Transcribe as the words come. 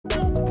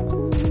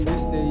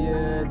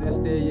This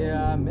the year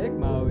I make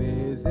my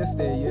ways. This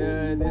the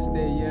year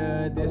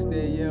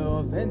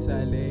of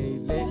ventilate.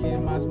 Lately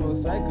my small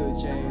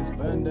cycle chains.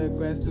 Burn the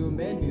grass, too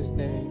many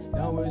snakes.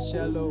 Down with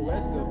shallow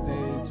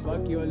escapades.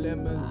 Fuck your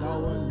lemons, I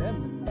want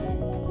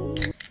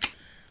lemonade.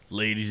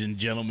 Ladies and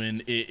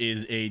gentlemen, it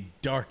is a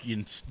dark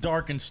and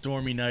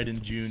stormy night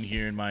in June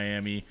here in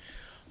Miami.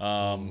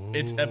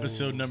 It's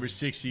episode number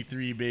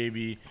 63,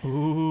 baby.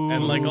 Ooh.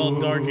 And like all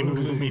dark and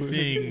gloomy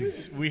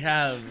things, we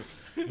have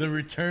the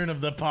return of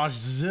the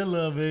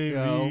Poshzilla,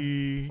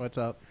 baby. Yo, what's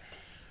up?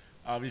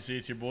 Obviously,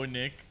 it's your boy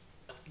Nick.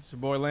 It's your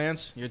boy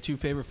Lance, your two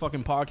favorite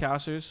fucking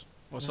podcasters.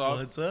 What's up?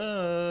 What's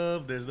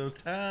up? There's those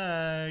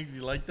tags.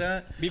 You like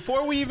that?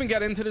 Before we even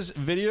get into this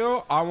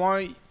video, I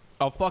want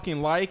a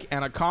fucking like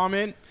and a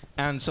comment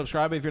and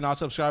subscribe if you're not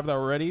subscribed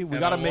already. We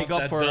gotta make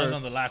up for done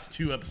on the last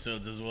two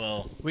episodes as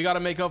well. We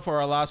gotta make up for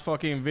our last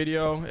fucking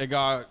video. It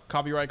got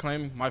copyright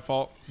claim, my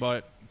fault.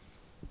 But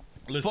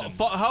listen,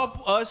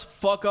 help us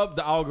fuck up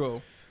the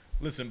algo.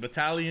 Listen,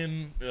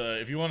 Battalion.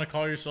 If you want to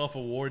call yourself a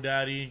war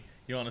daddy,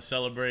 you want to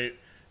celebrate,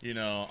 you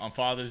know, on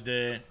Father's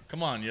Day.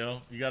 Come on,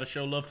 yo, you gotta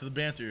show love to the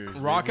banterers.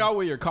 Rock baby. out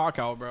with your cock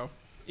out, bro.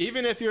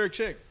 Even if you're a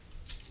chick.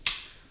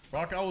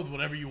 Rock out with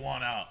whatever you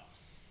want out.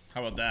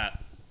 How about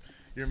that?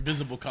 Your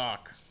invisible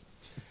cock.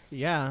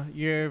 Yeah,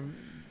 your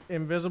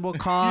invisible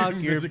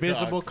cock, your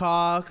visible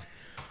cock.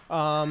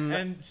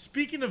 And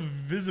speaking of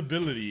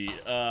visibility,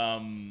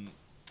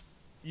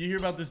 you hear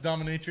about this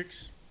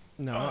dominatrix?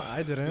 No,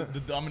 I didn't. The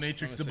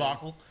dominatrix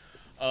debacle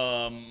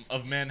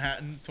of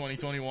Manhattan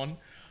 2021.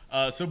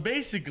 So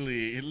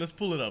basically, let's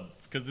pull it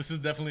up because this is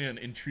definitely an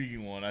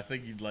intriguing one. I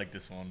think you'd like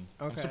this one.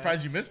 Okay. I'm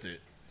surprised you missed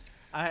it.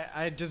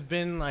 I just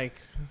been like,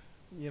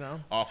 you know,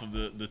 off of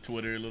the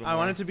Twitter a little. I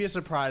want it to be a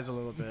surprise a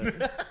little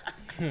bit.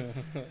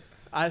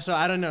 So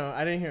I don't know.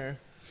 I didn't hear.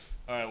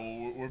 All right,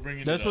 well we're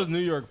bringing. This was New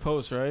York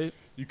Post, right?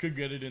 You could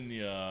get it in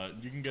the.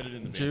 You can get it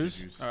in the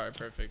juice. All right,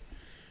 perfect.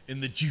 In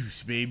the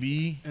juice,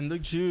 baby. In the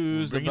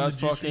juice, the best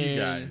the fucking you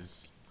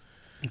guys.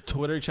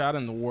 Twitter chat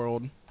in the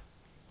world.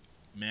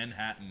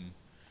 Manhattan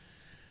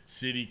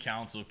City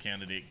Council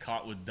candidate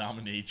caught with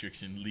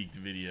dominatrix in leaked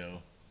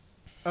video.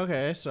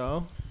 Okay,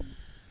 so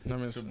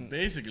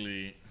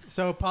basically.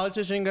 So a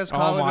politician gets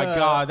caught. Oh my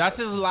god, that's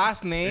his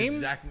last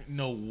name?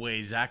 No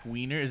way, Zach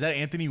Wiener. Is that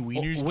Anthony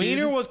Weiner's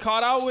Wiener kid? was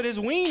caught out with his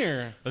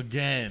wiener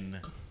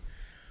again.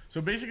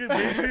 So basically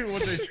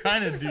what they're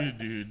trying to do,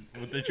 dude.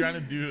 What they're trying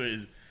to do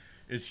is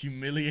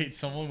humiliate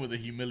someone with a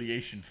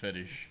humiliation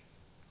fetish.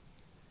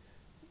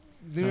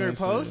 New York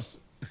Post?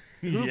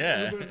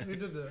 Yeah. Who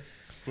did this?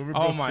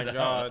 Oh my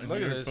god, look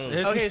at this.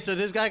 Okay, so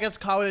this guy gets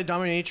caught with a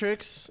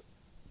dominatrix.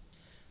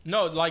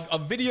 No, like a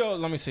video.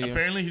 Let me see.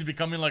 Apparently, he's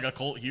becoming like a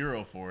cult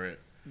hero for it.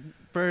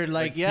 For people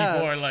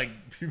are like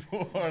you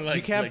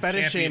can't like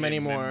fetish shame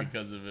anymore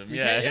because of him.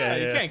 You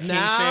can't king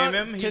shame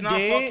him. He's not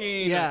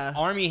fucking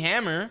Army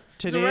Hammer.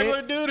 He's a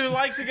regular dude who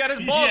likes to get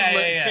his balls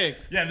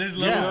kicked. Yeah, there's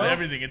levels to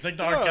everything. It's like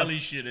the R. Kelly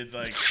shit. It's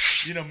like,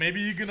 you know,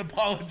 maybe you can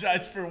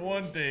apologize for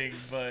one thing,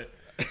 but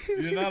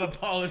you're not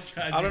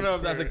apologizing. I don't know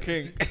if that's a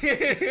king.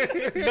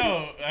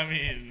 No, I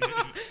mean,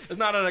 it's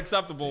not an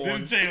acceptable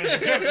one. Didn't say it was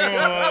acceptable.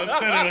 I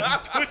said it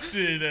was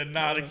twisted and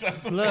not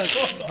acceptable. Look,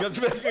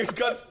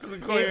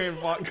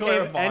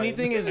 if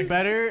anything is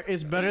better,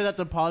 it's better that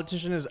the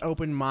politician is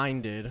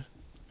open-minded,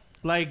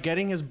 like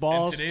getting his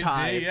balls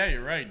tied. Yeah,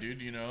 you're right,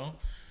 dude. You know,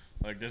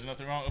 like there's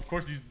nothing wrong. Of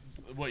course, these.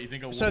 What you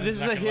think? So this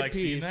is a hit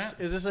piece.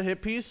 Is this a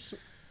hit piece?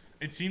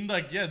 It seemed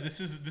like this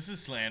is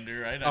slander,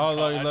 right?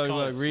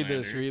 Look! Read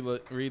this.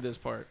 Read this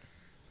part.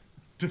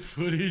 The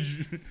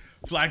footage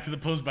flagged to the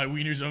Post by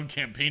Wiener's own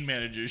campaign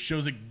manager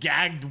shows a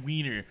gagged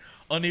Wiener,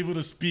 unable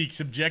to speak,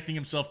 subjecting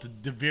himself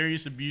to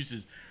various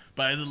abuses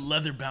by the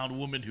leather-bound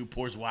woman who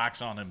pours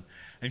wax on him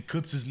and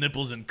clips his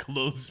nipples in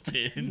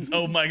clothespins.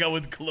 Oh my god,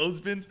 with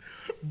clothespins?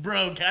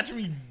 Bro, catch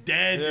me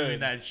dead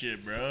doing that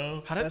shit,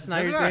 bro. That's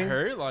not your thing?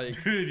 Hurt?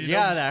 Like, dude,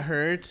 that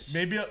hurts.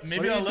 Maybe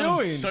I'll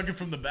let him suck it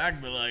from the back,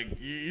 but like,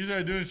 you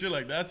start doing shit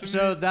like that to me?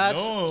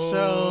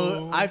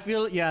 So I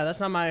feel,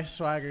 that's not my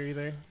swagger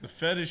either. The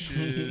fetish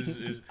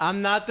is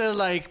I'm not the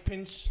like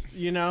pinch,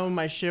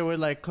 my shit with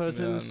like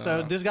clothespins. Yeah,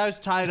 no. So this guy's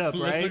tied up,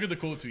 right? Let's look at the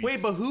cool tweets.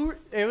 Wait, but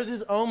it was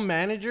his own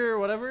manager or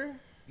whatever?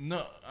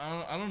 No,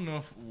 I don't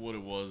know what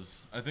it was.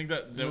 I think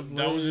that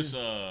was just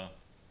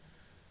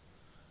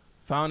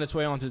found its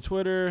way onto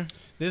Twitter.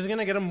 This is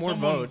gonna get him more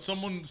votes.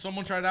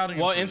 Someone tried out.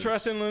 Well,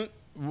 interestingly,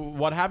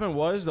 what happened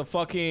was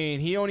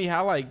he only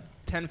had like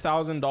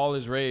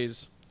 $10,000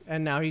 raised,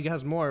 and now he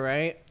has more,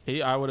 right?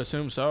 I would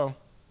assume so.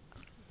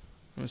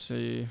 Let's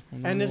see.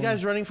 And this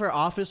guy's running for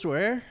office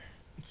where?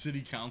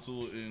 City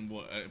council in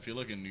what I feel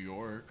like in New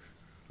York.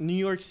 New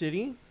York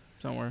City.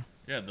 Somewhere.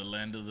 Yeah, the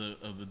land of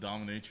the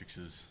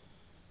dominatrixes.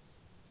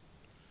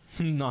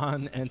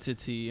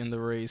 Non-entity in the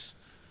race.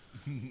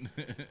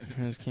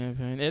 His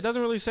campaign. It doesn't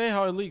really say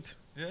how it leaked.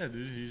 Yeah,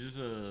 dude, he's just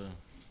a.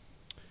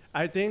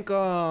 I think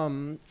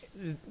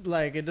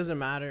it doesn't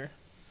matter.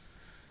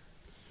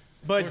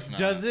 But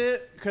does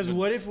it? Because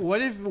what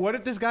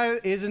if this guy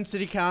is in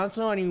city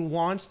council and he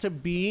wants to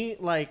be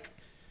like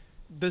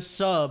the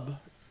sub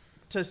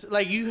to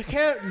like you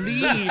can't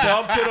lead.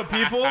 Sub to the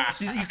people.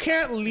 You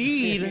can't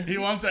lead. He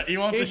wants to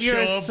If show you're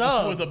a up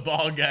sub. with a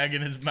ball gag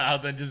in his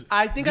mouth and just.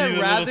 I think be I'd the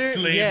little rather.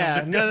 slave Yeah,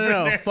 of the no.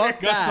 governor. Fuck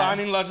Just that.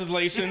 signing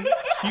legislation.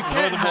 You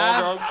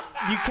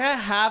can't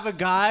have a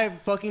guy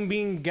fucking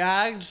being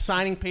gagged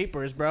signing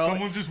papers, bro.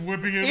 Someone's just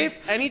whipping him.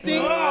 If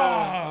anything,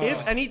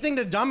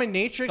 the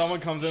dominatrix Someone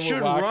comes in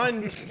with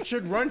wax.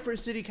 should run for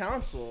city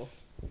council.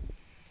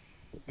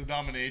 The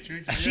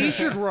dominatrix. She Yeah.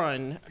 should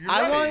run. You're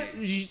I right.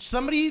 want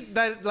somebody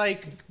that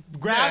like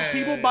grabs Yeah.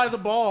 people by the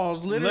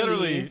balls,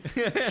 literally.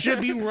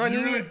 Should be running.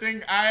 You really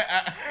think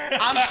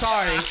I'm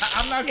sorry.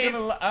 I'm not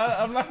gonna.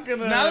 I'm not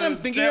gonna. Now that I'm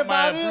thinking stamp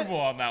my about it- approval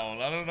on that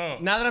one. I don't know.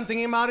 Now that I'm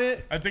thinking about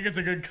it, I think it's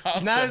a good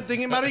concept. now that I'm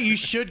thinking about it, you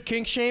should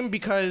kink shame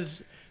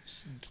because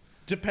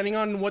depending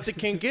on what the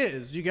kink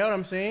is, you get what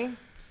I'm saying?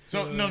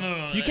 So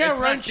no. You can't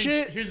It's run not kink-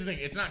 shit. Here's the thing.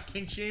 It's not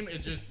kink shame.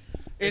 It's just.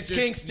 It's just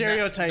kink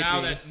stereotyping. Now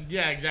that,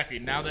 yeah, exactly.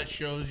 Now that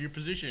shows your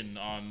position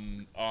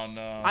on.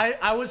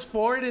 I was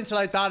for it until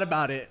I thought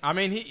about it. I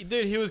mean,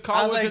 he was I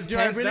caught was with like, his do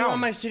I pants really down. want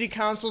my city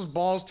council's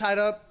balls tied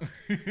up?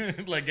 like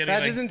getting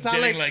That like, doesn't sound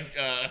getting like-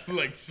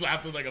 like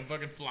slapped with like a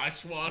fucking fly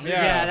swatter.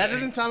 Yeah, that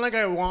doesn't sound like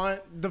I want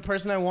the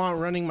person I want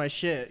running my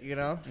shit, you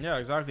know? Yeah,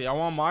 exactly. I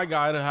want my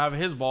guy to have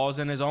his balls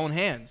in his own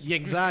hands. Yeah,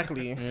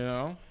 exactly. You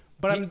know.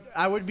 But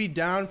I would be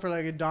down for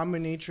like a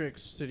dominatrix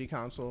city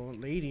council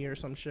lady or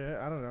some shit.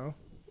 I don't know.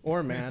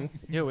 Or man.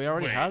 Yeah, we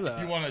already Wait, have that.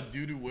 you want a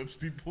dude who whips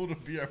people to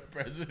be our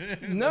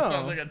president? No. That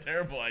sounds like a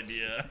terrible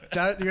idea.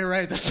 You're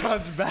right. That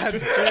sounds bad too.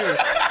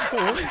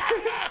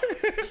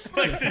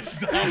 Like this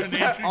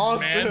dominatrix also-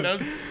 man does.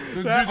 Those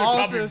dudes that are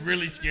probably also-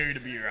 really scary to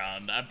be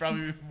around. I'd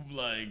probably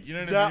like, you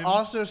know what I That mean?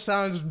 also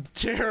sounds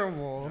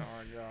terrible. Oh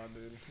my god,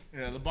 dude.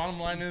 Yeah, the bottom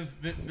line is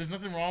there's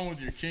nothing wrong with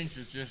your kinks.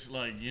 It's just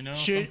like, you know,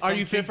 Are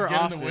you fit kinks for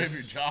get in the way of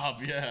office? your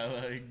job. Yeah,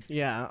 like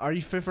Yeah. Are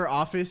you fit for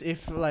office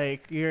if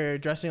like you're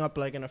dressing up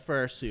like in a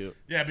fursuit?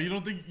 yeah, but you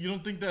don't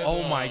think that.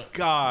 Oh my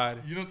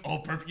god. You don't. Oh,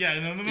 perfect. Yeah,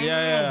 no.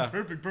 Yeah.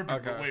 Perfect. Okay.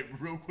 But wait,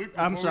 real quick.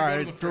 I'm before we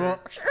sorry. go to the fur-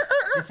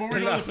 Before we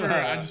go to the fur,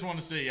 I just want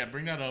to say, yeah,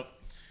 bring that up.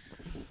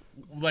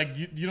 Like,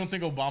 you don't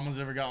think Obama's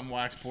ever gotten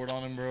wax poured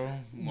on him, bro?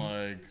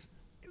 Like,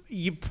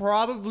 You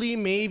probably,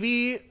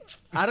 maybe,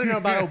 I don't know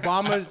about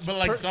Obama. But,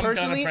 like, some kind of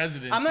personally,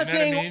 presidents, I'm not you know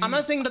what I saying mean? I'm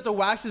not saying that the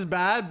wax is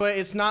bad, but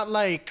it's not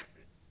like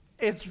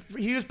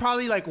he was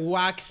probably like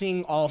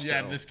waxing also.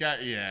 yeah, this guy,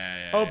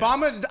 yeah.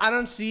 Obama, I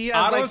don't see as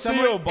I like don't see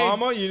someone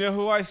Obama. You know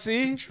who I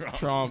see?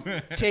 Trump.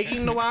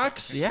 taking the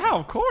wax, Yeah,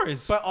 of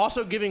course. but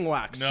also giving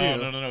wax too.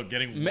 No.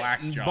 Getting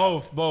wax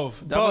job.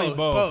 Both. Definitely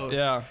both.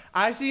 Yeah.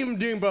 I see him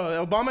doing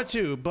both. Obama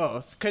too,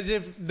 both. Because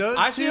if those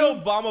I see two,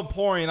 Obama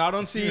pouring. I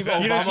don't see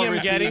Obama don't see him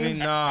receiving. getting?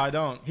 No, I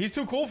don't. He's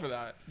too cool for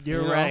that.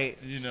 you're You know? right.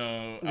 You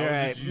know, I You're was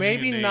right. just using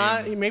Maybe a name.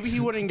 not. Maybe he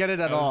wouldn't get it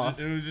at all.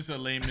 It was just a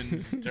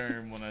layman's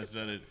term when I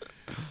said it.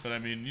 But I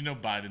mean, you know,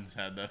 Biden's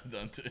had that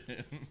done to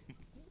him.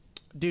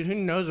 Dude, who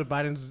knows what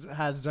Biden's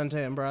has done to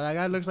him, bro? That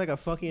guy looks like a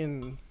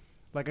fucking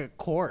like a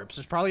corpse.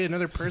 There's probably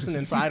another person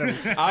inside him.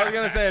 I was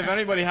gonna say if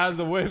anybody has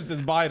the whips,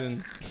 it's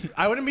Biden.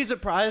 I wouldn't be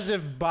surprised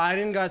if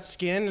Biden got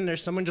skinned and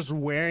there's someone just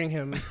wearing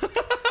him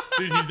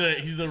Dude,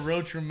 he's the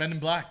roach from Men in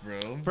Black,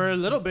 bro. for a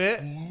little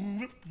bit.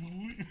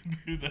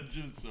 Dude, that's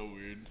just so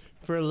weird.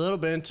 For a little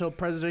bit until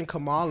President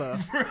Kamala.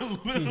 For a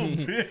little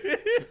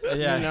bit.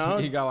 Yeah, You know,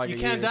 he got like you a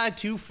can't year. die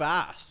too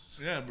fast.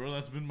 Yeah, bro,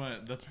 that's been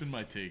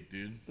my take,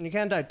 dude. You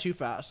can't die too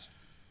fast.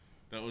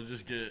 That we'll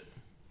just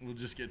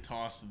get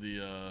tossed to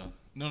the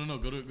no,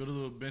 go to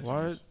the bench.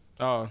 What?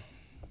 Oh,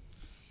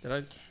 did I?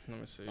 Let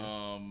me see.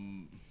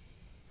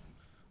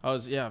 I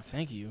was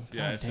thank you.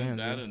 Yeah, I God sent damn,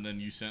 that, dude. and then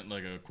you sent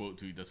like a quote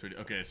tweet. That's pretty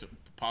okay. So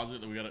pause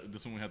it.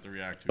 This one we have to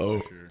react to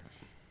for sure.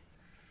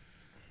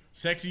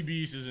 Sexy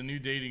Beast is a new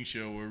dating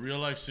show where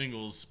real-life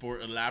singles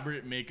sport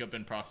elaborate makeup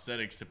and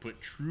prosthetics to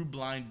put true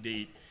blind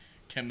date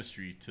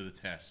chemistry to the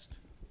test.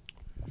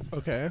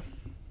 Okay.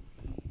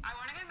 I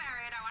want to get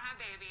married. I want to have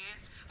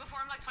babies. Before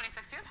I'm like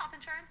 26, do you have health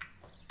insurance?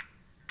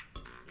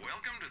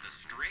 Welcome to the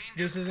strangest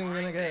This isn't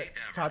gonna blind get date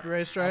ever.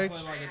 copyright strikes.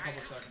 How you doing?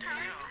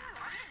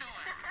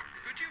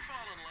 Could you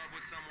fall in love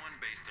with someone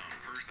based on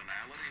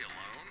personality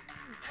alone?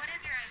 What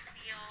is your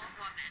ideal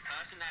woman?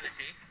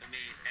 Personality for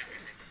me is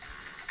everything.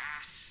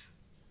 Ass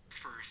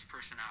first,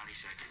 personality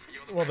second.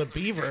 You're Well, the best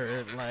looking beaver, girl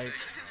I've ever like- seen.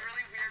 This is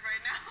really weird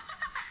right now.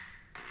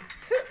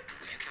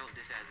 Would you count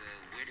this as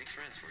a weird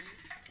experience for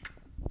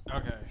you?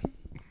 Okay.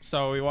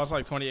 So we watched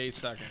like 28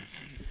 seconds.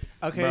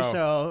 Okay, Bro.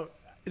 so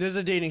this is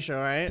a dating show,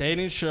 right?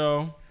 Dating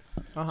show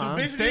Uh-huh.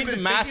 Basically, Take they're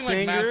the Masked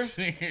taking, like, Singer. Masked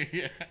Singer,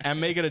 yeah. and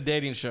make it a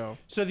dating show.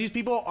 So these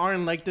people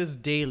aren't like this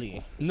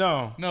daily.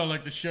 No. No,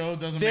 like the show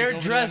doesn't. They're make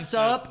over dressed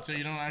them, up. so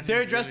you don't actually.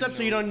 They're dressed really up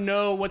so you don't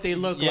know what they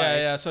look like.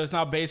 Yeah. So it's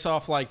not based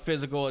off like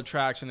physical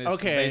attraction. It's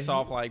Okay. based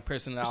off like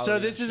personality. So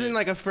this and isn't shit.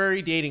 like a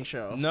furry dating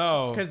show.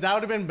 No. Because that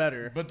would have been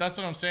better. But that's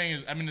what I'm saying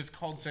is, I mean, it's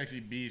called Sexy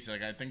Beast.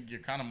 Like, I think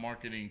you're kind of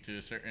marketing to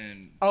a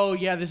certain. Oh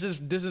yeah, this is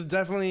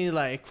definitely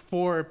like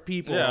for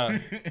people. Yeah.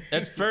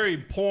 It's very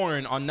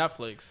porn on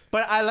Netflix.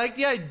 But I like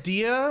the idea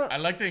idea. I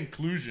like the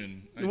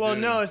inclusion. Well,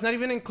 do. no, it's not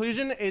even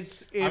inclusion.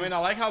 I mean, I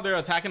like how they're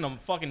attacking the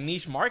fucking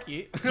niche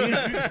market.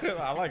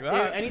 I like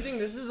that. if anything,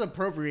 this is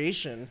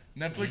appropriation.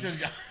 Netflix has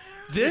got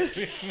This,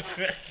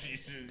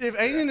 Jesus. if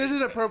anything, this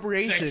is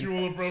appropriation.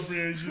 Sexual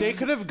appropriation. They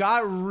could have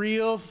got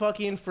real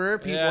fucking fur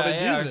people to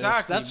do this.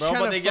 exactly, That's bro.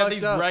 kinda But they get fucked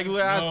these up.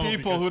 regular ass No,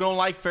 people because- who don't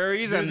like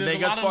furries, Dude, and there's they a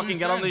just lot of fucking loose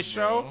get on this ends,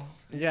 show. bro.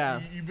 Yeah.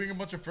 You bring a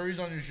bunch of furries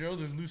on your show,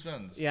 there's loose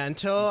ends. Yeah,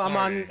 until I'm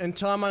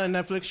sorry. on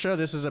a Netflix show,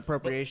 this is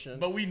appropriation.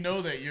 But we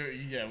know that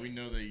we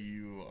know that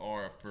you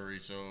are a furry,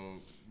 so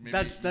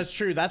maybe that's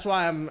true. That's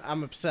why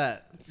I'm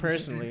upset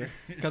personally.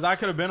 Because I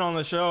could have been on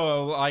the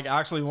show, like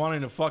actually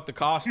wanting to fuck the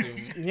costume.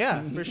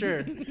 Yeah, for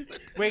sure.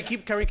 Wait,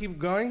 can we keep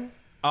going?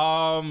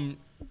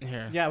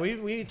 Here. Yeah,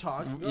 we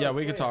talked. Yeah,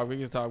 we could talk. We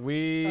could talk.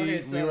 We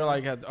Okay, we so- were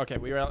like,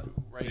 we were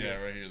right Yeah,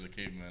 here. right here, the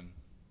caveman.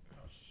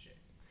 Oh shit.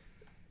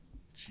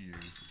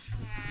 Cheers.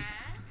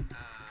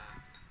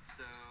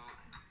 So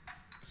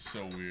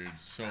So weird.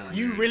 So weird.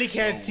 You really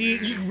can't so see.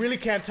 weird. You really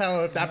can't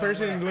tell if that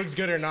person looks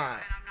good or not.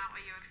 And I'm not what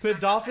you The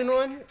expected. dolphin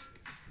one.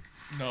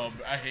 No,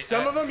 but I hate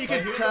Some of them you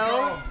can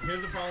tell.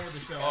 Here's the problem with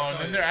the show. Oh, and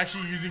then they're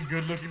actually using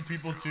good-looking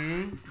people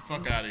too.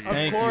 Fuck out of here. Of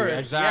Thank you, course,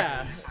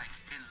 exactly. yeah. it's like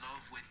in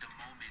love with the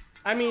moment.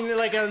 I mean,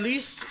 like at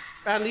least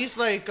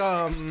like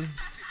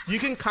you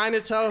can kind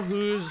of tell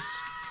who's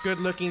good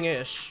looking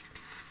ish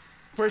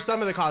for some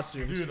of the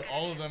costumes. Dude,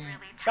 all of them.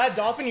 That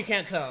dolphin you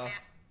can't tell.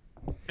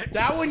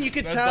 That one you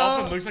could That tell.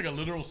 dolphin looks like a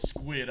literal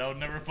squid. I would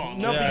never fall. in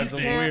No, love Yeah, with but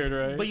that you thing. can't.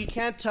 weird, right? But you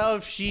can't tell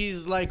if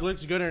she's like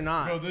looks good or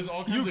not. Bro, there's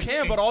all kinds You of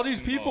can, but all kinks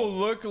these people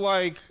involved. look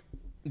like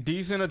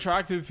decent,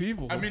 attractive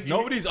people. I mean,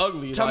 nobody's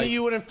ugly. Tell like, me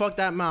you wouldn't fuck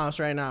that mouse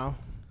right now.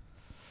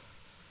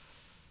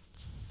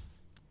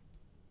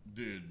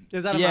 Dude.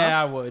 Is that a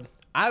Yeah, I mouse? would.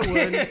 I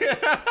would. No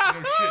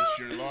shit,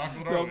 Sherlock.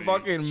 What are The we?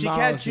 fucking She mouse,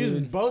 can't choose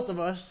dude. both of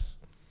us.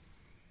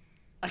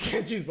 I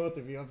can't choose both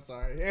of you. I'm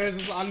sorry. It was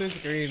just on the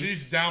screen.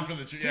 She's down for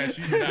the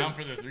she's down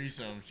for the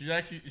threesome. She's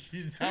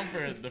down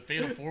for the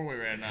fatal four-way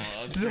right now.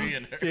 Us three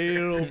and her.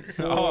 Fatal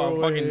Oh,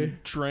 four-way. fucking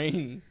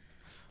train.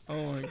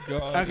 Oh my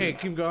god. Okay,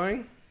 keep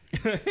going.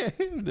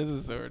 This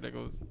is so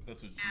ridiculous.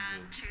 That's what she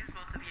And said. choose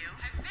both of you.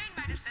 I've made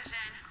my decision.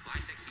 My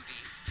sexy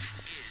beast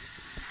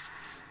is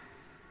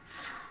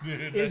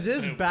Dude, Is that's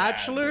this so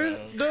Bachelor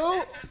bad, bro.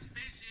 though, a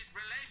species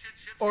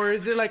relationship. or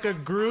is it like a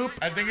group?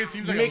 I think it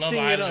seems like Mixing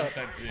a Love it Island up.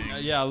 type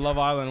thing. Yeah, Love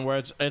Island,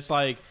 where it's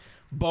like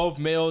both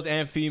males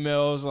and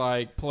females,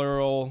 like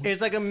plural, It's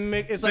like a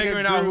mix. It's like a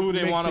figuring group out who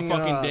they want to mixing it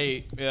fucking up.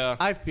 date. Yeah.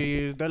 I feel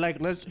you. They're like,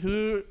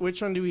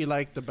 which one do we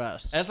like the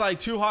best? It's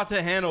like too hot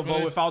to handle, but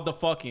it's- without the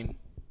fucking.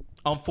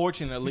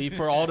 Unfortunately,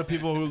 for all the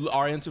people who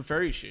are into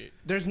furry shit,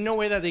 There's no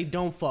way that they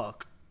don't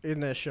fuck in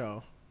this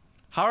show.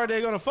 how are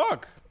they gonna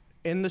fuck?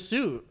 In the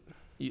suit.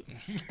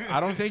 I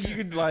don't think you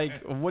could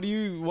like.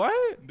 What?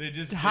 They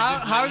just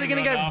How are they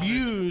gonna run get off it.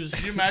 views?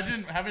 Can you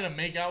imagine having to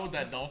make out with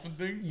that dolphin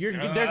thing? They're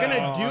gonna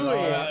do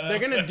it. They're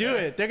gonna do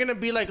it. They're gonna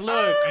be like,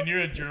 look. And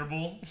you're a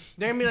gerbil.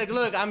 They're gonna be like,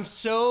 look. I'm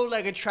so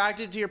like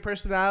attracted to your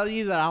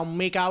personality that I'll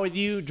make out with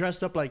you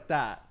dressed up like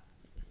that.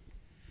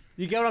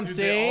 You get what I'm Dude,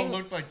 saying? they all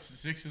look like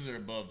 6s or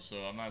above, so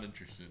I'm not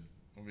interested.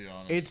 I'll be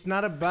honest. It's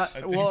not I about.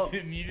 think Well,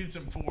 they needed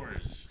some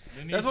 4s.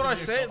 There needs That's to what I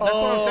be a said. couple- That's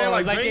what I'm saying.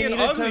 Like, they bring in needed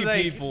to, ugly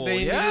like, people. they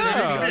needed to There bring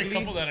needs to Yeah. be a ugly-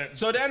 couple that are.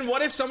 So then,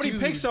 what if somebody Dude.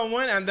 picks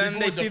someone and then People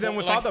they with see the them full-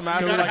 without like, the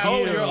mask? you They're gotta like, have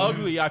 "Oh, some- you're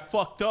ugly. I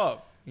fucked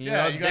up." You Yeah,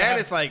 know? you gotta Then have-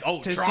 it's like,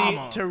 "Oh, to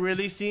trauma." see, to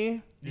really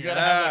see. You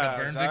gotta have like a Yeah,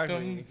 burn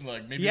exactly. victim,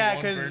 like maybe Yeah,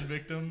 one 'cause- burn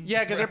victim.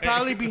 Yeah, because they're right?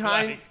 probably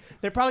behind. Like,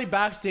 They're probably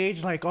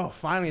backstage, like, oh,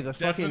 finally the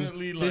Definitely,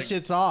 fucking like- this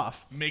shit's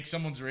off. make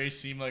someone's race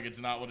seem like it's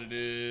not what it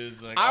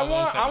is. Like I all those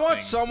want, type I of want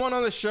things. someone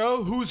on the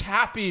show who's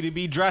happy to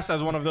be dressed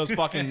as one of those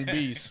fucking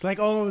beasts. Like,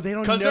 oh, they don't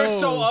know. Because they're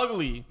so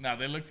ugly. No,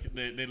 they looked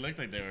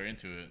like they were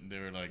into it. They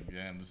were like,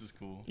 damn, this is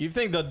cool. You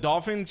think the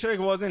dolphin chick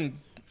wasn't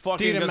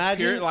fucking Dude, just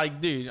imagine- pure?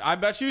 Like, dude, I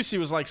bet you she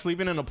was like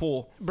sleeping in a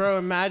pool. Bro,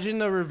 imagine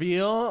the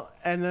reveal,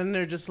 and then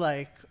they're just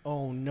like,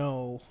 oh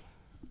no,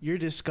 you're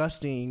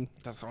disgusting.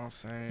 That's what I'm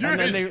saying. You're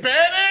then they-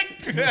 Hispanic.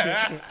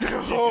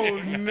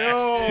 Oh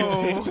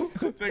no.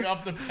 It's like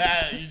off the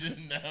bat, you just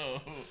know.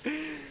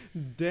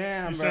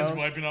 Damn, He starts bro.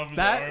 wiping off his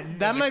That arm.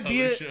 that and the might be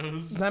color it.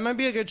 shows. That might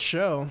be a good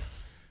show.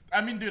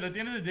 I mean, dude, at the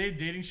end of the day,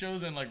 dating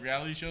shows and like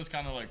reality shows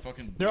kind of like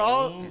fucking. They're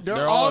all- blow. they're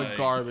They're all- all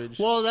garbage.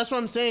 Well, that's what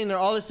I'm saying. They're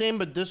all the same,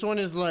 but this one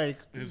is like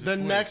Is a the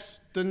twist.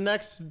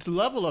 next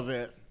level of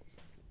it.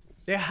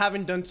 They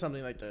haven't done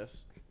something like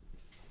this.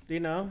 You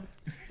know?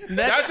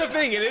 That's the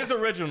thing. It is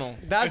original.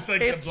 That's It's like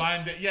the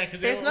blind. Yeah,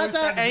 because It's not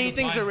that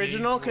anything's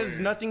original, because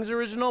nothing's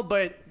original,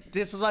 but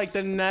this is like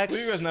the next.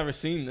 You guys never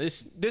seen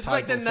this. This is type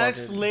like the of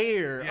next fucking-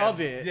 layer Yeah,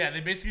 of it. Yeah, they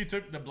basically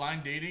took the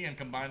blind dating and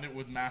combined it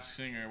with Masked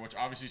Singer, which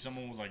obviously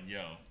someone was like,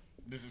 yo,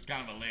 this is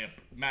kind of a layup.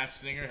 Masked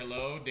Singer,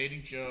 hello.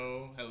 Dating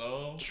show,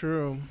 hello.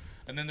 True.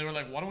 And then they were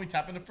like, why don't we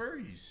tap into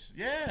furries?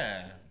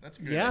 Yeah, that's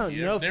a good Yeah, idea.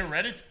 you know, Their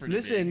Reddit's pretty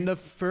Listen, big. the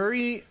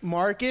furry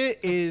market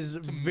is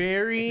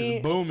very.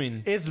 It's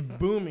booming. It's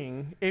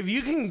booming. If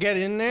you can get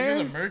in You know,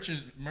 there,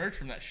 the merch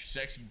from that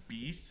sexy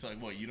beast. It's like,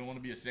 what, you don't want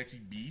to be a sexy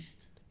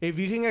beast? if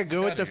you can get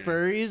good with the outta here.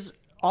 furries,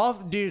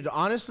 Dude,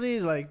 honestly,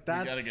 like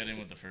that's. We gotta get in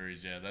with the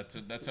furries. Yeah, that's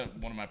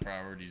one of my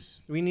priorities.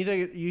 We need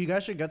to. You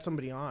guys should get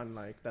somebody on.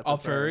 Like that's A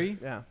furry?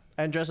 Yeah,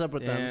 and dress up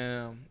with them.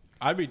 Damn.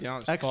 I'd be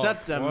down. As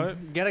Accept fuck. them.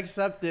 What? Get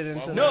accepted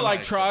into. Well, No, them.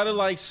 like try to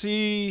like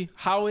see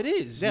how it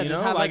is. Yeah, you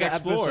just know? have like an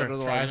explore. episode of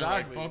the Try one. to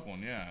like Exactly. fuck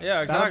one. Yeah. Yeah,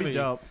 That'd be exactly.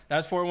 dope.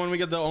 That's for when we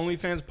get the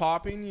OnlyFans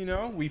popping, you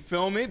know? We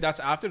film it. That's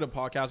after the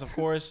podcast, of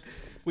course.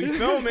 We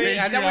film it,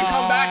 and then we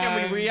come back and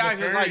we Patreon, react.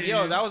 the It's like, yo,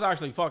 furries. that was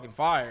actually fucking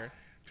fire.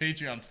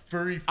 Patreon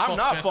furry. I'm fuck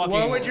not festival. fucking-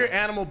 What would your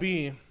animal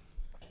be?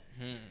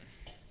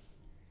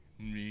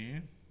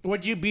 Me?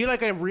 Would you be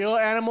like a real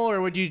animal, or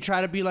would you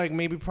try to be like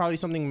maybe probably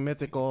something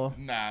mythical?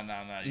 Nah.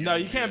 No,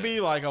 you can't be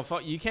like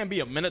you can't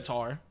be a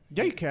minotaur.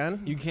 Yeah, you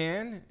can. You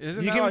can?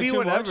 Isn't You that can like be too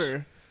whatever.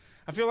 much?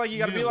 I feel like you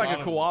gotta be like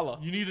a koala.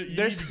 You need a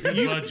There's- good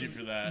you- budget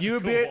for that. You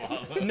would be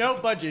Koala. no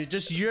budget.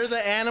 Just you're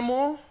the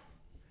animal.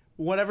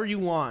 Whatever you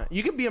want.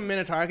 You could be a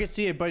minotaur. I could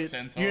see it, but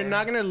Centaur. you're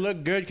not gonna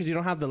look good because you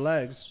don't have the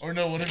legs. Or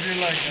no, what if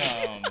you're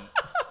like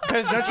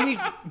Because don't you need?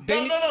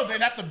 They no, they'd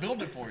have to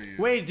build it for you.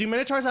 Wait, do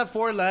minotaurs have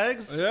 4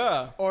 legs?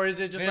 Yeah. Or is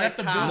it just They'd like have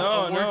to half?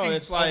 build No, working-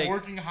 it's a like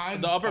working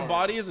hind the upper part.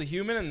 body is a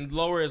human and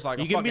lower is like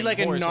You a can be fucking like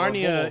a horse or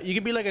Narnia. bull. You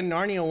can be like a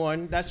Narnia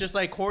one. That's just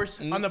like horse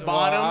on the Well,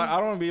 bottom. I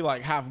don't want to be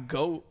like half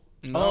goat.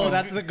 No. Oh,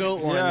 that's the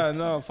goat one. Yeah,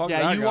 no, fuck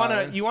Yeah, that you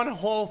guy. want a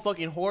whole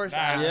fucking horse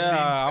ass. Yeah,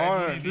 I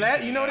want.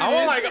 Let you know what it I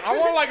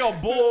want is? like a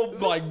bull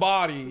like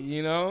body,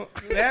 you know?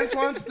 Lance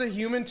wants the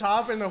human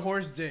top and the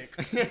horse dick.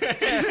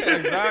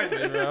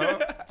 Exactly, bro.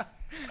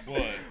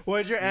 What?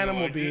 What'd your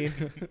animal like be?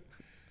 it?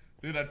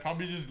 Dude, I'd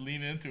probably just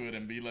lean into it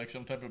and be like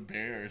some type of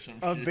bear or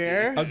something. A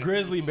bear? A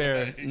grizzly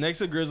bear. Like,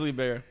 Nick's a grizzly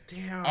bear.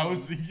 Damn. I was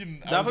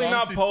thinking. Definitely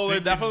not polar.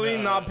 Definitely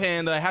not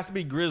panda. It has to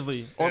be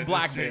grizzly or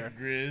black bear.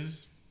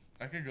 Grizz.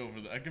 I could go for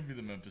the. I could be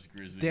the Memphis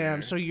Grizzly. Damn,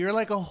 bear. so you're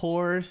like a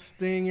horse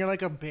thing. You're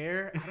like a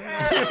bear.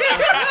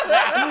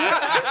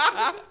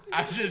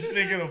 I just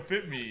think it'll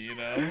fit me, you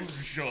know.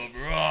 Show up,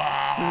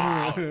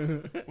 raw.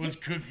 What's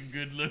cooking,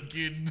 good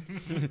looking.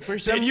 For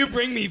some, Can you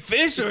bring me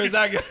fish or is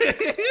that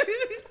good?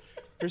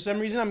 for some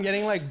reason, I'm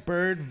getting like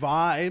bird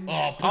vibes,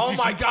 Oh, Oh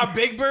pussy my god,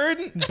 Big Bird?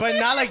 but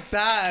not like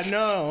that.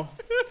 No,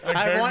 Like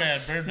I want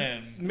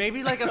Birdman.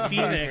 maybe like a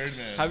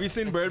phoenix. Birdman. Have you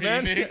seen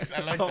Birdman? Phoenix?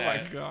 I like Oh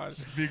that. my god.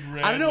 Big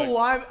red. I don't know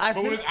like, why. I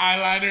But feel with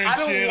eyeliner and I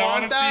don't shit, I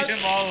want want to that. see him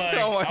all like.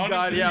 Oh my I wanna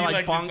God, be yeah, like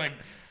this, punk- like,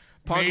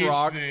 punk mage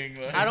rock. Thing,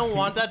 like. I don't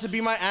want that to be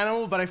my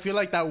animal, but I feel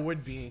like that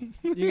would be.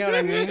 You know what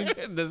I mean?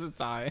 This is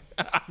Ty.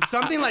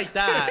 Something like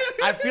that.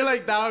 I feel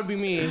like that would be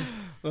me.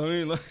 Let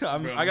me look.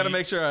 Bro, I gotta me-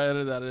 make sure I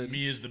edit that in.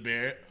 Me as the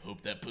bear.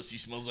 Hope that pussy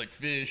smells like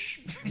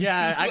fish.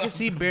 Yeah, I could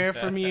see bear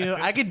from you.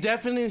 I could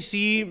definitely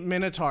see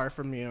minotaur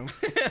from you.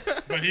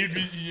 But he'd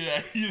be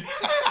yeah.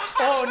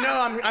 Oh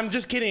no, I'm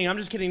just kidding. I'm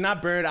just kidding.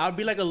 Not bird. I would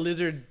be like a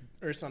lizard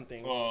or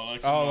something. Oh,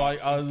 like Oh, like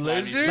a some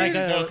slimy- lizard? Like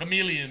no, a-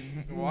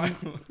 chameleon.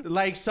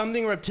 Like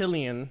something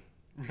reptilian.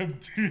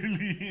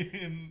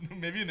 Reptilian.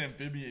 Maybe an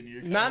amphibian.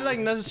 You're Not kinda like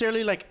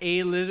necessarily like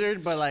a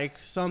lizard, but like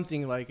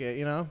something like it.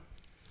 You know.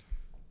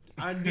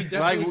 I'd be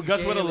definitely Like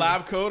just with a scaly.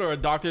 lab coat or a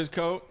doctor's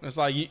coat. It's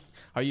like,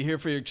 are you here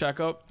for your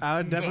checkup? I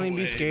would definitely No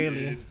be way,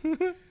 scaly.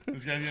 dude.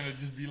 This guy's gonna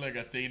just be like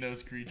a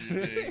Thanos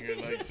creature thing, or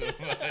like so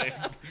like.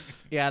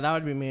 Yeah, that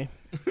would be me.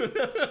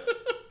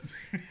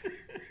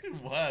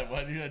 Why?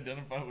 Why do you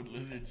identify with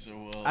lizards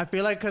so well? I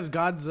feel like because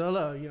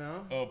Godzilla, you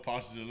know. Oh,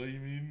 Poshzilla, you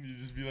mean? You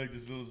just be like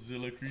this little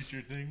Zilla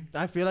creature thing?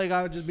 I feel like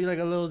I would just be like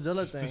a little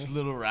Zilla This thing.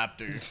 little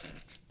raptor.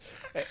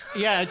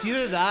 Yeah, it's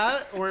either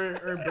that or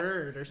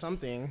bird or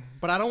something.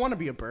 But I don't want to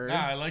be a bird.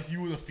 Nah, I like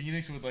you with a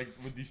phoenix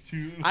with these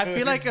two. I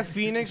feel like a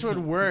phoenix would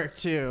work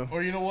too.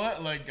 Or you know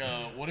what? Like,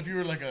 what if you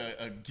were like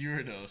a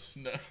Gyarados?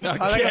 No.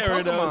 I like a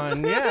Gyarados.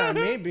 Pokemon. Yeah,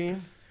 maybe.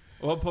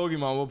 What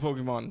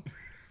Pokemon?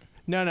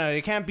 No,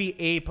 it can't be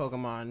a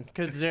Pokemon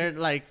because they're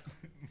like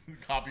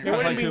Copyright. That's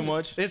wouldn't like too be-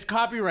 much. it's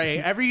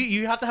copyright.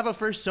 You have to have a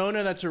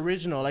persona that's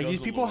original. Like these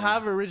Goes people along.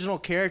 have original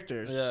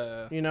characters.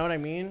 Yeah. You know what I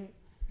mean?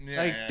 Yeah,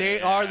 Like,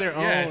 they are their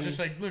Yeah, it's own. just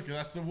like, look,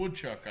 that's the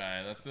woodchuck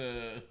guy. That's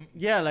the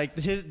Yeah, like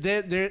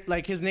they're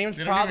like his name's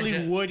They don't probably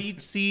even get- Woody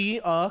C.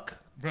 Uck.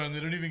 bro. And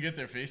they don't even get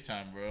their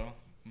FaceTime, bro.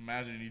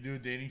 Imagine you do a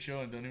dating show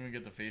and don't even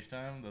get the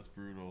FaceTime. That's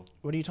brutal.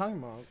 What are you talking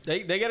about? They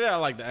get it at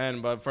like the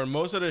end, but for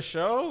most of the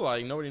show,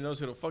 like nobody knows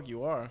who the fuck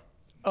you are.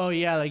 Oh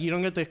yeah, like you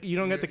don't get the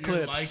Your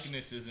clips.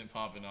 likeness isn't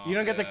popping off. You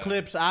don't get the yeah.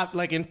 clips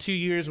like in 2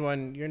 years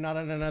when you're not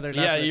on another.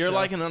 Yeah, Netflix you're show.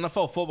 like an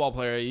NFL football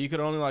player. You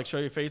could only like show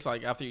your face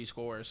like after you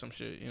score or some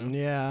shit. You know.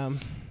 Yeah.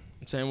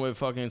 Same with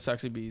fucking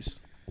Sexy Beast.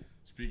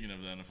 Speaking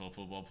of the NFL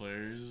football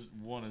players,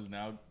 one is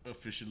now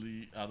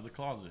officially out of the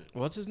closet.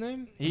 What's his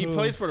name? He Who?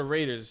 plays for the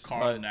Raiders.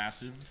 Carl but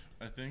Nassib,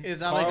 I think. Is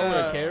that Carl like with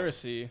a a K or a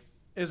C?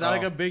 is that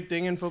like Oh. a big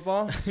thing in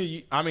football?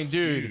 I mean,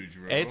 dude, Huge,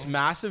 bro. it's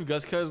massive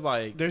just because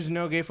like There's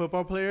no gay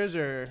football players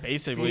or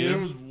basically. There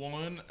was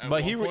one, at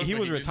But one he point, was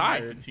didn't like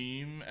retired. the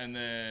team, and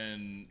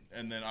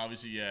then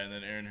obviously and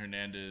then Aaron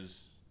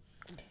Hernandez.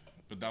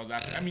 But that was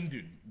after. I mean,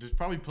 dude, there's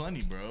probably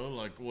plenty, bro.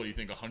 Like, what do you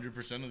think? 100%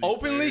 of these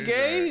Openly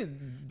players gay?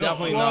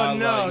 Definitely well,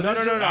 not. no,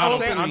 No. I'm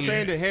openly.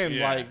 saying to him,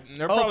 Yeah. like,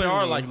 there probably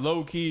are Openly. like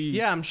low key.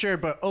 Yeah, I'm sure,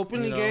 but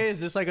openly You know. gay, is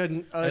this like a It's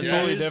news?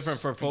 totally different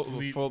for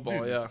Complete- football.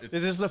 dude, Yeah. it's-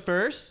 Is this the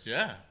first?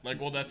 Yeah,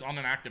 like, well, that's on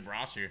an active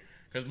roster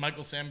because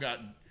Michael Sam got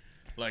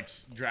like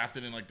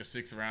drafted in like the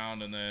 6th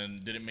round and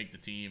then didn't make the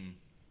team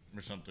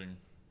or something.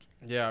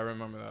 Yeah, I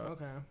remember that.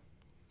 Okay.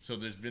 So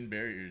there's been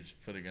barriers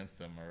put against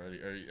them already.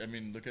 Or, I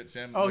mean, look at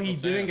Sam. Oh, Michael he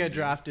Sam, didn't get dude.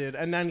 drafted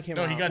and then came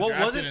No, out. he got Well,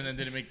 drafted wasn't- and then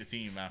didn't make the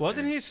team. After.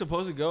 Wasn't he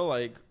supposed to go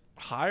like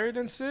higher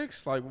than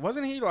 6? Like,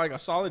 wasn't he like a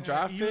solid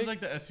draft He pick? was like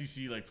the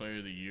SEC like player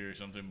of the year or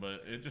something,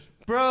 but it just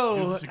he Bro,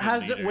 was just a good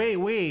has the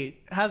leader.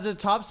 has the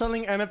top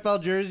selling NFL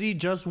jersey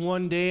just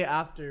one day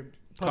after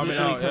Coming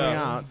publicly out,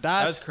 yeah.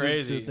 That's That's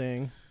crazy. The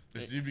thing.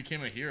 This dude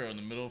became a hero in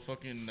the middle of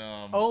fucking.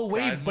 Oh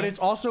wait, Pride but Month. it's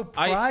also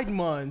Pride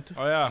Month.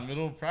 Oh in yeah. the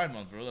middle of Pride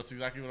Month, bro. That's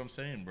exactly what I'm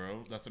saying,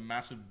 bro. That's a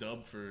massive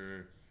dub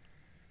for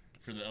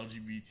the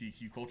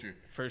LGBTQ culture.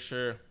 For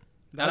sure.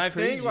 That's and I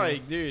crazy. think,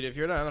 like, dude, if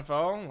you're the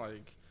NFL,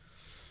 like,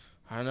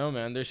 I don't know,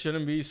 man. There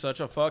shouldn't be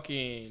such a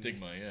fucking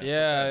Stigma, yeah.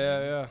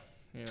 Yeah.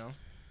 You know,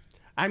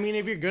 I mean,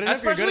 if you're good enough,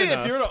 especially you're good if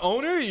enough. you're the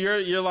owner,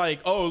 you're like,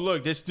 oh,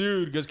 look, this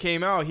dude just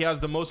came out. He has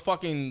the most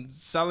fucking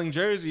selling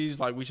jerseys.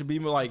 Like, we should be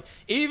like,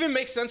 it even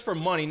makes sense for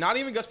money, not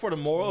even just for the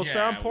moral Yeah,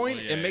 standpoint.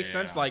 well, it makes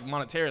yeah. sense like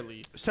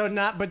monetarily. So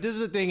not, but this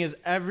is the thing: is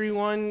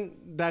everyone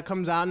that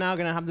comes out now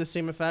gonna have the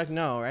same effect?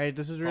 No, right?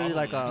 This is really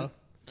like Probably.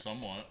 a.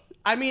 Somewhat.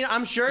 I mean,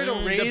 I'm sure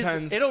it'll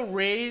Depends.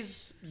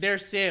 raise their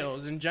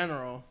sales in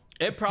general.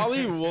 It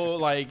probably will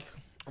like.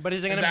 But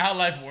is it Is gonna? that how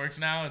life works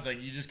now? It's like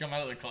you just come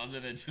out of the closet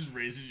and it just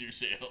raises your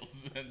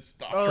sales and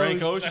stuff. Oh, Frank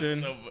That's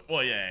Ocean,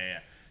 well, yeah.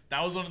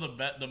 That was one of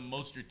the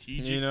most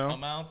strategic You know?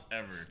 come outs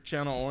ever.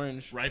 Channel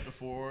Orange. Right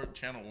before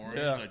Channel Orange,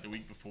 Yeah. like the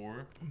week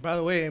before, By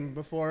the way,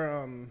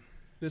 before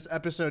this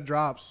episode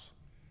drops.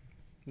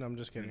 No, I'm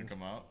just didn't kidding.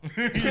 come out.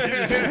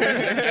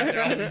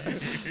 After all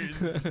these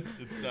years,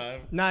 it's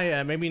time. Not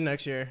yet. Maybe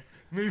next year.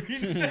 Maybe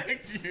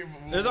next year.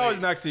 But we'll There's wait. always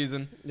next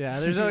season. Yeah,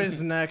 there's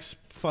always next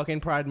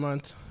fucking Pride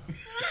Month.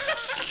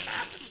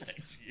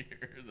 next year.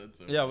 That's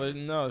so Yeah, but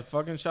no,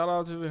 fucking shout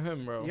out to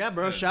him, bro. Yeah,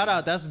 bro. Yeah, shout dude.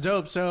 out. That's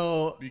dope.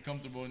 So be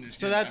comfortable in your skin.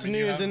 So that's you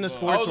news have, in the Oh,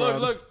 sports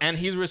world. look, and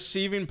he's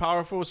receiving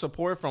powerful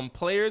support from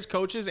players,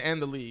 coaches,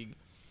 and the league.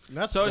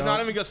 that's So it's not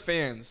dope. even just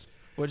fans,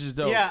 which is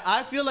dope. Yeah,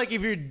 I feel like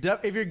if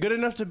you're good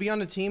enough to be on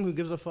the team, who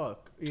gives a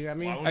fuck? You know what I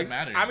Why mean? would it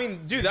matter? I mean,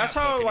 dude, You're that's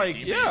not how, fucking like,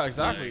 teammates, yeah,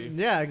 exactly. like-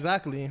 Yeah,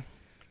 exactly.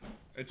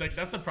 It's like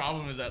that's the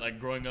problem is that like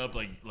growing up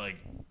like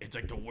it's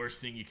like the worst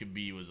thing you could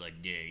be was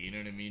like gay. You know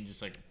what I mean?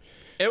 Just like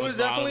It was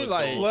a lot of definitely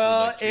like, adults Well,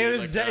 would, like, treat it it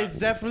was. like that. It's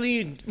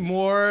definitely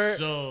more.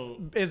 So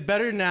It's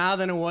better now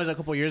than it was a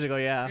couple years ago.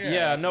 Yeah. Yeah, yeah,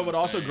 that's no, what but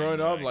I'm also saying,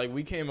 growing up, like- like,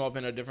 we came up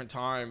in a different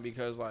time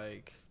because,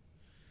 like,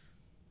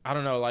 I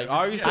don't know, like, Yeah,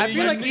 obviously, I feel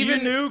you, like you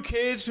even- knew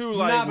kids who,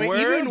 like, Nah, but were,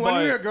 even when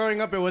but we were growing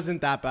up, it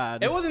wasn't that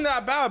bad. it wasn't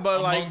that bad,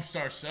 but, like, amongst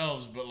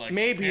ourselves, but like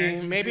maybe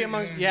parents and shit,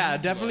 amongst you know what I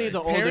mean? definitely Like,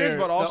 the older parents,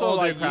 but also, the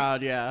older like,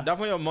 crowd. Yeah.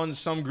 definitely among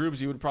some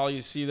groups, you would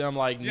probably see them,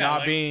 like, Yeah, not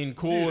like, being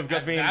cool dude, with just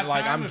at being, that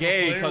like, time, I'm if a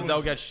gay player because they'll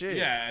was- get shit.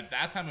 Yeah, at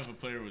that time, if a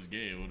player was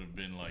gay, it would have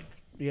been like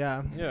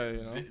Yeah. Yeah, you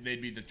know.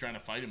 they'd be trying to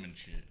fight him and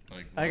shit.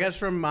 Like I guess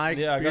from my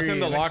Yeah, I experience. guess in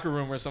the locker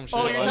room or some shit.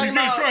 Oh, you're like- talking he's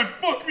gonna about- try and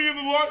fuck me in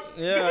the locker.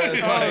 Yeah,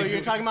 it's Oh, like,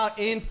 you're talking about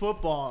in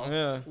football.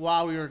 Yeah.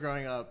 While we were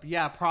growing up.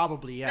 Yeah,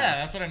 probably. Yeah, Yeah.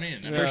 that's what I mean.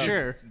 I For mean,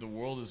 sure. The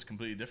world is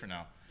completely different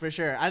now. For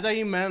sure. I thought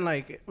you meant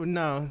like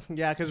no.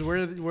 Yeah, because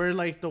we're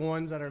like the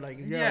ones that are like,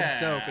 yo,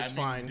 it's dope. It's I mean,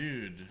 fine.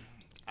 dude.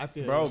 I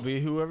feel. bro,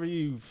 be whoever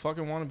you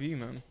fucking want to be,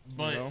 man.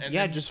 But you know? and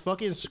Yeah, then- just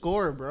fucking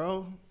score,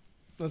 bro.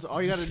 That's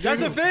all you gotta do. That's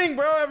the thing,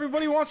 bro.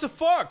 Everybody wants to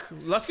fuck.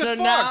 Let's get So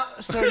fuck. now,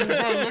 so Bro,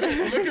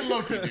 look at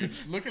Loki, dude.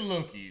 Look at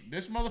Loki.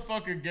 This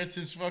motherfucker gets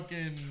his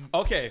fucking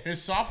Okay.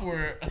 his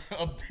software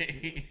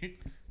update.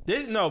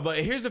 No, but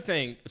here's the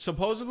thing.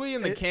 Supposedly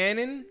in the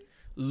canon,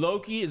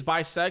 Loki is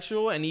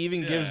bisexual and he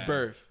even gives Yeah.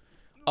 birth.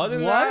 Other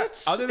than what?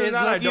 that, other than Is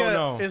that, I Loki don't a-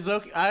 know. Is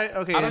Loki? I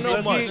don't know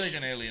Loki, much. He's like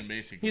an alien,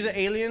 basically. He's an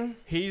alien.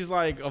 He's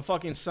like a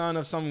fucking son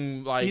of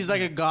some like. He's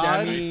like a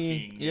god? Ice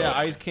King. Yeah, Yeah.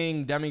 Ice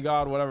King,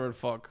 demigod, whatever the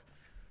fuck.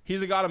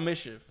 He's a god of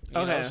mischief. You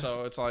know? Okay.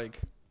 So it's like,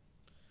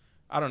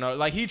 I don't know.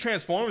 Like he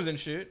transforms and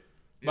shit,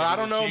 but Yeah, I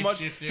don't he's a know much.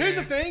 shapeshifter. Here's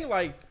the thing,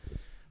 like,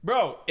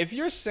 bro, if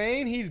you're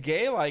saying he's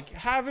gay, like,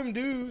 have him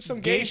do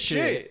some gay, Gay shit.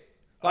 shit.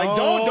 Like,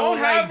 Oh, don't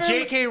have like him.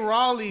 J.K.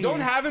 Rowling.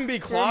 Don't have him be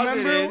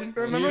closeted.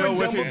 Remember you know, when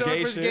with his Dumbledore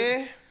gay was shit.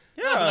 gay?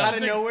 Yeah. Out of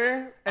think-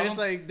 nowhere, I and it's don't-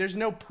 like there's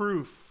no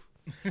proof.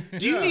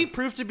 Do you Yeah. need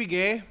proof to be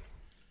gay?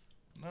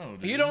 No,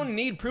 dude. You don't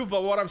need proof,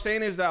 but what I'm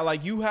saying is that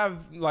like you have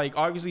like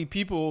obviously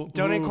people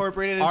Don't who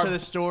incorporate it are- into the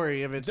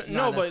story if it's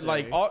no, not but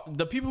like necessary. all,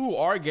 the people who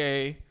are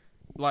gay,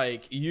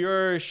 like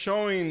you're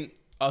showing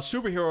a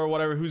superhero or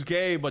whatever who's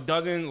gay but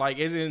doesn't like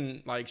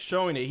isn't like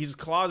showing it. He's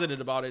closeted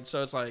about it,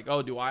 so it's like,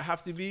 oh, do I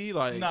have to be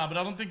like? Nah, but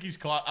I don't think he's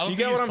I don't You think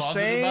get he's what I'm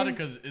closeted about saying? it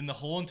because in the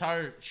whole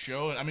entire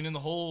show, I mean, in the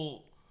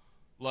whole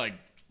like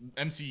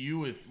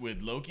MCU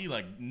with Loki,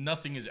 like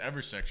nothing is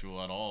ever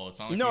sexual at all. It's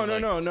not like No, he's,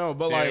 no, like, no,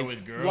 but there like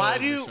with girls why or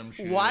do some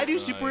shit, why do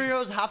like-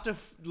 superheroes have to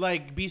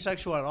like be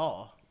sexual at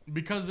all?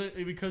 Because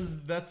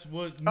that's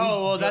what.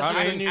 Oh, well, that's I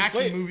just mean, a new-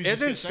 action Wait, movies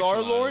just isn't get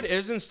Star-Lord? sexualized.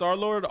 Isn't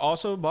Star-Lord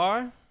also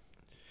bi?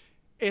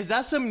 Is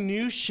that some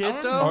new shit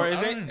don't though? know. Or I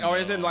is don't it? Or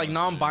is it know, like honestly.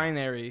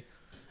 non-binary?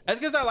 It's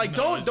because I like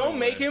No, there's don't no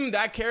make way. him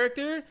that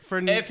character For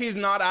if he's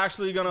not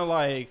actually gonna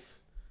like,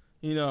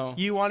 you know.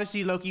 You want to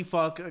see Loki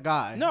fuck a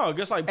guy? No,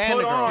 just like And put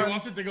a girl. He on.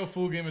 wants it to go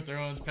full Game of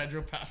Thrones.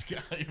 Pedro Pascal.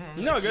 You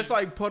remember No, that just shit?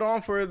 like put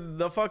on for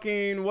the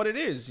fucking what it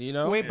is, you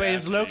know. Wait, but Yeah,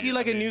 is Loki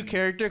like a I new mean-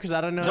 character? Because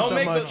I don't know Don't so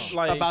make the- much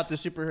like- about the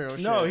superhero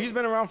shit. No, he's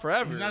been around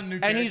forever. He's not a new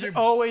and character. he's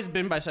always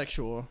been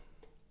bisexual.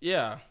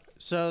 Yeah.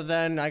 So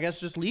then I guess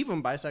just leave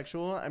him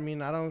bisexual. I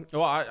mean, I don't.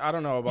 Well, I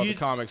don't know about You- the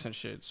comics and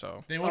shit,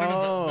 so. They wouldn't have,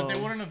 Oh.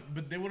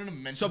 but they wouldn't have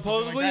mentioned.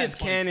 Supposedly something like that it's in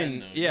 2010, canon,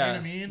 though. yeah. You know what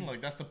I mean?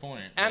 Like that's the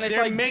point. And Like, it's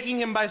They're like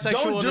making him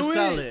bisexual to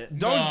sell it.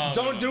 No,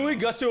 Don't do it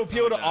just to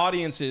appeal to that.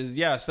 audiences.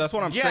 Yes, that's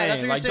what I'm Yeah, saying.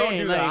 that's what Like, you're don't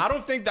saying, do that. like- I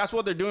don't think that's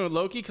what they're doing with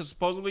Loki because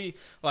supposedly,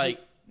 like,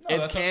 No,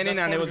 it's that's canon part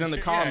and it of was his in the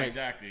character. comics.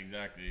 Yeah,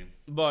 exactly.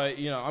 But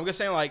you know, I'm just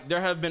saying, like, there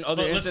have been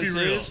other But let's be real.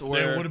 instances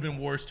where There would have been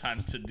worse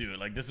times to do it.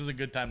 Like this is a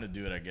good time to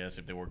do it, I guess,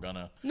 if they were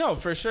gonna. no,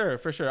 for sure.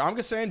 I'm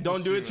just saying, don't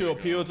We'll do see it to where they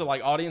appeal go. to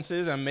like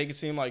audiences and make it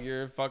seem like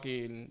you're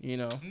fucking, you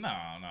know. No.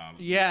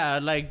 Yeah,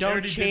 like They don't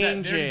already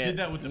change did that. They already it. did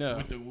that with the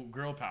No.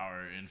 girl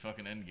power in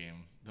fucking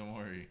Endgame. Don't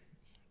worry.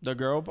 The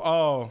girl.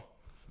 Oh,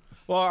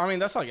 well, I mean,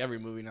 that's like every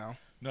movie now.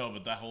 No,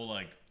 but that whole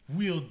like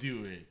we'll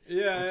do it.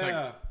 Yeah, It's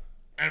like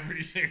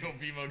every single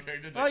female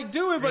character. It's like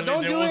do it, but really,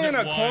 don't there do it in a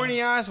wasn't one- corny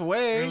ass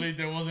way. Really,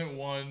 there wasn't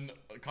one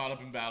caught up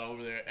in battle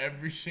over there.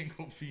 Every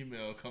single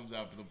female comes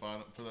out for the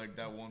bottom for like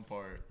that one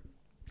part.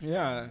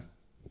 Yeah.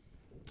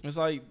 It's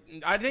like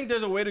I think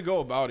there's a way to go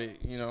about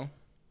it, you know.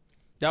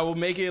 That will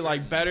make it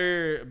like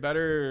better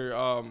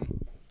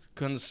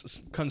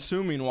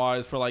consuming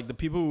wise for like the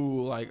people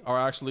who like are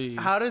actually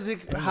How does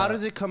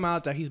it come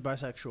out that he's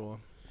bisexual?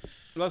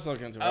 Let's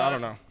look into it. I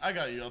don't know. I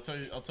got you. I'll tell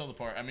you. I'll tell the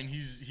part. I mean,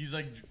 he's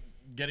like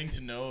getting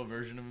to know a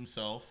version of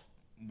himself,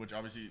 which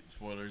obviously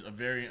spoilers, a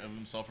variant of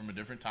himself from a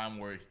different time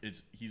where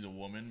he's a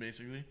woman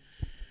basically,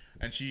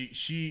 and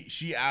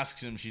she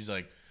asks him. She's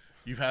like,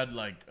 "You've had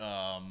like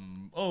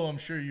I'm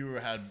sure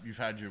you've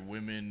had your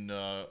women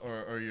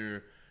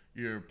or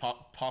your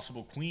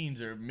possible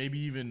queens or maybe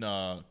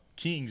even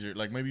kings or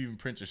like maybe even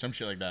prince or some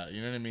shit like that.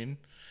 You know what I mean?"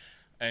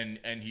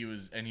 And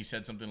he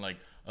said something like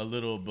a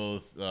little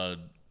both.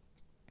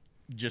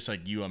 Just like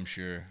you, I'm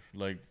sure.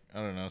 Like I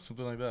don't know,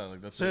 something like that.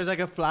 Like that's. So there's like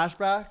a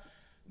flashback.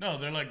 No,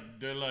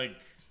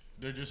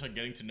 they're just like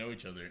getting to know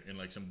each other in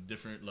like some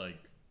different like.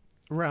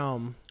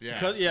 Realm.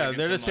 Yeah. Like in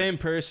they're the some, same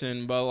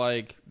person, but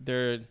like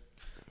they're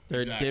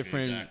Exactly,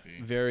 different exactly.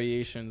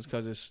 variations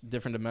because it's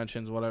different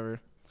dimensions, whatever.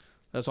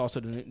 That's also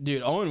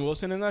dude. Owen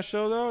Wilson in that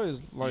show though is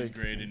He's like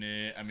great in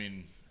it. I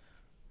mean,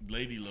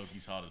 Lady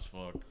Loki's hot as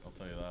fuck. I'll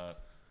tell you that.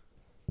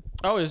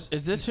 oh is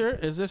this her?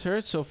 Is this her?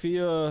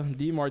 Sophia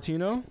Di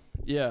Martino?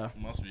 Yeah.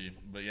 Must be,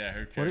 but yeah, her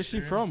character. Where is she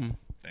from?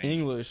 Dang.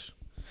 English.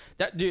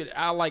 That dude,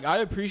 I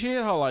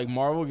appreciate how like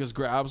Marvel just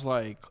grabs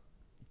like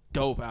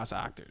dope ass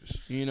actors.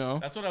 You know.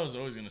 That's what I was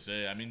always gonna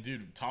say. I mean,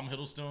 dude, Tom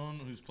Hiddleston,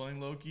 who's playing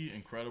Loki,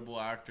 incredible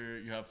actor.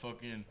 You have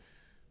fucking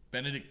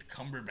Benedict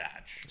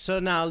Cumberbatch. So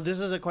now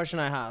this is a question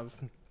I have.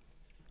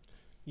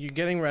 You're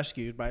getting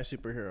rescued by a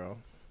superhero.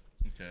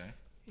 Okay.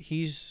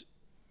 He's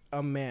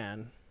a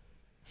man.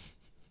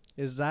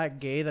 Is that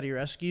gay that he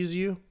rescues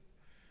you?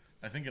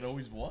 I think it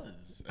always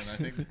was, and I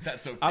think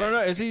that's okay. I don't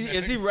know. Is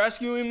he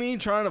rescuing me,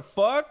 trying to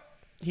fuck?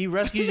 He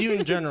rescues you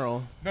in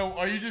general. No,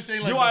 are you just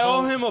saying like? Do the I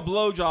owe whole- him a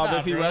blowjob Nah,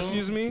 if he bro.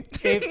 rescues me?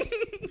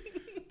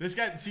 This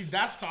guy, see,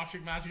 that's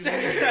toxic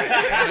masculinity.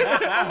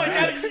 Oh my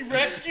god, he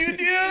rescued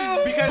you.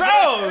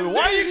 Bro,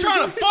 why are you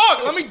trying to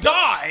fuck? Let me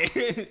die.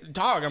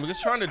 Dog, I'm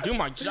just trying to do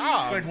my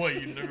job. It's like what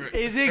you never.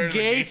 Is heard it of a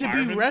gay to be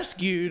fireman?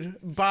 rescued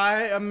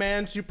by a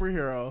man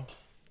superhero?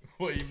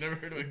 What, you've never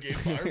heard of a gay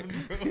fireman,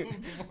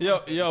 bro?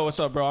 Yo, what's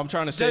up, bro? I'm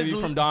trying to save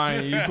you from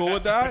dying. You cool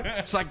with that?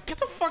 It's like, get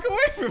the fuck away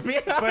from me.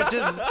 But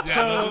just Yeah, those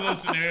are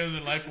those scenarios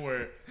in life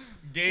where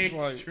gay,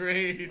 like-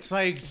 straight. it's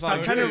like stop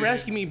like, trying to dude.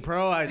 rescue me,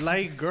 bro. I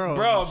like girls.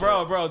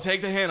 Bro,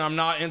 take the hint. I'm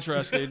not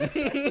interested.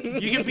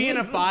 You can be in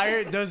a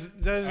fire. Does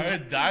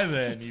I'd die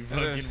then, you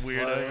fucking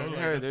weirdo. Like,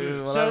 Hey, that's dude,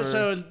 it.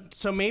 whatever.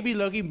 so maybe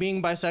Loki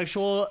being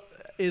bisexual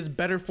is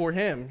better for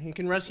him. He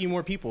can rescue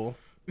more people.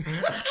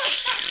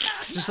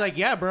 Just like,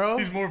 yeah, bro.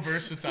 He's more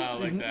versatile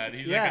like that.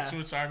 He's like Yeah. a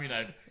Swiss Army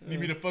knife.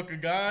 Need me to fuck a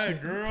guy, a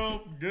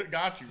girl? Good,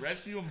 got you.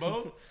 Rescue them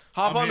both.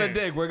 Hop I'm on the here.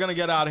 dick. We're gonna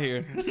get out of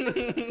here.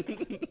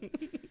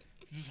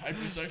 He's just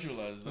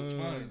hypersexualized. That's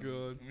fine. God. I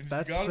mean, he's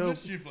That's God so- of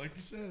mischief, like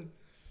you said.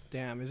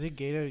 Damn, is it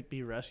gay to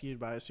be rescued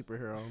by a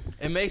superhero?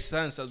 It makes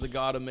sense that the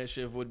god of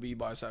mischief would be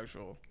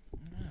bisexual.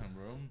 Yeah,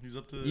 bro. He's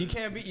up to. You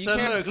can't be. You So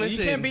can't. look, you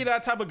listen. can't be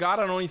that type of god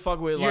and only fuck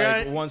with You're like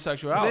right. one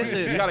sexuality.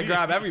 Listen. You gotta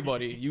grab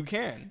everybody. You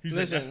can. He's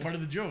Listen. like, that's part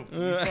of the joke.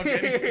 You fuck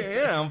anything.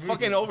 Yeah, I'm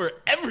fucking over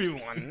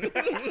everyone.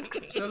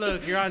 So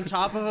look, you're on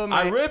top of a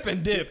I rip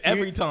and dip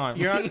every time.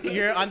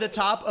 you're on the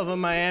top of a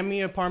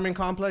Miami apartment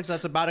complex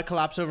that's about to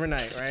collapse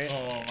overnight, right?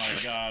 Oh my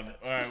god.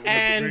 All right, well,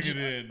 And bring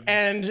it in.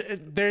 and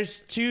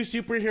there's two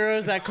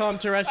superheroes that come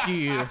to rescue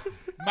you.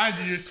 Mind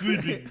you, you're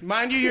sleeping.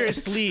 Mind you, you're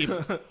asleep.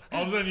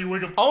 All of a sudden, you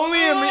wake up. Only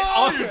in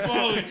You're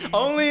falling.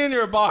 only in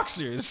your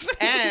boxers.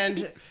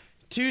 And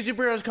two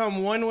superheroes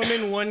come, one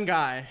woman, one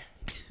guy.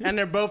 And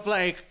they're both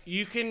like,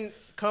 you can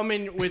come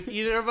in with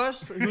either of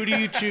us. Who do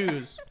you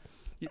choose?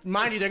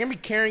 Mind you, they're going to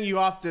be carrying you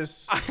off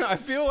this. I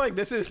feel like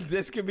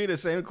this could be the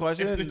same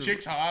question. If the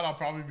chick's hot, I'll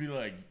probably be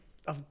like,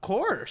 Of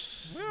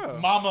course. Yeah.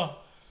 Mama,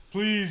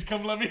 please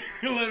come let me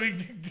hug her.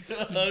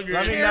 Let me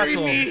Carry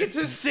nestle. me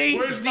to safety.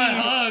 Where's my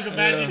hug?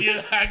 Imagine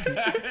you're that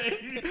guy.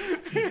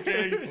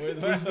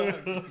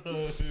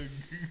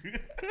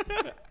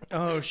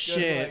 Oh,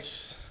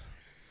 shit.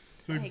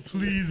 Like,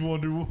 please,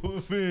 Wonder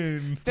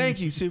Woman. Thank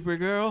you,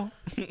 Supergirl.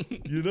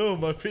 You know,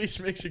 my face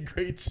makes a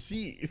great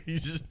seat.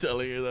 He's just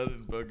telling her that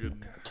in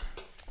fucking.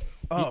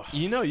 Oh.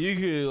 You know, you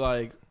could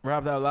like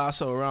wrap that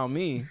lasso around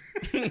me.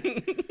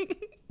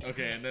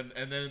 Okay, and then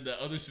in the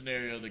other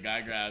scenario, the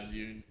guy grabs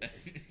you, and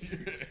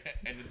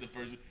then the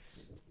person,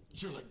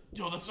 you're like,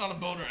 yo, that's not a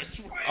boner, I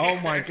swear. Oh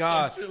my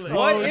god. Something like-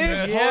 What Oh,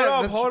 if?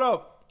 yeah, Hold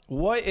up.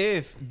 What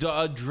if the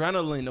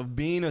adrenaline of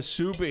being a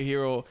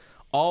superhero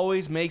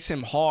always makes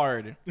him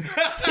hard?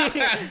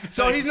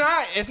 So he's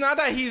not. It's not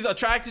that he's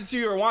attracted to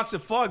you or wants to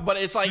fuck, but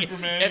it's like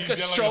Superman, it's he's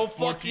got so like a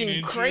 14 fucking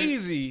inches.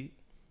 crazy.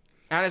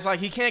 And it's like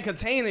he can't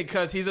contain it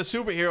because he's a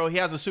superhero. He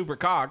has a super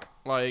cock,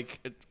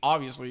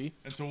 obviously.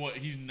 And so what?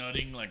 He's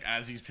nutting like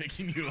as he's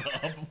picking you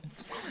up.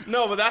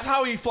 No, but that's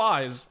how he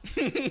flies.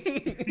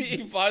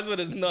 He flies with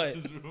his nut.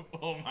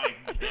 Oh my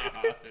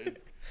god.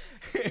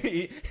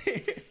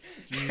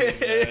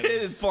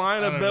 His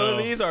flying I don't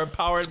abilities are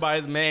powered by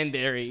his man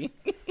dairy.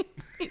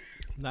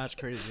 That's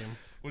crazy.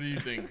 What do you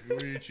think?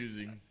 What are you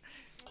choosing?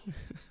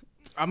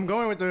 I'm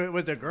going with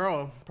the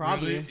girl,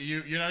 probably. Really?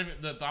 You're not even.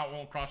 The thought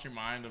won't cross your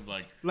mind of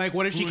like. Like,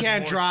 what if she Who's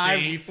can't more drive?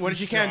 safe, What if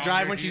she who's can't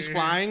drive stronger when she's here?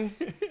 flying?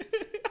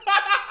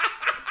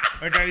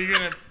 Like, are you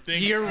gonna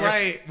think? You're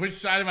right. Which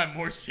side am I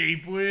more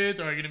safe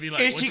with? Or are you gonna be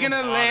like? Is which she one's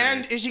gonna hotter?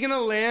 land? Is she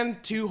gonna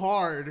land too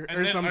hard And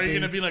or then something? are you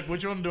gonna be like,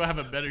 which one do I have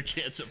a better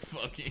chance of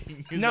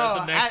fucking? Is no,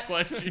 that the next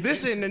question?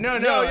 Listen, no.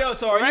 Yo,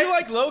 so are Right? you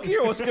like Loki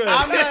or what's good?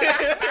 I'm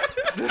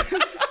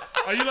not.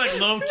 Are you like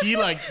low key,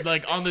 like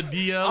on the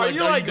DL? Are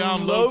you like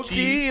down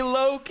Loki? Are you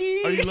low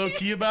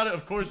key about it?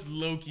 Of course,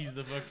 Loki's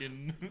the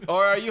fucking.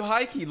 Or are you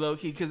high key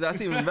Loki? Because that's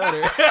even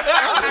better.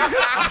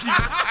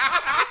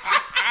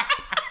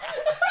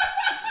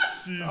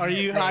 Are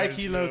you high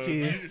key, low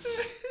key?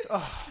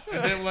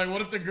 And then like,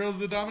 what if the girl's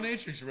the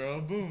dominatrix, bro?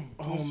 Boom,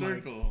 full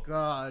circle.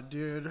 God,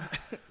 dude.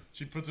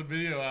 She puts a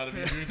video out of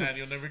you doing that, and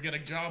you'll never get a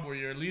job where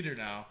you're a leader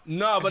now.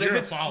 No, but you're if a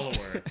it's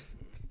follower.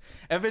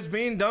 if it's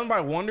being done by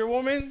Wonder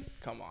Woman,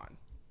 come on.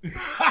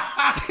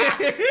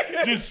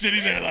 Just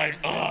sitting there like,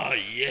 oh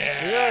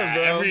yeah, Yeah,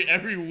 bro.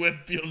 Every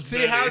whip feels She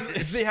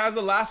better. has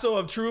the lasso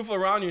of truth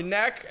around your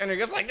neck, and you're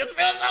just like, this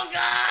feels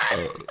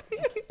so good.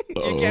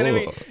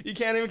 you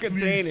can't even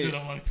contain Please sit it.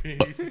 on my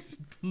face,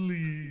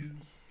 please.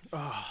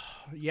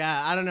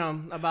 Yeah, I don't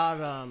know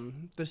about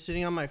the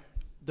sitting on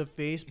the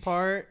face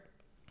part.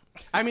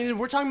 I mean,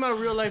 we're talking about a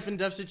real life and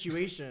death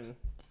situation.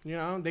 You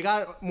know, they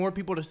got more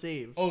people to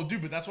save. Oh,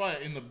 dude, but that's why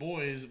in The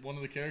Boys, one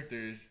of the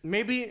characters,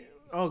 Maybe.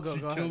 Oh, go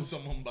she ahead. kills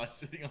someone by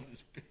sitting on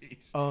his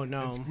face. Oh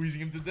no. And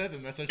squeezing him to death,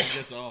 and that's how she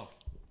gets off.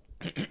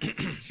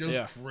 Show's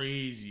Yeah.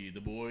 crazy.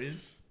 The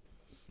Boys.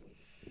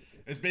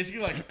 It's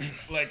basically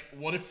like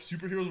what if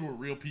superheroes were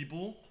real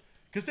people?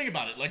 Because think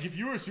about it. Like if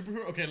you were a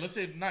superhero, okay, let's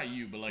say not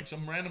you, but like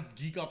some random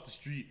geek off the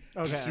street,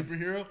 is a Okay.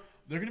 superhero.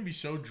 They're gonna be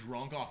so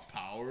drunk off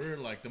power,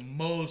 like the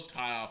most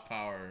high off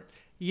power.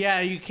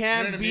 Yeah, you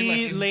can't You know what I be mean?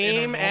 Like, in a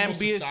lame normal and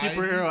be society? a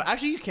superhero.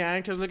 Actually, you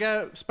can, because look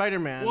at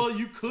Spider-Man. Well,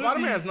 you could.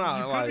 Spider-Man's be, not,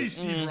 You could like, be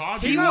Steve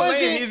Rogers. He's not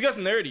wasn't- lame. He's just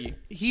nerdy.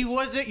 he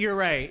wasn't. You're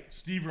right.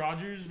 Steve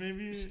Rogers,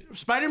 maybe.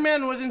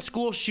 Spider-Man wasn't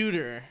school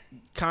shooter.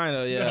 Kind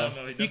of, yeah. No, he You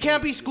definitely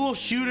can't be was school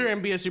shooter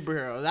and be a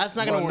superhero. That's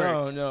not gonna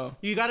Well, work. No.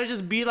 You gotta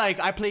just be like,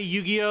 I play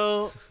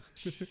Yu-Gi-Oh!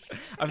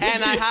 I think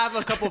and I have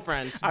a couple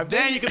friends. I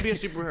Then think- you could be a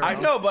superhero. I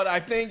know, but I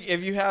think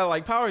if you had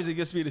like powers, you'd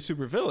just be the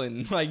super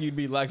villain. Like you'd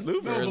be Lex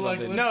Luthor No, or but, like,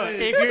 something. No, Let's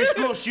say- if you're a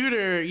school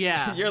shooter,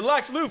 yeah. You're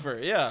Lex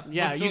Luthor, yeah.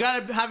 Yeah, But so- you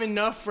gotta have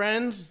enough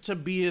friends to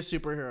be a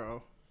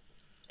superhero.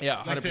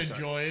 Yeah, Like 100%. to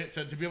enjoy it,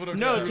 to be able to.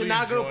 No, to truly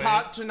not go enjoy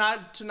it.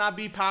 to not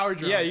be power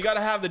drunk. Yeah, you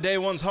gotta have the day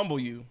ones humble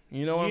you.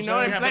 You know what You I'm know,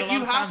 what saying? I Yeah, mean? but Like a you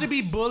lot of have to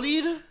be times-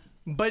 bullied,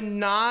 but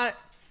not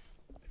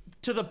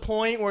to the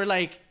point where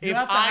like You if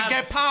have to I have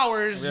get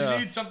powers, Yeah. You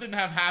need something to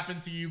have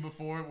happened to you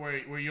before,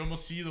 where you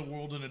almost see the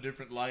world in a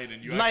different light,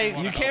 and you Like, actually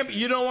wanna You can't. help it.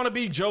 You don't want to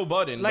be Joe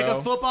Budden, like bro.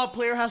 a football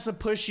player has to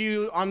push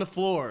you on the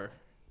floor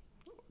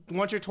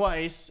once or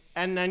twice,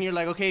 and then you're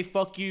like, okay,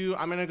 fuck you,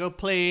 I'm gonna go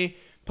play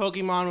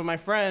Pokemon with my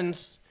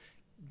friends.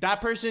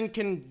 That person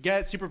can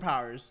get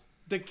superpowers.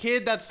 The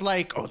kid that's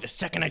like, oh, the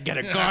second I get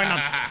a gun,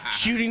 I'm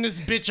shooting this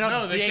bitch up.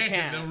 No, they can't. 'Cause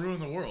can't. They'll ruin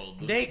the world.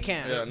 They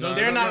can't. Yeah, no,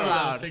 They're not They'll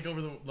allowed. Take over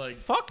the like.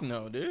 Fuck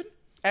no, dude.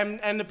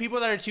 And the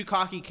people that are too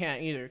cocky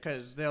can't either,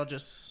 because they'll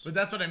just. But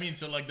that's what I mean.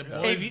 So like the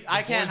boys, If you-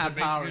 I the can't boys have are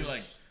basically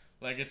powers.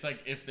 Like it's like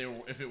if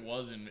it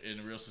was in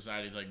real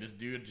society, it's like this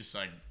dude just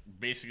like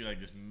basically like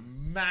this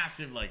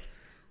massive like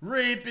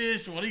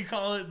rapist. What do you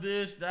call it?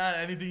 This, that,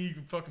 anything you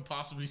can fucking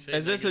possibly say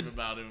Is this negative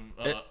about him.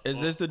 Is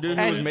this the dude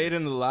who was made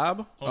in the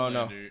lab? Oh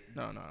no. Homelander.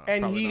 No.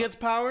 And probably he not. gets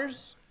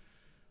powers.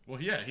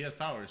 Well, yeah, he has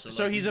powers.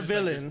 So he's a just,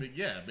 like, this villain.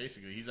 yeah,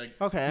 basically, he's like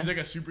Okay. He's like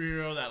a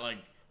superhero that like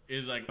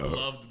is like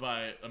loved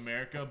by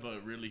America,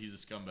 but really he's a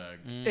scumbag.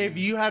 If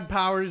you had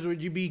powers,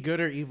 would you be good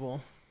or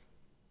evil?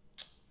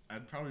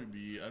 I'd probably.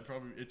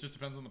 It just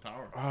depends on the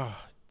power.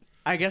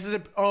 I guess it.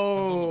 Depends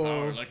on the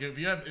power. Oh, Like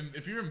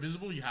if you're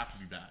invisible, you have to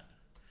be bad.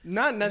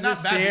 not Not bad, but you have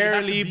to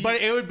necessarily, be-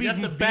 but it would be you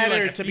have to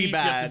better like a to be thief, You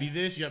have bad. to be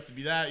this. You have to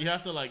be that. You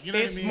have to like. You know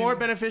It's what I mean? more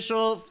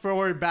beneficial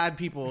for bad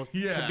people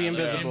Yeah, to be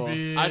invisible.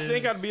 I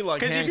think I'd be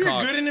like Because if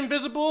Hancock. you're good and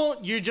invisible,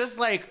 you're just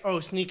like, oh,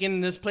 sneak in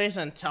this place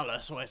and tell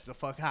us what the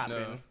fuck happened.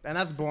 No. And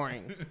that's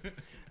boring.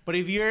 But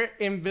if you're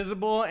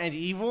invisible and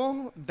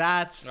evil,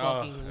 that's Oh,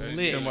 fucking it's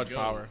lit. too much Go.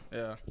 power.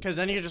 Yeah. Because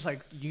then you're just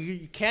like,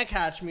 you can't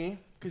catch me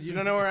because you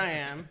don't know where I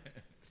am.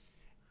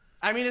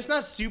 I mean, it's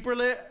not super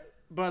lit,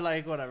 but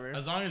like, whatever.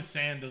 As long as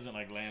sand doesn't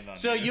like land on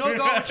So you. you'll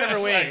go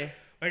whichever way.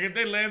 Like if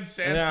they land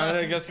sand. Yeah, on and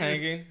it you, gets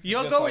hanging.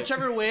 You'll Just go like-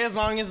 whichever way as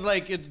long as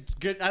like it's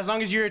good, as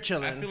long as you're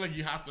chilling. I feel like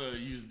you have to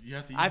use. You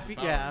have to use I the feel-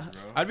 powers, yeah.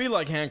 bro. I'd be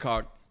like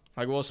Hancock,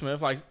 like Will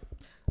Smith. Like,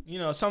 you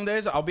know, some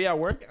days I'll be at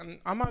work and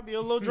I might be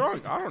a little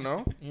drunk. I don't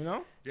know. You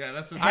know. Yeah,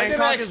 that's the I thing.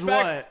 didn't Hancock is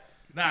expect-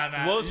 what?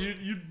 Nah. Will-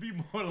 You'd be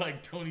more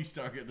like Tony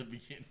Stark at the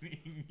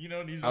beginning. You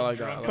know, and he's I all like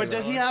that, drunk. I as like But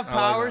does he fuck. have I like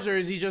powers that. or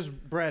is he just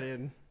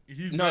breaded?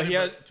 He's No, better, he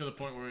but had- to the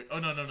point where. Oh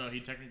no, he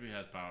technically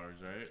has powers,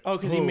 right? Oh,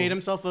 because he Who? made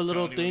himself a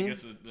little Tony, when he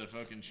thing. gets the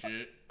fucking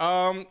shit.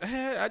 Well,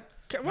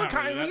 Not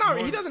kind really, that- no,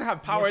 more- he doesn't have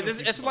more powers. so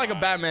It's keeps him like a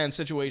alive. Batman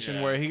situation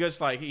Yeah. where he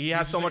gets like he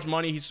has just so like- much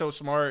money. He's so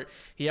smart.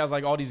 He has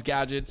like all these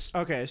gadgets.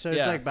 Okay, so it's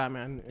Yeah. like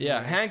Batman.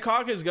 Yeah,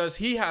 Hancock is because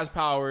he has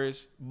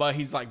powers, but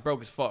he's like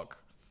broke as fuck,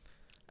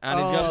 and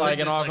he's Oh. just like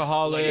an It's like-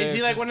 alcoholic. Is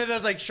he like one of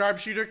those like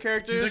sharpshooter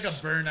characters? He's like a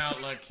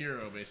burnout like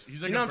hero, basically.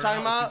 He's like You know a what I'm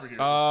talking burnout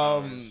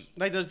about? superhero with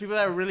Like those people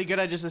that are really good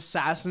at just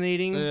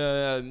assassinating.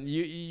 Yeah,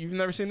 you've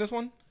never seen this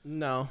one?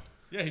 No.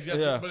 Yeah, he's got.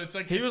 Yeah. But it's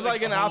like He it's was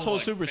like an a whole,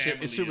 asshole like,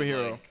 family of,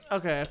 superhero. like-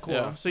 Okay, cool.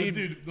 Yeah. So But you,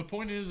 dude, the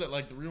point is that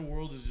like the real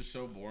world is just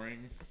so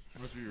boring.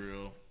 Let's be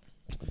real.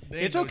 They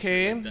ain't It's no shit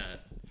okay. Like,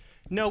 that.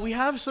 no, we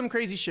have some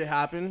crazy shit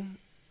happen.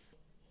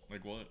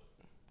 Like what?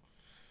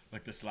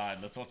 Like the slide.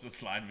 Let's watch the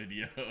slide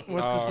video. What's Oh, the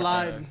okay.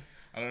 slide?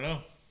 I don't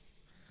know,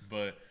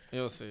 but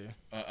You'll see.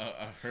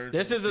 I've heard.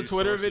 This from is a few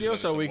Twitter sources video, that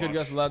so it's a we could watch.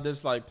 just let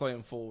this like play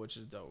in full, which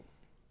is dope.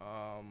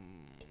 Let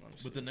me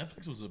see. But the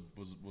Netflix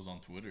was on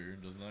Twitter,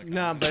 doesn't that?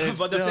 Nah, but it's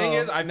But the thing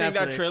still is, I think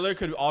that Netflix. trailer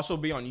could also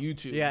be on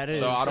YouTube. Yeah, it is.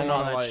 So I don't and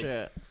all want to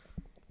that like. shit.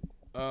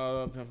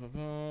 Pum, pum,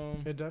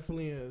 pum. It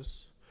definitely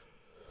is.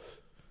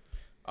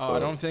 Oh, I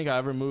don't think I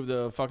ever moved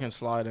the fucking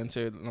slide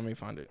into. Let me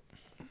find it.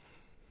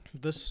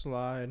 The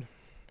slide.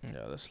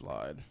 Yeah, the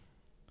slide.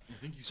 I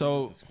think you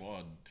So- sent it to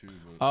Squad too.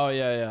 But Oh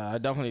yeah. I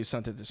definitely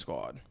sent it to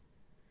Squad.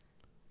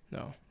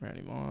 No,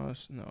 Randy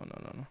Moss. No.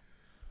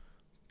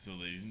 so,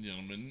 ladies and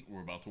gentlemen,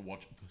 we're about to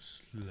watch the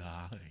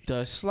slide.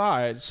 The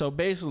slide. So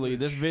basically,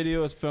 this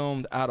video is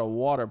filmed at a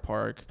water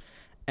park,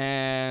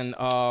 and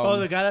Oh,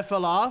 the guy that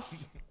fell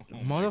off? Oh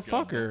my God,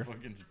 Motherfucker. don't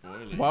fucking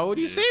spoil it, why would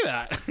you bitch. say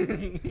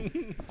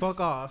that? Fuck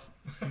off.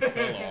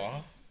 Fell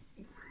off.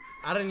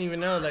 I didn't even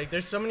know. Like,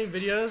 there's so many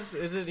videos.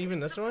 Is it even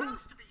this one?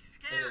 Supposed to be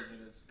scary,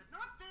 but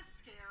not this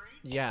scary.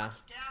 Yeah. Watch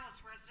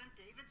Dallas resident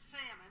David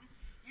Salmon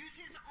use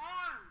his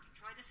arm to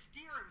try to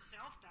steer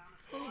himself down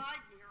a slide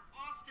near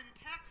Austin,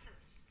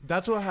 Texas.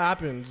 That's what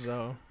happens,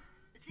 though.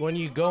 It's When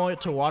even you go more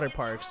into frightening water than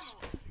parks.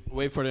 normal.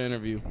 Wait for the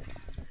interview. Look,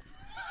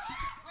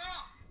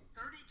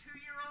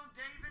 32-year-old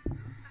David.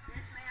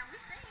 Yes, ma'am. We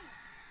seen it.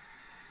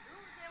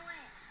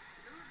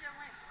 Dude just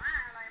went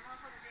flying like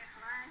motherfucker just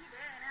flying. He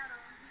dead now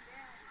though.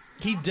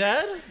 He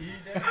dead. He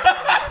dead?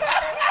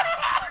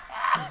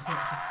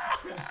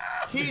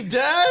 He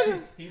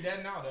dead? He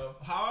dead now though.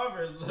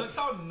 However, look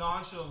how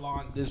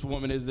nonchalant this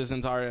woman is this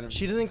entire interview.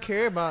 She doesn't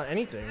care about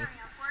anything. Very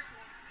unfortunate.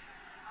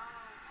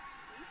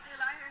 We still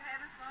out here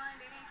having fun.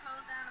 They didn't close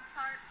down the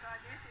park, so I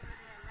guess it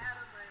really didn't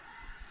matter. But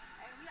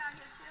hey, we out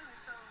here chilling,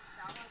 so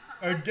y'all wanna come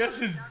to I guess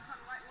Whitewater? his- Y'all come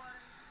to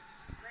Whitewater?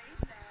 But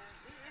it's sad.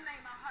 It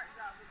made my heart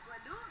drop.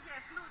 But dude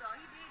just flew though.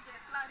 He did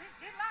just fly.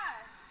 It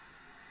live.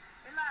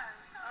 It live.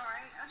 All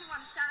right. I just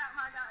want to shout out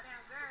my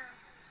goddamn girl.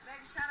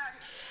 Baby, shout out.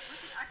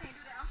 I can't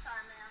do that. I'm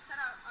sorry, man. Shout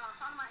out.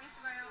 Follow my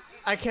Instagram.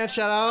 I can't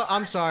shout out.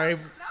 I'm sorry. I'm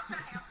trying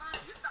to have fun.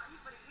 You stopped me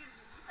for the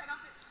interview. You think I'm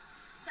fit?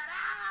 Shout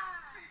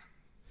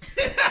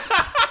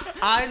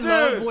out. I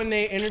love when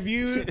they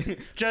interview.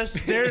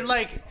 Just they're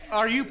like,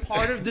 "Are you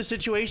part of the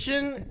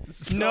situation?"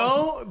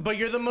 No, but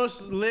you're the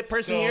most lit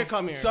person here.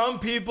 Come here. Some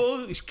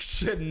people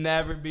should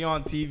never be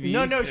on TV.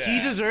 No,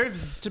 she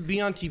deserves to be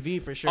on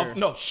TV for sure.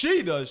 No,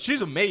 she does.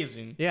 She's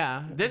amazing.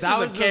 Yeah, This that is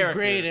a was character.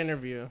 great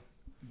interview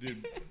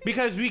Dude.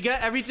 because we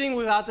get everything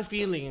without the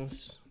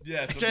feelings.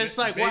 Yeah. So Just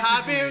ba- like what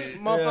basically-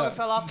 happened, motherfucker Yeah.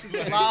 fell off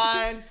the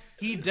slide.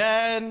 He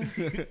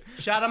dead.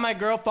 Shout out my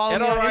girl. Follow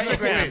And me on all right,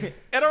 Instagram.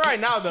 and all right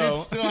now though.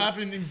 Shit's still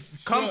happening.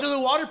 Come to the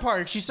water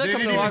park. She said They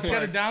come to didn't the even water shut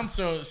park. it down,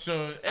 so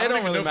It don't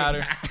even really know if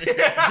matter.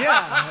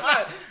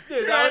 Yeah.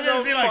 Dude, that was Just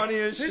the be like,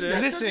 funniest "This shit.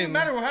 doesn't Listen.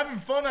 matter. We're having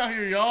fun out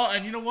here, y'all.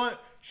 And you know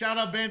what? Shout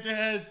out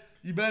Banterheads.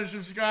 You better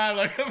subscribe.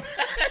 Like,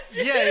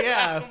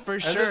 Yeah, for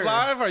Is sure. this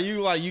live? Are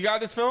you like, you got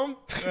this film?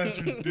 That's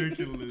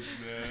ridiculous,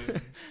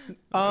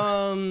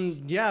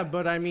 man. Yeah,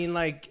 but I mean,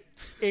 like,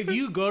 if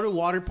you go to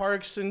water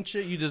parks and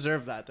shit, you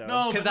deserve that though.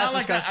 No, because but that's not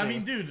like that. disgusting. I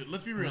mean, dude,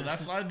 let's be real. That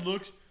slide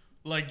looks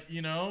like,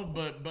 you know,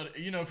 but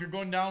you know, if you're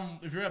going down,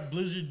 if you're at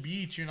Blizzard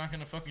Beach, you're not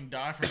gonna fucking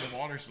die from the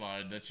water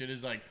slide. That shit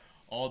is like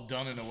all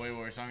done in a way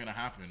where it's not gonna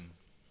happen.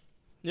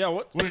 Yeah,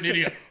 what? What an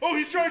idiot! Oh,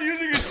 he tried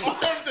using his arm.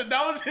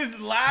 That was his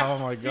last Oh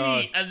my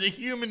God. feat as a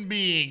human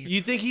being.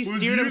 You think he was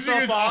steered using himself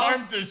his off?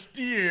 arm to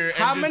steer. and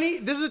How just many?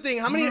 This is the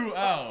thing. flew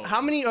out.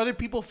 How many other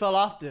people fell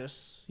off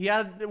this? He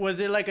had. Was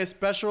it like a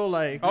special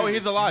like? Oh, he's It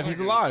seemed alive. like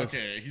He's a- alive.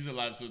 Okay, he's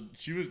alive. So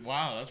she was.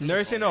 Wow, that's. Really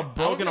Never seen funny. a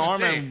broken I was arm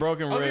gonna and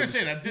broken I was ribs.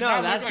 gonna say that did No,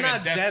 not that's look like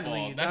not a death deadly.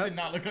 fall. That That- did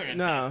not look like a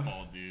No. death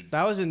fall, dude.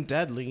 That wasn't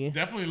deadly.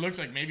 Definitely looks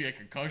like maybe a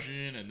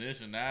concussion and this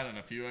and that and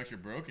a few extra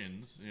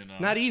brokens. You know.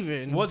 Not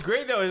even. What's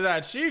great though is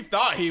that she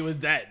thought he was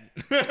dead.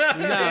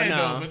 Yeah,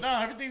 no. but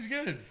no, everything's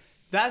good.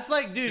 That's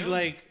like, dude,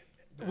 like.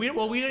 We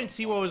didn't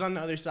see what was on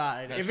the other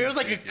side. That's if it was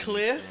like a ridiculous,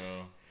 cliff,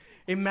 bro.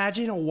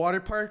 imagine a water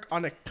park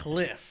on a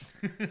cliff.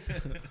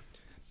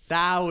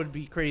 That would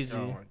be crazy.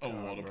 A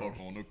water park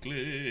on a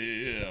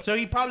cliff. So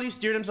he probably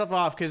steered himself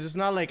off because it's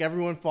not like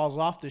everyone falls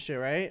off this shit,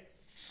 right?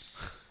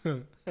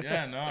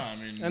 Yeah, no, I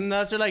mean, And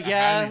that's like, I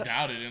yeah, highly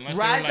doubt it unless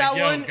ride they're that like,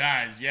 yo, one.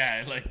 guys,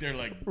 yeah, like they're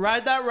like,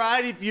 Ride that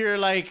ride if you're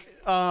like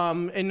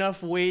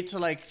enough weight to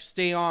like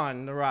stay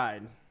on the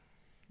ride.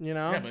 You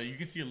know? yeah, but you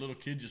can see a little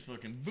kid just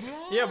fucking.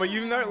 Yeah, but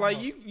you know,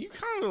 like you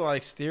kind of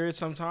like steer it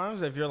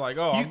sometimes. If you're like,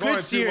 oh, You I'm could going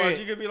too steer much, it.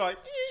 you could be like,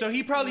 So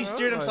he probably You know,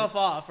 steered like- himself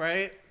off,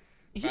 right?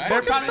 he They're They're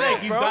fucking probably safe,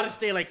 like, you bro. gotta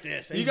stay like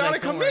this. And You he's gotta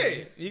like, "Don't worry."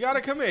 commit. You gotta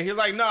commit. He's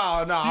like, no, I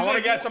want to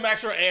like, get some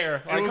extra air.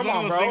 It Like, was come one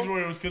on, of those things bro.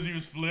 where it was because he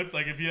was flipped.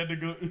 Like if he had to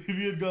go, if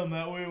he had gone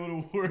that way, it would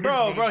have worked.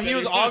 Bro, But he instead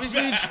was went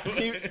obviously that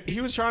way.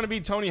 he was trying to be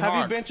Tony Have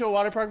Hawk. you been to a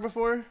water park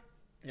before?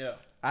 Yeah.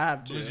 I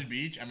have to. Blizzard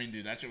Beach. I mean,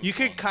 dude, that shit was You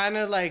could fun. kind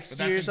of like But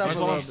steer that's yourself a That's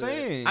little what I'm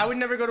bit. saying. I would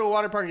never go to a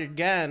water park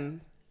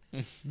again,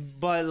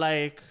 but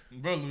like,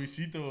 Bro,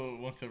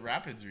 Luisito went to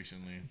Rapids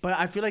recently. but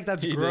I feel like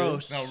that's He did.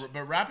 gross. No,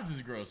 but Rapids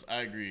is gross. I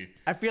agree.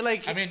 I feel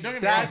like I mean, don't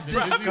get me that's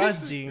wrong. Disney one's-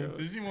 disgusting.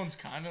 Disney one's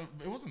kind of.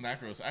 It wasn't that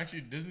gross.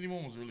 Actually, Disney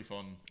one was really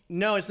fun.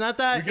 No, it's not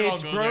that We could all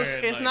it's go gross. there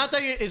and, It's like, not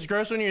that it's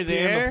gross when you're Be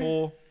in there. the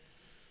pool.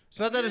 It's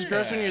not that it's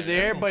gross when you're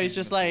there, everyone but it's pees in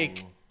just the like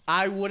pool.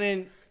 I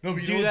wouldn't No,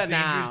 but you do know that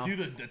what's dangerous?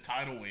 now. Do the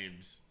tidal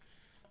waves.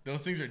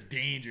 Those things are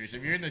dangerous.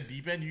 If you're in the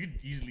deep end, you could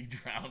easily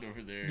drown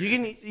over there. You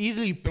can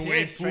easily the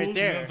wave piss pools, right you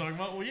know what I'm there. talking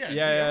about? Well, yeah.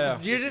 Yeah.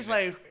 You're just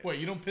like, Wait,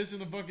 you don't piss in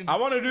the fucking. I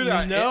want to do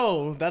that.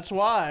 no, that's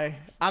why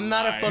I'm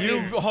not a Lie. fucking.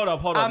 You hold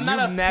up. I'm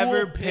not You've a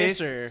never pool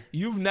pissed. pisser.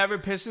 You've never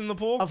pissed in the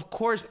pool. Of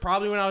course,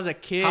 probably when I was a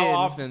kid. How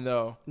often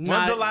though? When's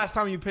Not- the last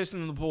time you pissed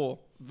in the pool?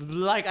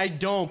 Like I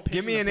don't piss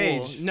Give me in the an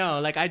pool. age.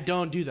 No, like I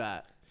don't do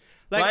that.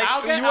 Like, Like,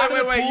 I'll get you, out of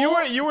the wait.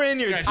 pool. You were in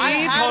your Guys, teens. I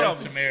had Hold a up.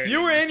 Samaritan.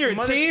 You were in your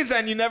Mother- teens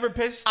and you never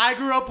pissed. I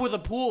grew up with a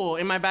pool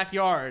in my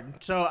backyard,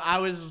 so I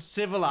was You're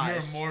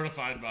civilized.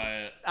 mortified by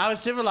it. I was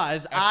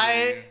civilized.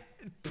 I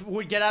I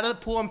would get out of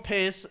the pool and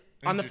piss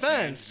on the Interesting,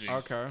 fence.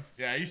 interesting. Okay.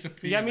 Yeah, I used to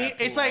pee. You know in what I mean? that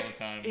pool It's all like the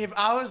time. if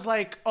I was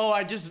like, oh,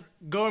 I just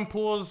go in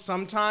pools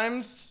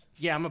sometimes.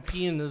 Yeah, I'm gonna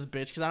pee in this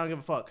bitch because I don't give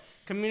a fuck.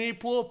 Community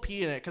pool,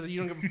 pee in it because you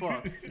don't give a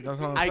fuck. That's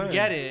what I'm I saying.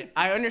 get it.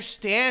 I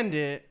understand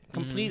it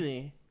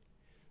completely.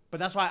 But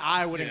that's why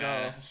I wouldn't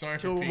Yeah, go. sorry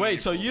for to- peeing Wait, your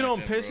so pool you back don't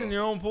then, piss bro. in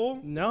your own pool?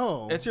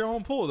 No. It's your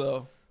own pool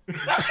though.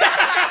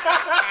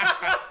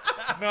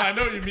 No, I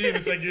know what you mean.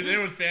 It's like you're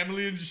there with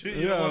family and shit.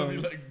 You don't want to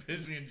Yeah. be like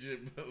pissing and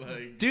shit, but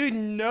like. Dude,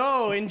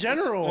 no, in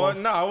general. Well,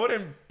 no, I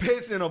wouldn't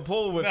piss in a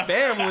pool with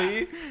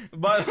family,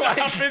 but like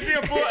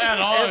Pissing a pool at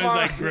all if is I-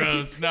 like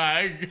gross. Nah,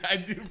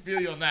 I do feel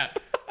you on that.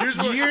 Here's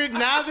what. You're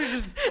now there's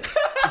just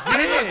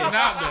Here's what's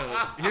not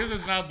though. Here's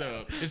what's not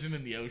though. Pissing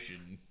in the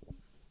ocean.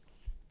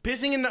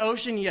 pissing in the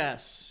ocean,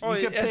 yes. Oh,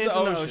 you can it's piss the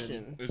in the ocean.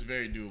 ocean. It's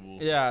very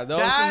doable. yeah, the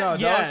That, ocean, no,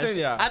 the yes. ocean,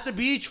 yeah. At the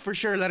beach, for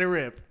sure, let it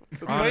rip.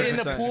 But in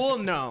the 100%. pool,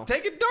 no.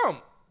 Take a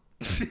dump.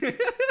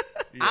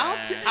 I'll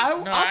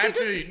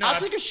actually, I'll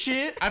take a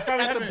shit I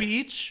probably at the haven't-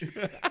 beach.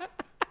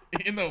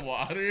 in the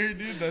water,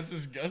 dude. That's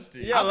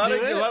disgusting. Yeah, I'll let do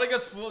it, it. let it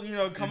get full,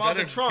 You come out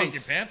the better trunks. Take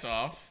your pants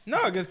off.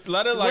 No, just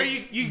let it like Where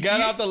you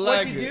get out the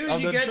leg. What you do is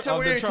of you the get tr- to of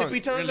where the your trunk.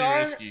 tippy toes Really are.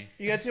 risky.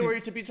 You get to where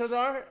your tippy toes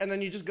are, and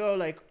then you just go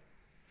like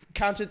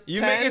count to You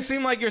 10. make it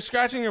seem like you're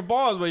scratching your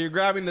balls, but you're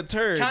grabbing the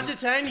turd. Count to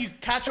 10. You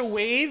catch a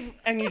wave,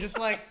 and you just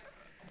like.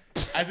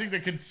 I think the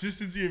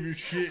consistency of your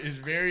shit is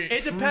very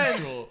It depends.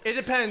 crucial It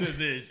depends. to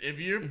this. If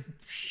you're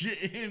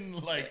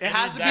shitting like It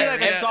has to any be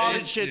like a diarrhea,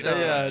 solid it- shit, it- though.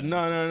 Yeah,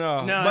 no.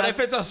 No, But that's- if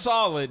it's a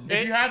solid,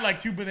 If you had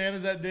like 2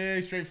 bananas that day,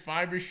 straight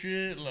fiber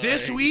shit. Like,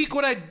 This week,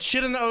 would I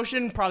shit in the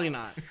ocean? Probably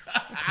not.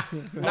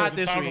 Not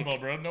this Taco week. Bell,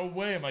 bro. No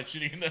way am I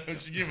shitting in the ocean.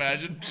 Can you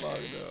imagine?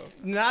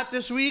 Not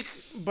this week,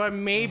 but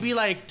maybe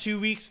like 2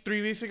 weeks,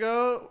 3 weeks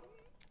ago,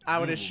 I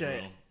would have Doable,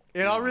 shit.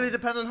 bro. It all really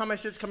depends on how my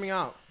shit's coming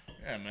out.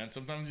 Yeah, man.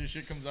 Sometimes your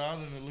shit comes out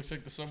and it looks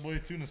like the Subway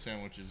tuna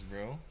sandwiches,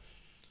 bro.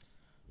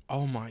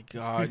 Oh my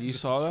God, you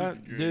saw that,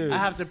 shit's great. dude? I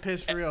have to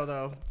piss for real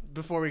though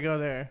before we go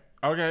there.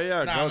 Okay,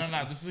 yeah.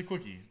 No. This is a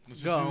quickie.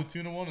 Let's just Go. do the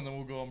tuna one and then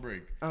we'll go on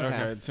break.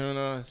 Okay,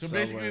 tuna. So Subway.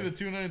 basically, the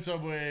tuna in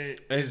Subway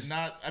Is- is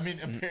not. I mean,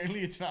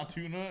 apparently it's not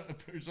tuna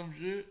or some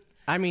shit.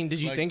 I mean, did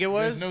you Like, think it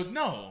there's was?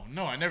 No,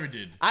 I never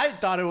did. I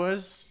thought it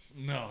was.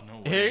 No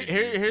way.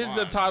 Here's Come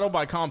the on. title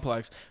by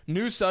Complex.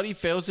 New study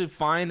fails to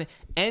find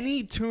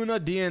any tuna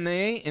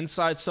DNA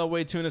inside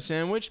Subway tuna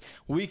sandwich.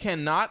 We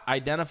cannot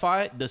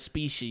identify the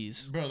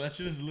species. Bro, that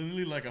shit is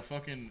literally like a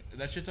fucking.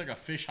 That shit's like a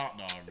fish hot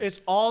dog. It's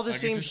all the Like,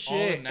 it's same just all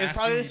the shit. It's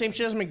probably the nasty same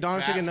shit as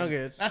McDonald's fat chicken food.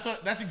 nuggets.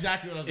 That's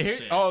exactly what I was gonna Here-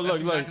 say. oh, That's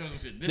look, exactly look. what I was gonna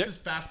say. This There- is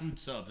fast food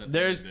subs. at the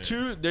There's end of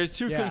the day. there's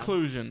two Yeah.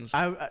 conclusions.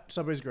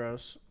 Subway's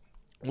gross.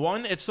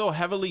 One, it's so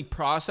heavily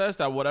processed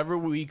that whatever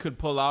we could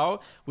pull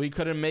out, we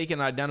couldn't make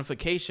an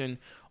identification.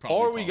 Probably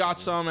or we got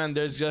possible. some and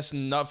there's just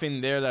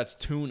nothing there that's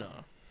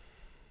tuna.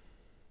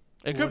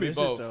 It could What be is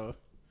both. It, though?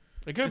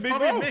 It could It's be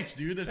probably a both. mix,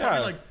 dude. There's Yeah.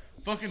 probably like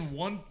fucking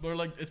one or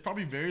like it's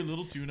probably very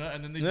little tuna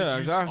and then they Yeah, just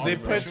exactly. use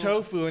They put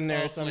artificial, tofu in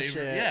there or some flavor.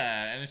 shit.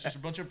 Yeah, and it's just a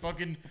bunch of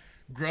fucking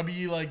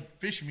grubby like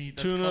fish meat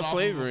that's Tuna cut off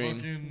flavoring. Of a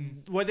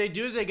fucking What they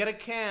do is they get a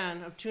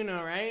can of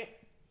tuna, right?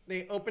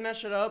 They open that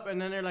shit up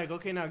and then they're like,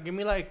 okay, now give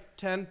me like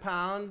 10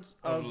 pounds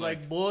of Of, like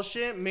like,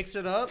 bullshit, mix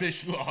it up.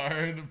 fish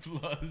lard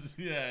plus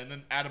and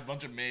then add a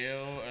bunch of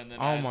mayo and then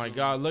Oh add my some-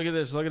 God! Look at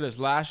this! Look at this!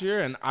 Last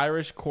year, an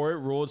Irish court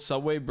ruled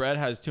Subway bread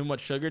has too much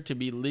sugar to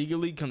be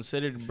legally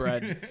considered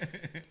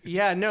bread.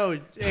 Yeah, no,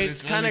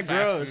 it's kind of really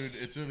fast gross.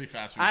 food. It's really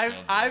fast food.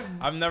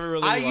 I've never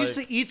really. I used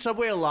to eat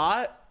Subway a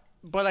lot,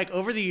 but like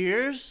over the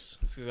years,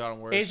 It's gotten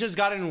worse. it's just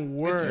gotten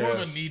worse. It's more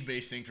of a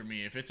need-based thing for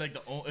me. If it's like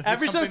the only, if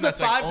Ever it's something since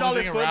the that's like $5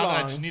 only thing around,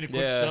 I footlong. just need a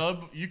quick Yeah.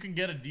 sub. You can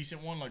get a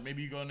decent one, like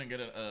maybe you go in and get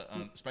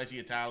a spicy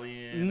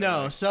Italian. or,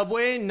 No, like-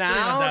 Subway now.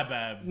 not that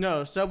bad.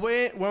 No,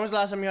 Subway. When was the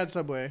last time you had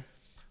Subway?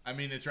 I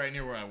mean, it's right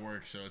near where I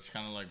work, so it's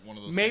kind of like one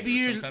of those. Maybe things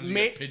where you- sometimes you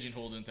may- get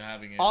pigeonholed into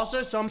having it.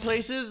 Also, some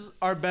places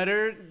are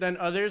better than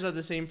others of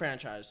the same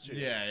franchise too.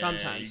 Yeah,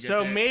 sometimes. you get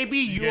So there- maybe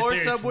you get your there,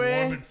 it's warm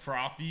Subway. and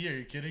frothy. Are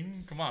you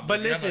kidding? Come on.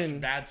 But if you have a listen,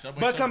 bad Subway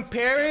but sub, it's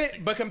compare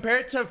disgusting. it. But compare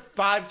it to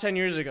 5-10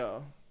 years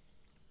ago,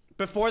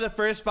 before the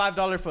first $5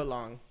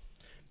 footlong,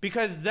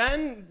 because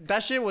then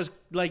that shit was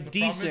like The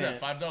decent. problem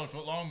is that $5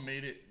 footlong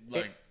made it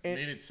like It-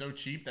 made it so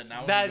cheap that now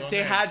when that you go in they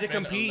there and had to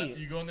spend compete.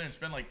 You go in there and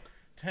spend like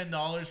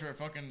 $10 for a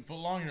fucking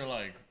footlong. You're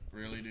like,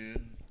 really,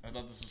 dude? I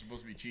thought this was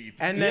supposed to be cheap.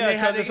 And then yeah, they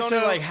had because to, it's only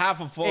so- like half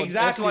a foot.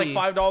 Exactly. It's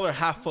like $5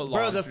 half foot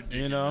long. Bro,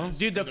 you know.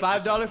 Dude, the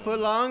 $5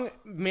 footlong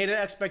made an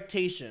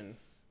expectation.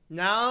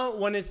 Now,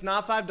 when it's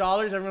not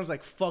 $5, everyone's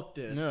like, "Fuck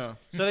this." Yeah.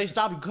 So they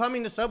stopped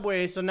coming to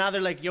Subway. So now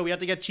they're like, "Yo, we have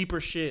to get cheaper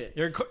shit."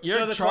 You're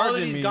so the charging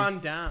quality's me. gone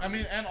down. I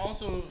mean, and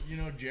also,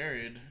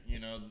 Jared,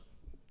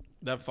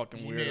 That fucking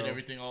he weirdo. made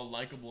everything all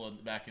likable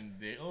back in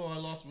the day. Oh, I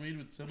lost weight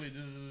with Subway.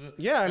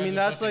 yeah, I Guy's mean a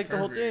that's fucking like the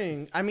whole pervert.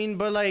 thing. I mean,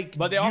 but like,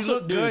 But they you also-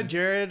 look good, dude.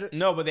 Jared.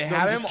 No, but they No,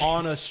 had I'm him just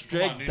on a Come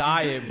strict on, dude.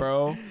 diet,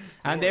 bro.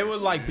 And they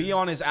would like be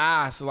on his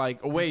ass,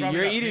 like, wait, probably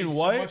you're got eating paid so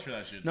what? much for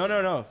that shit, no,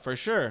 though. no, for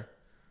sure.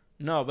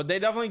 No, but they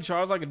definitely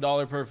charge like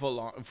 $1 per foot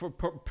long,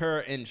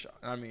 per inch.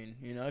 I mean,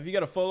 if you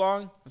get a foot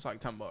long, it's like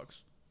 $10.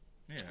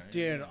 Yeah,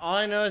 Dude, all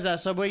I know is that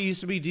Subway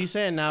used to be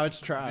decent, and now it's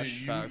trash.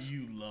 Dude,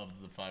 you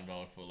loved the $5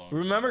 footlong.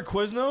 Remember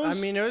Quiznos? I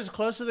mean, it was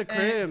close to the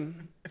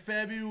crib.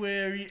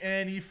 February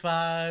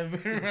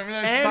 85. Remember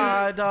that?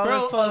 And $5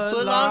 bro,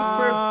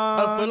 footlong.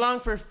 a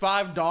footlong for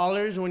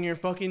 $5 when you're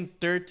fucking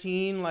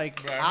 13,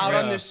 like Bro, out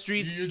on yeah. the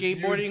streets You'd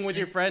skateboarding with see-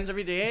 your friends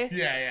every day.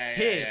 Yeah.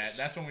 Hits.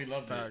 That's when we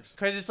loved it.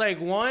 Cause it's like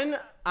one,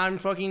 I'm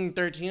fucking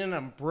 13 and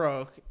I'm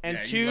broke, and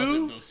Yeah, you loved it,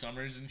 two, those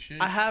summers and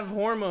shit. I have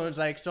hormones,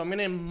 like so I'm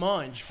gonna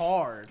munch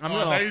hard. I'm Oh,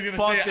 I thought he was gonna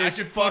gonna fuck say, I this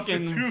could fuck the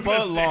fucking tuna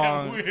foot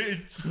long. sandwich.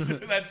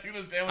 That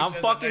tuna sandwich. I'm has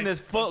a fucking nice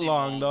this foot crunchy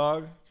long, bone.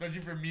 dog.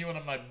 Especially for me when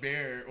I'm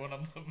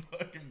the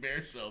fucking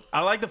bear self.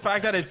 I like the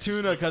fact that it's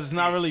tuna because it's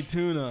not really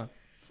tuna.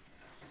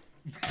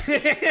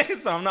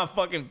 So I'm not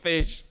fucking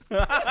fish.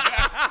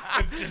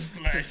 Just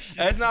flesh.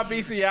 It's not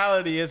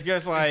bestiality. It's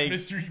just like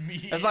Mystery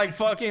meat. it's like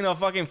fucking a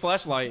fucking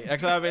fleshlight,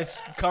 except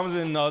it comes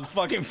in a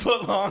fucking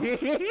foot long.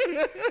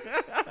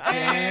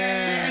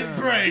 And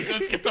break.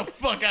 Let's get the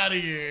fuck out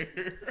of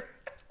here.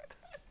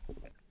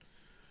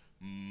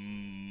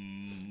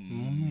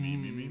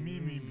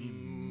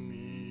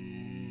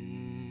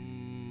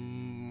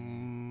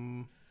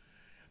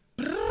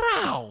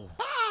 Bow,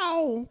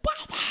 bow, bow,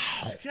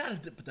 bow.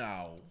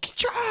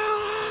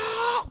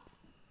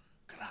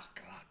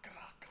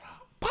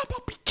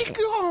 Papa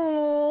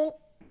Pichico.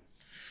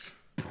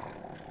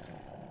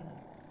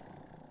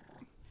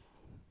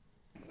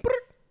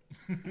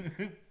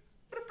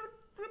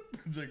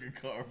 It's like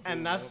a car.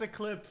 And that's the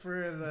clip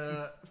for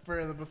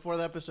the before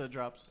the episode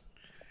drops.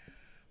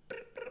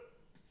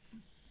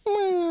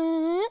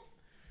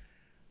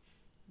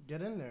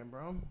 Get in there,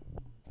 bro.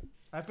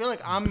 I feel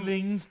like I'm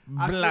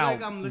I feel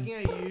like I'm looking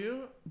at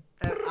you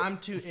and I'm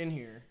too in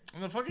here.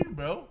 I'm the fuck you,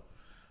 bro.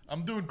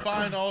 I'm doing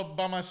fine all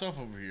by myself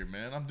over here,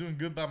 man. I'm doing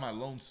good by my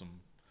lonesome.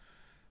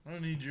 I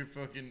don't need your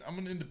fucking. I'm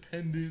an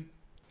independent.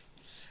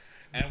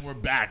 And we're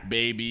back,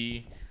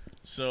 baby.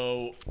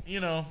 So,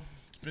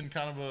 it's been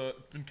kind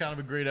of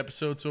a great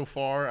episode so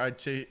far. I'd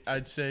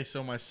say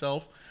so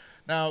myself.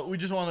 Now we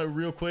just want to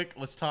real quick.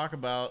 Let's talk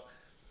about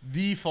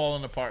the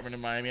fallen apartment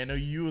in Miami. I know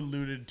you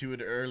alluded to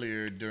it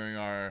earlier during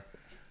our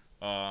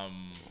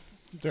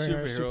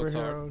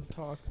superhero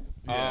talk.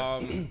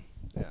 yes.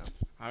 Yeah.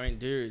 I mean,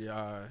 dude,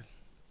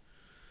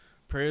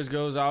 prayers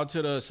goes out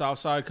to the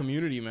Southside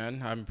community,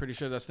 man. I'm pretty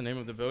sure that's the name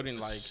of the building.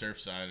 Like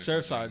Surfside.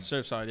 Or something.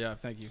 Surfside. Yeah,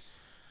 thank you.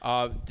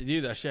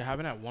 Dude, that shit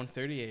happened at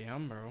 1:30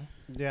 a.m., bro.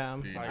 Yeah.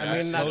 Dude, I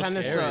that's mean, that so kind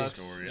of scary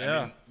sucks. story.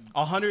 Yeah,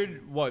 I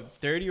mean,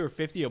 30 or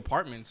 50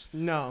 apartments.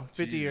 No,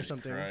 50 or Jesus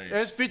something. Christ.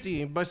 It's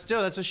 50, but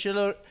still, that's a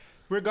shitload.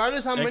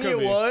 Regardless how many could it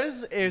be.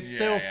 was, it's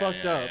still yeah,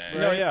 fucked yeah, up. yeah, Right? yeah.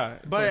 No, yeah.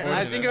 But for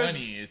I the think it was.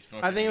 money, it's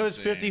fucking I think it was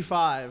insane.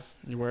 55.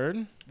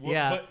 Word?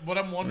 Yeah. But what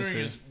I'm wondering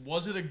Let's is,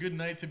 was it a good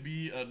night to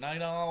be a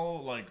night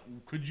owl? Like,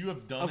 could you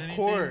have done Of anything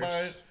course. by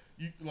it?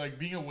 Like,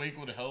 being awake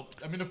would help.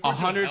 I mean, of course,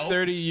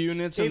 130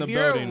 units in If the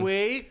you're building.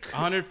 awake,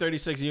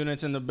 136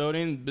 units in the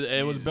building.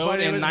 It was built But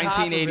it in was half of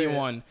it.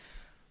 1981.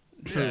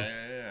 True.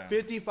 Yeah.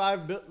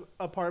 55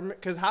 apartment,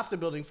 because half the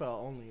building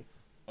fell only.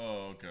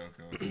 Oh,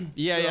 okay.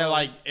 Yeah,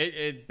 like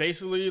it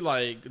basically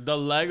like the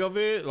leg of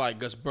it like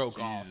just broke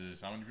off. Jesus,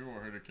 how many people were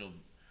hurt or killed?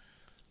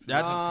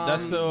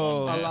 That's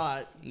still a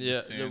lot. Yeah,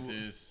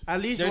 DeSantis.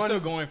 At least they're one. still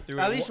going through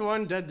At it. least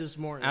one dead this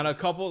morning. And a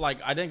couple, like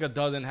I think a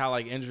dozen had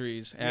like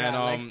injuries, and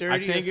Yeah, like I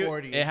 30 or think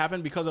 40. it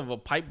happened because of a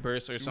pipe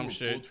burst or People some were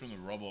shit. pulled from the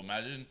rubble.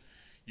 Imagine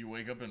you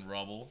wake up in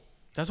rubble.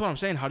 That's what I'm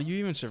saying. How do you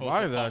even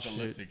survive that shit?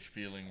 Post-apocalyptic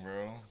feeling,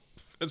 bro.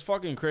 It's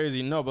fucking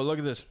crazy. No, but look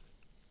at this.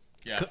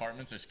 Yeah,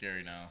 apartments are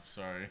scary now.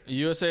 Sorry.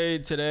 USA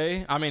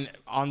Today, I mean,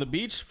 on the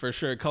beach for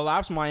sure.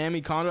 Collapsed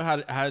Miami condo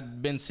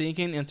had been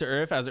sinking into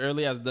earth as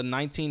early as the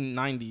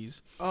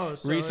 1990s. Oh,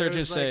 so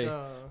Researchers say,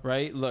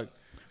 right? Look,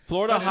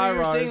 Florida But high you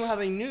were saying rise. how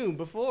they knew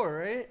before,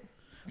 right?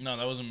 No,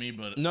 that wasn't me,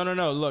 but No.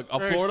 Look, a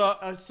Or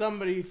Florida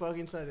somebody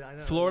fucking said it. I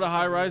know. Florida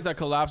high rise that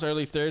collapsed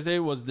early Thursday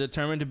was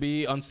determined to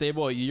be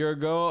unstable a year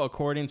ago,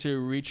 according to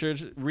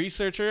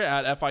researcher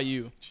at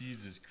FIU.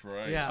 Jesus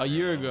Christ. Yeah. A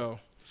year bro. ago.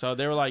 So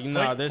they were like,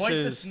 nah, this quite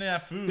is. the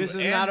snafu. This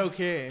is And not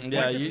okay.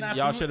 Yeah, quite the y'all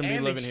snafu shouldn't be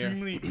and living here.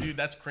 extremely, dude,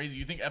 that's crazy.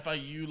 You think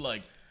FIU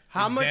like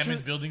How much examined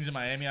was- buildings in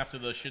Miami after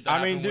the shit that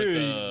I mean, happened with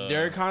dude, the...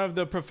 they're kind of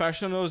the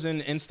professionals in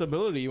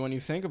instability when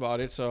you think about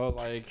it. So,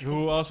 like,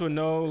 who else would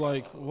know,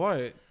 like,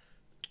 what?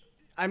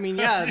 I mean,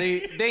 yeah,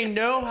 they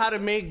know how to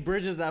make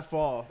bridges that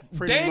fall.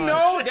 Pretty They much.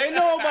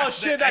 know about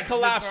shit that experts on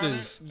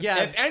collapses. it? Yeah.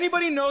 If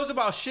anybody knows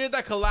about shit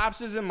that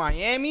collapses in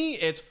Miami,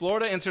 it's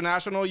Florida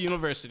International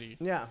University.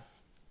 Yeah.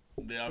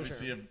 They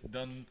obviously have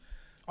done...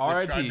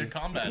 R.I.P. They've tried to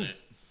combat it.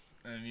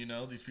 And, you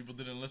know, these people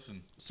didn't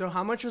listen. So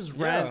how much was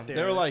Yeah, rent there?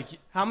 they were like,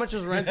 how much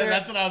was rent there?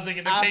 That's what I was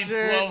thinking. They're paying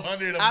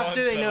 $1,200 a month.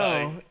 After they but,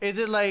 know, like, is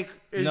it like?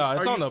 no,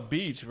 it's are on you- the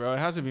beach, bro. It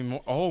has to be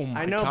more. Oh my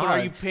god. I know, but are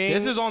you paying-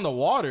 This is on the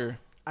water.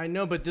 I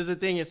know, but this is the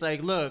thing. It's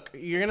like, look,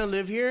 you're gonna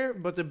live here,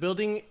 but the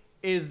building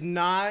is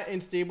not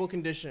in stable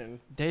condition.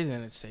 They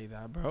didn't say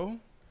that, bro.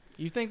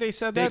 You think they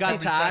said They that? got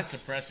probably tried taxed.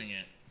 suppressing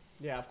it.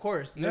 Yeah, of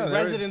course. The No, they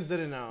were- residents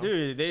didn't know.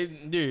 Dude, they Not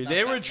were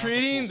the full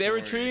treating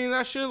story.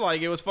 that shit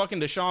like it was fucking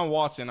Deshaun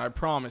Watson. I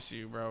promise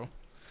you, bro.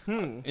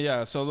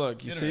 Yeah. So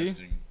look, you see.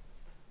 Interesting.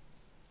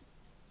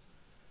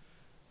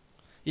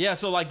 Yeah.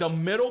 So like the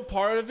middle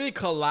part of it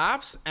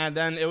collapsed, and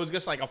then it was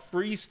just like a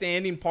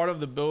freestanding part of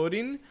the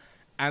building,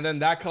 and then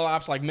that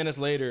collapsed like minutes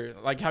later.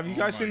 Like, have you Oh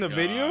guys my seen the God.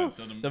 video?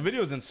 So The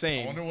video is I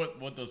insane. wonder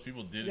what those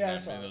people did Yeah, I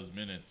in, saw in it. those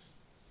minutes.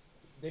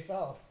 They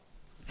fell.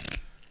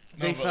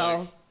 No, They but, fell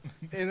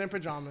like, in their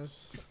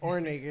pajamas or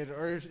naked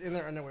or in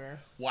their underwear.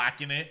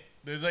 whacking it.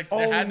 There's like, Oh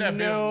there had to have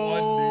been no!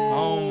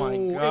 one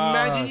dude. Oh my God.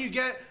 Imagine you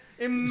get.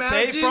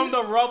 Say from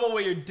the rubble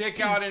with your dick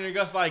out and you're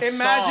just like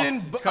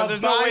Imagine because a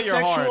there's no way you're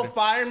bisexual hard.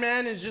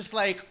 fireman is just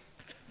like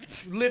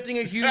lifting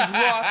a huge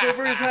rock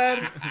over his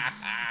head,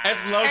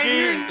 It's Loki.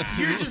 and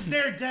you're just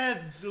there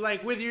dead,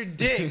 like with your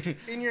dick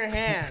in your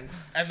hand.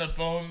 And the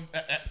phone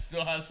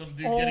still has some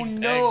dude Oh, getting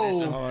pegged no. or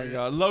something. Oh my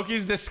god.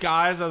 Loki's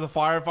disguised as a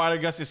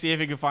firefighter just to see if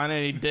he can find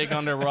any dick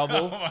under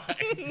rubble. Oh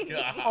my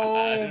god.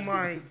 Oh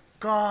my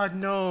god,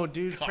 no,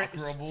 dude. Cock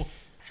rubble.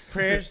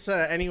 Prayers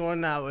to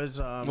anyone that was.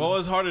 What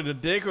was harder, the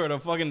dick or the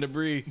fucking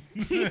debris?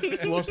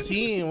 We'll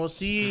see. We'll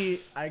see.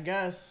 I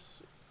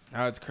guess.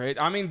 Oh, it's crazy.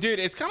 I mean, dude,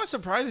 it's kind of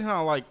surprising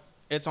how like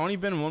it's only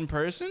been one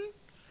person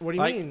What do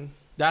you Like, mean?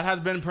 that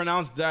has been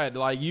pronounced dead.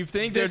 Like you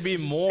think there'd be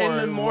more in the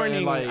when,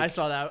 morning. Like, I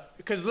saw that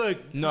because look.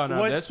 no,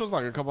 what, this was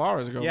like a couple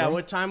hours ago. Yeah. bro.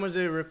 What time was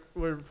it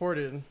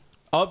reported?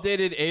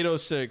 Updated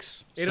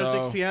 8:06.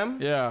 8:06 so, p.m.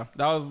 Yeah,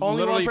 that was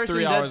Only literally one person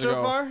 3 dead hours so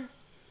ago. far.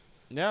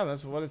 Yeah,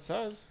 that's what it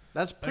says.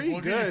 That's Like, pretty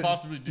what can you good.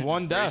 possibly do?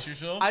 One Just brace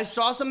death. yourself? I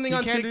saw something You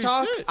on can't do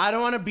TikTok. shit. I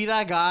don't want to be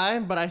that guy,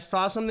 but I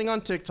saw something on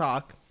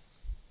TikTok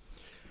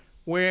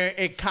where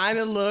it kind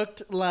of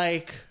looked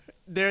like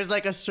there's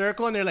like a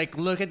circle and they're like,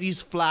 look at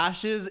these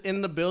flashes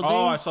in the building.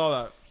 Oh, I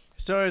saw that.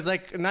 So it's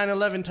like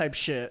 9/11 type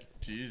shit.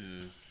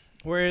 Jesus.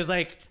 Where it's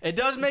like, It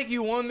does make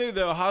you wonder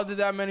though, how did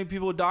that many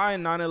people die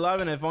in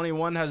 9/11 if only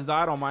one has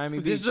died on Miami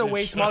Beach? this is a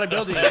way smaller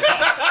building.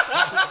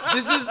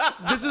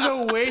 This is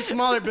a way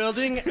smaller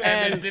building,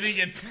 And and then he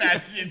gets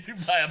smashed into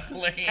by a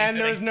plane. And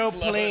there's no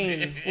exploded.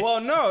 plane.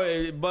 Well,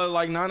 no, but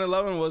like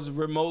 9/11 was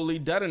remotely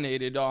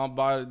detonated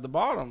by the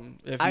bottom.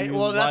 If you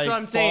well, that's what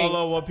I'm saying.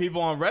 Follow what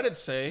people on Reddit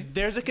say.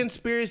 there's a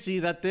conspiracy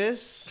that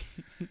this.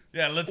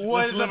 Yeah, let's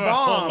Was live a our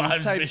whole bomb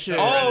lives type based shit.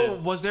 on Oh,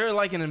 Reddit. was there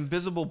like an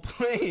invisible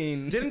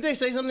plane? Didn't they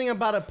say something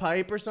about a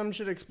pipe or some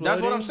shit exploding?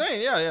 That's what I'm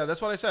saying. Yeah,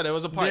 that's what I said. It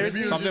was a pipe. There's- Maybe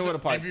it was Something just- with a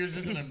pipe. Maybe it was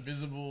just an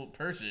invisible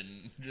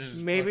person, just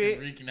Maybe- fucking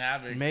wreaking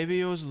havoc. Maybe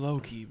it was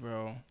Loki,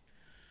 bro.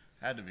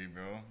 Had to be,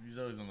 bro. He's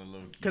always on the low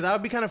key. Because I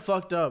would be kind of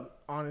fucked up,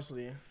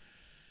 honestly.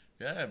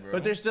 Yeah, bro.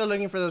 But they're still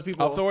looking for those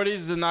people.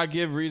 Authorities did not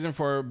give reason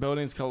for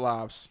building's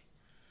collapse.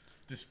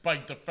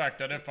 Despite the fact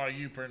that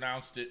FIU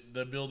pronounced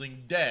the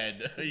building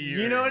dead a year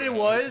You know what it ago.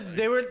 was?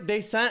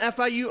 They sent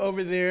FIU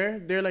over there.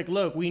 They're like,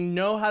 look, we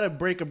know how to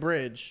break a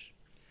bridge.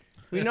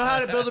 We know how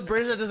to build a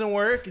bridge that doesn't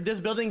work.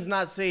 This building's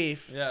not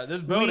safe. Yeah,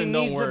 this We building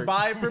don't need work. to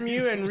buy it from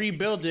you and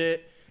rebuild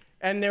it.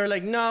 And they were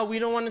like, no, we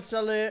don't want to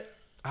sell it.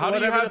 How do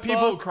you Whatever have the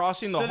people fuck.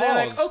 crossing the So halls?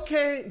 they're like,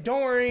 okay,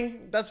 don't worry,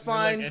 that's They're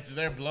like, fine. it's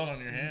their blood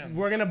on your hands.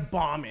 We're gonna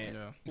bomb it.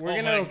 Yeah. We're Oh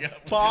gonna my God.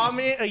 bomb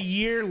it a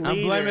year later.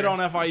 And blame it on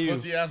FIU.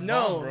 Pussy ass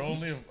No. bomb, bro.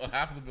 Only a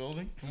half of the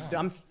building.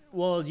 Come on.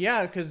 Well,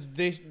 yeah, because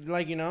they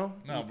like No,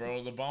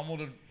 bro. The bomb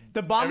would have.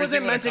 the bomb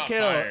wasn't Everything meant to would've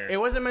kill. caught fire. It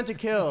wasn't meant to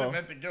Was kill. it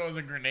meant to go as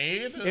a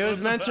grenade? It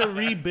was meant to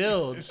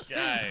rebuild. This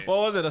guy. What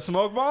was it? A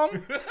smoke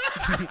bomb?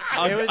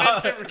 It was-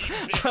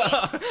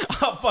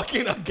 A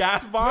fucking a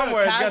gas bomb?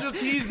 where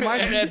casualties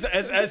might be-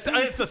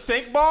 it's a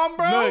stink bomb,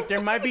 bro? Look,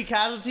 there might be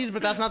casualties,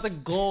 but that's not the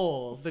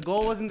goal. The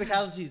goal wasn't the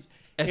casualties.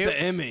 It's It-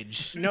 the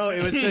image. No,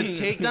 it was to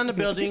take down the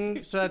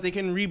building so that they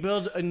can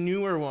rebuild a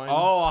newer one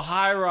Oh, a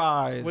high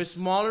rise. with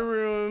smaller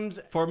rooms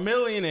for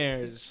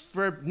millionaires.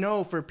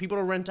 for people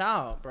to rent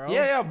out, bro.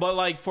 Yeah, but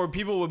like for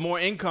people with more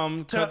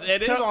income, 'cause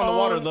it is to on the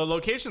water. own- The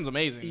location's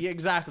amazing. Yeah,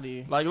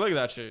 exactly. Like, look at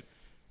that shit.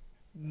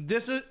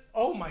 This is.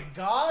 Oh my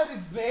God,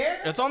 it's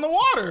there. It's on the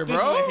water, This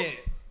bro. is a hit.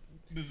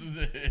 This is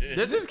it.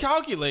 This is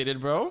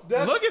calculated, bro.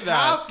 That's Look at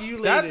that.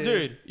 calculated. That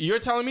dude, you're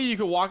telling me you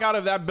could walk out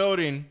of that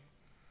building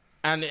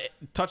and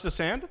touch the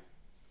sand?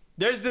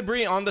 There's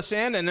debris on the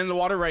sand and in the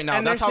water right now.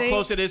 And That's they're how saying-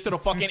 close it is to the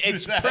fucking.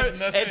 It's That has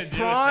nothing to do with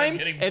prime. them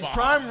getting It's bombed.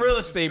 prime real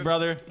estate,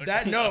 brother.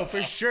 That no,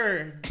 for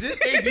sure.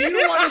 If you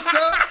don't want to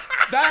sell,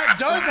 that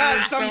does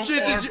have some so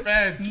shit to do.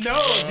 far-fetched, No,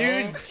 bro.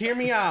 dude, hear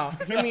me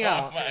out. Hear me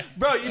out. my-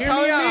 Bro, Hear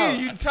me out.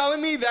 you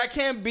telling me that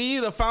can't be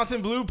the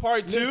Fountain Blue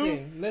Part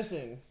 2?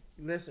 Listen.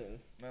 Not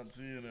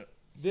seeing it.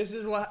 This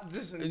is what.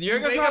 Listen. You're you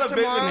just wake not up a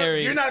tomorrow-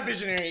 visionary. You're not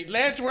visionary.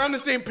 Lance, we're on the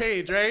same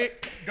page, right?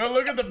 Go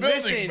look at the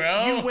building, Listen,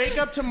 bro. you wake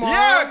up tomorrow.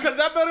 Yeah, because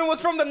that building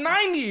was from the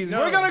 90s.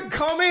 No. We're gonna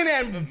come in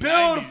and The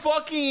build 90s.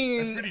 fucking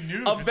That's pretty new if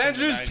it's from the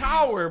Avengers 90s.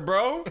 Tower,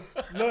 bro.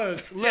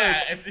 Look.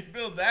 Yeah, if they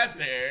build that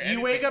there.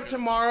 You wake up anything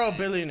tomorrow a goes.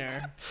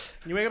 billionaire.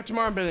 You wake up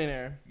tomorrow a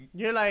billionaire.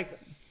 You're like,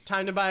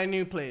 time to buy a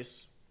new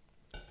place.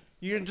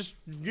 You're just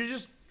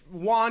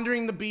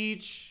wandering the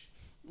beach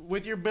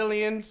with your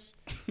billions.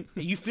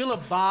 You feel a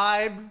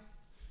vibe.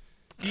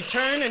 You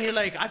turn and you're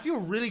like, I feel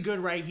really good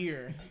right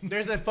here.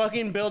 There's a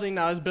fucking building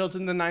that was built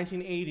in the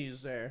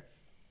 1980s there.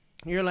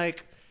 You're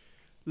like,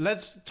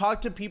 let's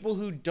talk to people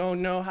who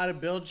don't know how to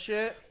build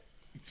shit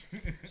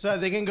so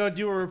that they can go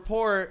do a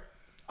report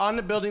on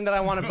the building that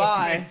I want to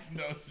buy. Makes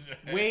no sense.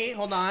 Wait,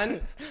 hold on.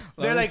 Let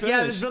They're me like, yeah,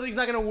 finish. this building's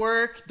not gonna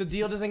work. The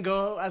deal doesn't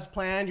go as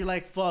planned. You're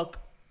like, fuck.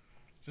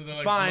 So they're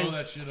like, Fine. blow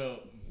that shit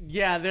up.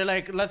 Yeah, they're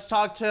like, let's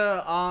talk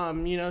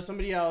to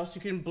somebody else who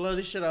can blow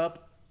this shit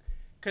up.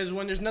 Cause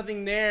when there's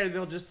nothing there,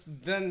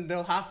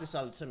 they'll have to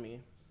sell it to me.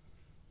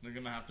 They're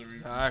gonna have to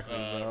Exactly,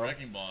 bro.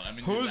 wrecking ball. I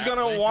mean, Who's that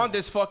gonna place want is-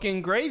 this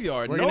fucking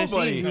graveyard? We're gonna see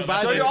Nobody. who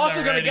buys So it. you're also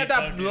gonna Already get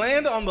that fucking-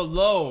 land on the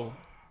low.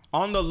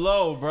 On the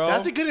low, bro.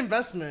 That's a good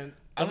investment.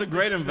 That's a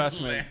great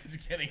investment. Land's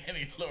getting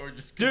any lower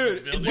just 'cause the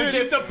Dude, building's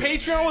if the over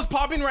Patreon there. was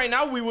popping right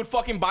now, we would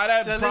fucking buy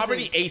that So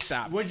property listen,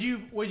 ASAP.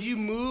 Would you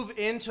move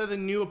into the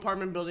new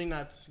apartment building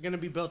that's gonna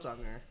be built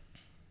on there?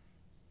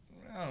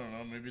 I don't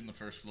know, maybe in the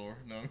first floor.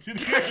 No, I'm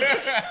kidding.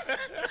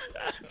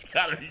 It's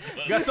gotta be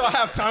close. Guess I'll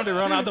have time to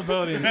run out the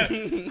building.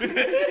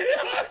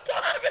 What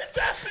time it's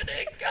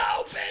happening?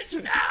 Go,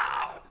 bitch,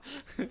 now!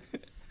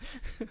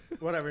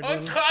 Whatever. dude.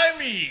 Untie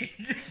me!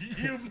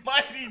 You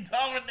mighty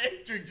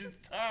dominatrix,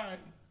 it's time.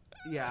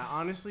 Yeah,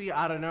 honestly,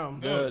 I don't know.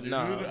 No, Dude, dude,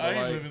 nah, I but ain't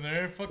like- living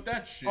there. Fuck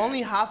that shit.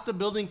 Only half the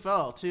building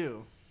fell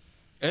too.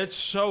 It's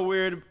so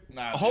weird.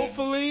 Nah, dude.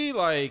 Hopefully,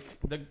 like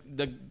the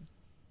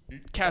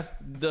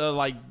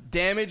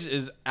damage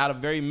is at a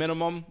very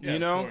minimum. Yeah, you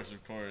know.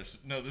 Of course.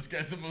 No, this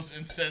guy's the most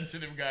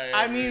insensitive guy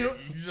I ever. mean,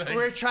 He's like,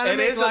 we're trying to It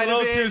make is a light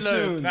little of it. too Look,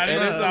 soon. Not It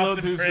even is a about little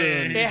to too praise.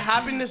 soon. It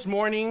happened this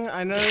morning.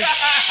 I know.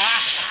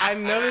 I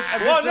know this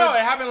episode. Well, no, it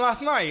happened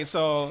last night,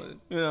 so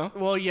you know.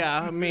 Well,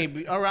 yeah,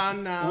 maybe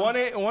around now.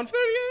 1:30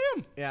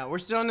 a.m. Yeah, we're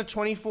still in the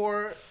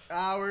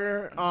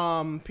 24-hour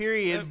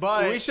period,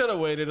 but we should have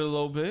waited a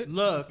little bit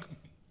look,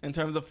 in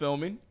terms of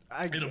filming.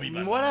 I, It'll be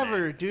by whatever,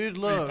 Monday. dude.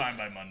 We'll be Look, fine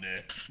by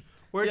Monday.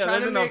 We're Yeah, trying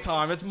there's to enough make.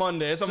 time. It's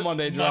Monday. It's a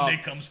Monday drop.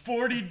 Monday comes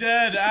 40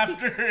 dead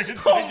after it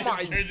Oh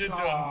my turns into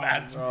a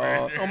mass bro.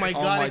 murder. Oh my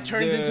god! it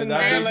turns into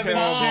that'd be 9/11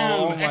 terrible. too.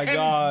 Oh my And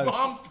god.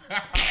 bump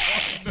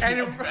out. And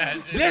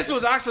Imagine. This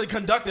was actually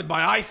conducted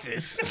by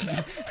ISIS.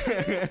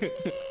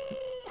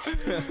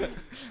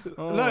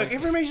 Look,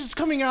 information's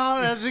coming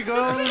out as it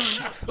goes.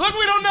 Look,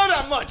 we don't know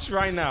that much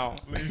right now.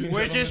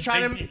 We're just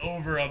trying take the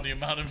over on the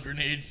amount of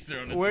grenades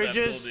thrown into We're that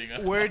just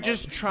building. we're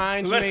just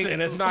trying to Listen,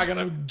 make it's not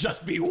gonna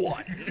just be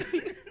one.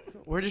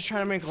 we're just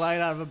trying to make light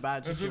out of a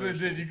bad That's what they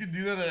situation. did. You could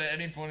do that at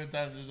any point in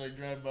time. Just like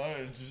drive by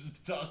and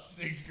just toss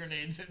 6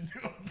 grenades into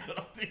a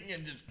building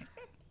and just.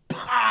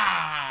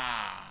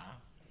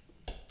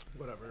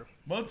 Whatever.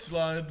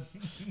 Mudslide.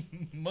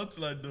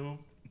 Mudslide, though.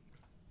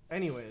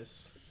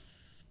 Anyways,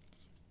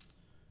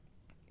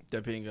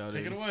 They're being out.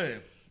 Take it away.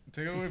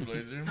 Take it away,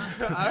 Blazer. You're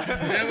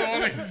the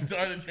one that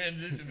started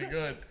transitioning.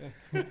 Go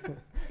ahead.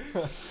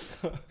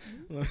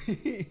 No.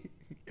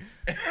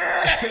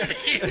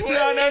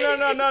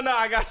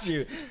 I got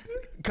you.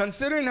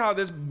 Considering how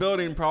this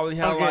building probably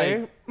had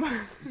okay. like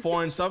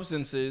foreign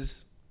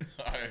substances,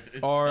 Alright, it's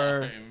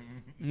Or-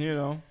 time. you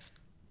know,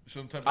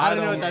 Some type of I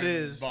don't know what foreign that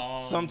is. bomb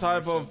some or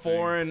type of something.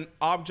 foreign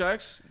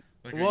objects.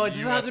 Like a Well, it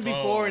doesn't have to be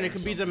UFO foreign. or It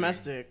could be something.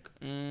 domestic.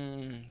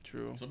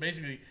 True. So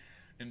basically,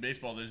 in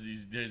baseball, there's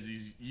these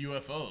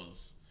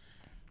UFOs.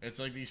 It's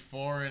like these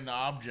foreign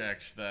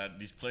objects that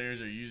these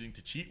players are using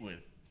to cheat with.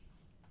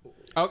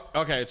 Oh,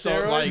 okay, so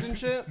Steroids like, and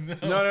shit.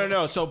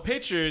 no. So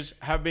pitchers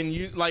have been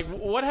used. Like,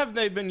 what have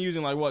they been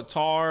using? Like what?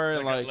 Tar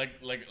and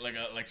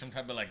Like some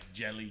type of like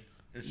jelly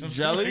or something.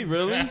 Jelly? like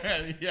Really?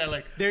 that. Yeah,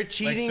 like They're like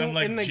cheating some,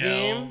 like, in the gel,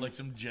 game. like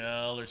some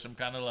gel or some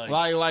kind of like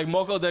like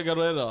Moco de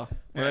Guerrero,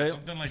 yeah, right?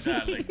 something like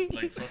that.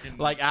 Like fucking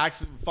Like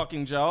Axe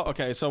fucking gel.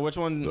 Okay, so which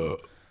one?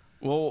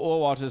 We'll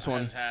watch this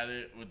one. has had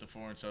it with the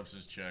foreign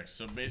substance checks.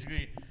 So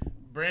basically,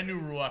 brand new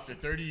rule after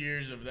 30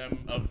 years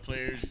of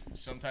players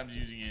sometimes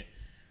using it.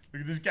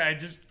 Look at this guy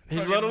just. He's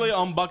fucking- literally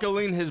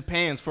unbuckling his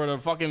pants for the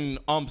fucking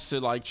umps to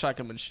like check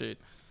him and shit.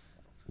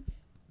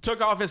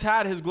 Took off his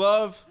hat, his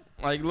glove.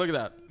 Like, look at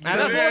that. And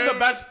that's one of the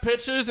best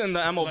pitchers in the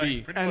like,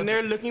 MLB. pretty And much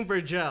they're looking for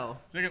gel.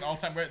 like an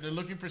all-time great. They're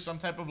looking for some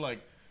type of like.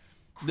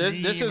 This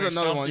cream is or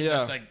another one, something yeah.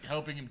 That's like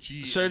helping him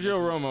cheat. Sergio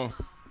And Romo.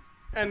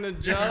 And the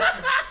gel.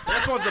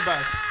 This one's the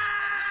best.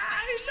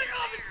 He took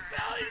off his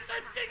belt. He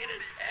started taking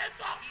his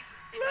pants off.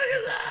 Look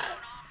at that.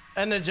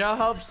 And the gel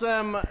helps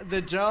them.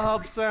 The gel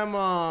helps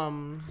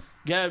them.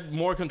 Get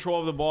more control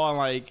of the ball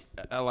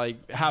and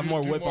like have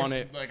more Do whip on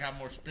it. Like have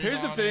more spin. Here's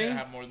the on thing. It,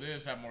 have more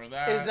this. Have more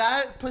that. Is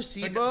that some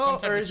placebo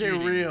type or of is it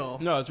cheating. real?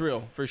 No, it's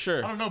real for I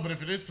sure. don't know, but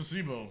if it is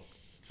placebo,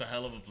 it's a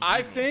hell of a placebo.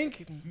 I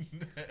think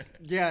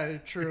Yeah,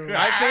 true.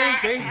 I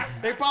think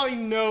They probably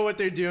know what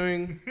they're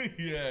doing.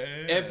 yeah.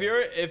 if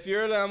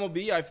you're the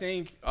MLB, I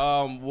think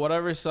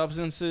whatever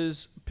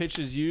substances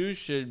pitchers use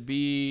should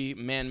be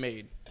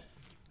man-made.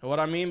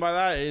 What I mean by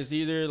that is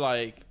either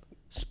like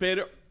spit,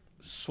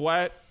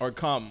 sweat, or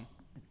cum.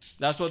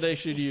 That's what they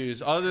should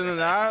use. Other than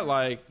that,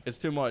 like, it's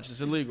too much.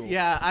 It's illegal.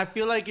 Yeah, I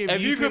feel like if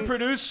If you could can-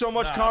 produce so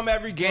much cum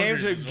every game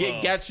boogers to as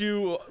well. get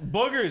you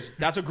boogers,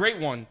 that's a great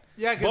one.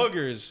 Yeah, 'cause-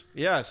 boogers.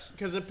 Yes.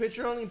 Because the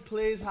pitcher only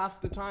plays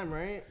half the time,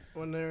 right?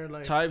 When they're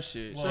like. Type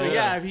shit. So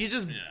yeah, if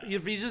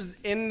he's just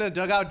in the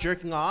dugout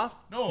jerking off.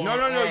 No, or you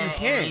a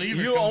can't.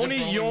 reliever You comes in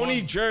only for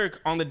one.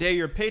 jerk on the day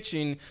you're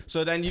pitching,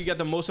 so then you get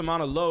the most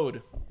amount of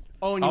load.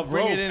 Oh, and you Of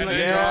bring rope. it in And like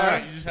then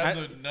Yeah. you just have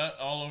the nut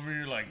all over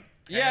your like.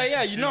 Yeah, pants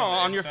yeah, and you shit know,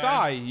 on your inside.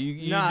 thigh.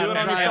 You Nah, do it on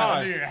man, your And thigh.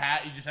 under your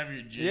hat, you just have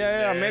your jizz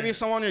Yeah, there. maybe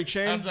some on your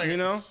chin. Sounds like You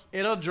know.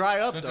 it'll dry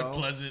up such a though.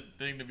 pleasant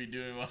thing to be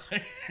doing. While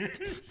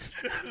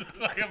it's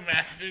like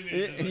imagine.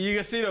 you're just like- You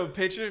can see the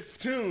picture.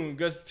 Boom,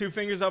 goes 2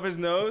 fingers up his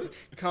nose.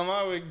 Come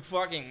out with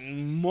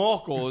fucking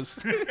mockles.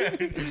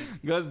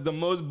 Goes the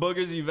most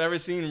boogers you've ever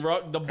seen.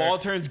 The ball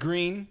Perfect. turns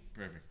green.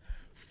 Perfect.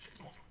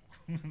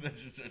 That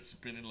just starts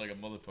spinning like a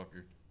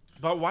motherfucker.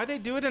 But why they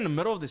do it in the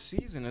middle of the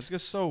season? It's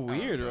just so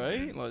weird, know, right?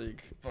 dude.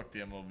 Like Fuck the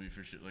MLB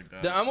for shit like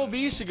that. the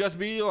MLB should just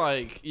be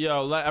like,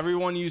 yo, let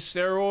everyone use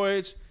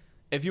steroids.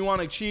 If you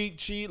want to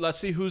cheat. Let's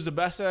see who's the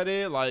best at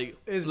it. Like,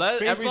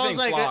 let everything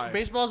like fly.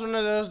 baseball's one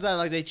of those that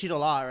like they cheat a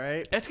lot,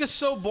 right? It's just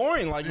so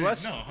boring. Like, Dude,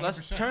 let's no, let's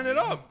 100%. turn it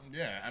up.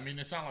 Yeah, I mean,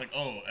 it's not like,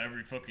 oh,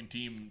 every fucking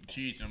team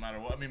cheats no matter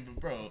what. I mean, but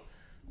bro,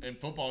 in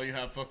football, you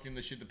have fucking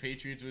the shit the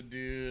Patriots would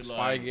do.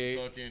 Like, Spygate.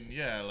 fucking,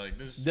 yeah, like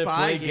this.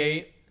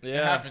 Deflategate. It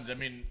Yeah. happens. I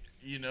mean,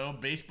 you know,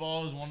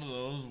 baseball is one of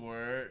those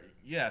where,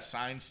 yeah,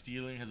 sign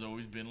stealing has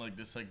always been like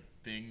this like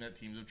thing that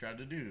teams have tried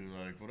to do,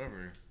 like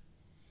whatever.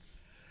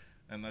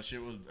 And that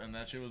shit was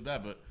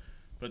bad,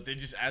 but they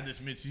just add this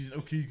midseason.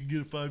 Okay, you can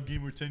get a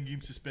 5-game or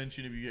 10-game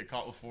suspension if you get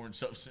caught with foreign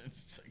substance.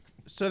 It's like,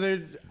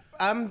 So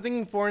I'm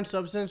thinking foreign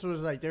substance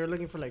was like they were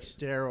looking for like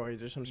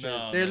steroids or some shit.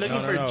 No, They're no,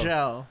 looking no, for no.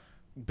 gel.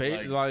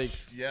 Like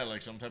yeah,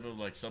 like some type of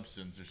like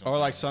substance or something. or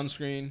like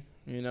sunscreen.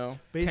 You know,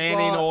 Baseball-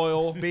 tanning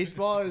oil.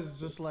 Baseball is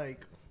just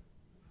like.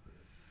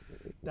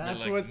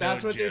 That's like, what no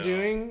they're gel.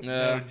 doing.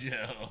 Yeah. No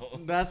gel.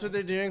 That's what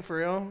they're doing for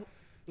real.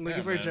 Looking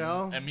Yeah, for man.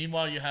 gel. And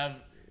meanwhile, you have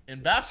In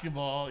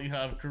basketball, you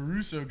have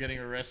Caruso getting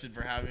arrested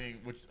for having,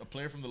 which a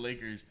player from the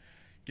Lakers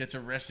gets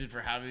arrested for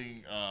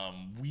having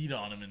weed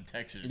on him in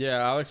Texas. Yeah,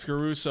 Alex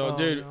Caruso,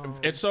 dude. no.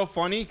 It's so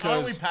funny How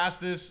don't we because pass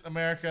this,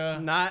 America?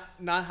 Not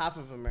half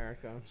of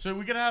America. So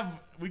we could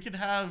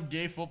have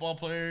gay football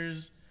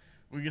players,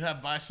 we could have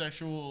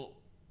bisexual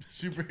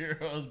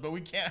superheroes, but we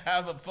can't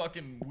have a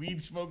fucking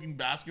weed smoking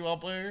basketball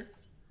player.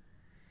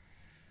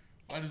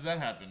 Why does that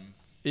happen?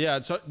 yeah,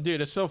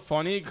 it's so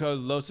funny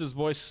because Los's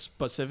boy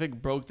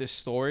Specific broke this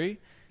story.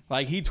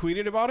 Like he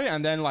tweeted about it,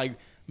 and then like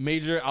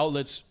major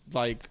outlets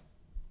like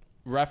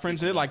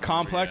reference it, like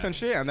Complex yeah. and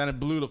shit, and then it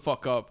blew the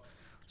fuck up.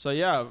 So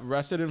yeah,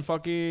 arrested in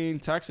fucking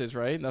Texas,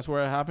 right? That's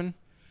where it happened.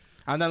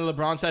 And then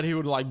LeBron said he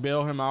would like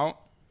bail him out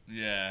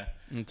Yeah.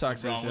 in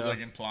Texas. LeBron was yeah. like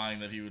implying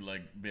that he would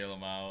like bail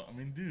him out. I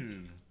mean,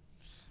 dude,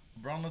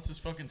 LeBron lets his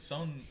fucking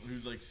son,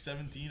 who's like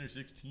 17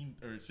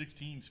 or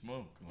 16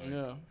 smoke. Like,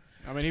 Yeah.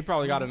 I mean, he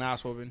probably got an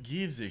ass whooping.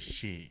 gives a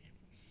shit.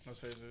 Let's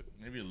face it.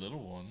 Maybe a little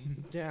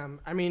one. Damn.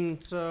 I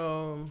mean,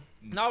 so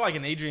Not like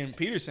an Adrian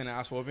Peterson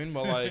ass whooping,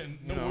 but like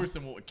no you know. worse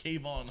than what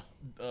Kayvon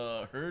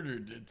Herder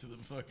did to the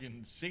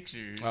fucking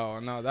Sixers.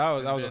 Oh no, that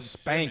was Ben a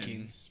spanking.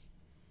 Simmons.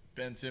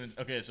 Ben Simmons.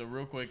 Okay, so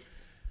real quick,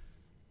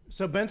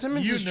 Ben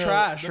Simmons is know-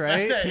 trash, the fact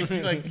right? that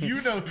he, like he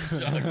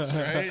sucks,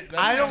 right?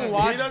 I don't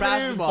watch He doesn't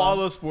basketball. even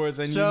follow sports,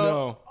 and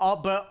So,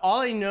 all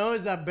I know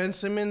is that Ben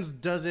Simmons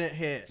doesn't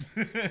hit.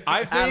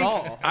 I think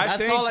all. I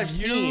That's think all I've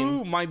you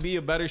seen. might be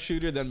a better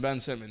shooter than Ben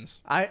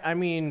Simmons. I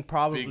mean,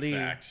 probably. Big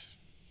facts.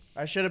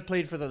 I should have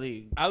played for the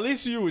league. At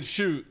least you would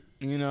shoot,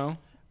 you know.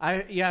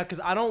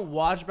 Because I don't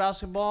watch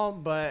basketball,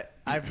 but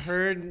I've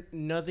heard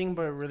nothing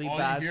but really All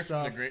bad you hear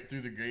stuff. through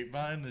the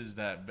grapevine is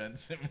that Ben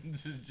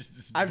Simmons is just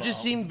this. I've just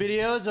bum. seen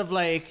videos of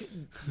like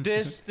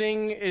this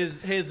thing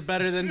hits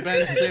better than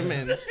Ben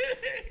Simmons.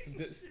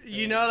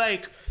 You know,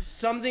 like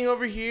something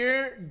over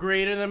here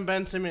greater than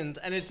Ben Simmons,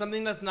 and it's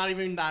something that's not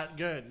even that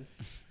good.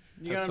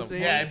 You know what I'm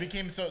saying? Yeah, it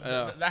became so.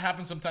 Yeah. That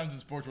happens sometimes in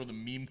sports where the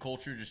meme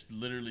culture just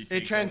literally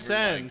takes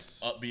transcends.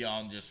 over, like, up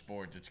beyond just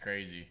sports. It's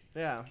crazy.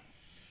 Yeah.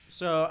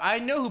 So I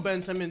know who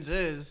Ben Simmons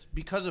is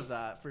because of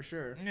that, for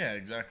sure. Yeah,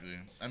 exactly.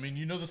 I mean,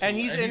 you know the And and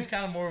he's he's in-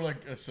 kind of more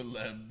like a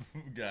celeb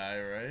guy,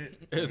 right?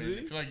 Is I mean,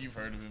 he? I feel like you've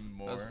heard of him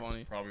more. That's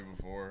funny. Probably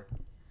before.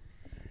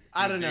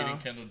 I He was don't know.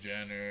 dating Kendall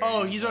Jenner.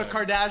 Oh, he's a like-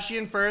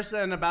 Kardashian first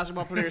and a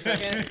basketball player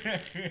second.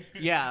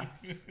 Yeah,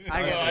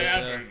 I Oh, get I it.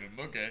 have heard of him.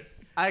 Okay.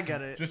 I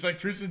get it. Just like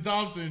Tristan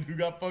Thompson, who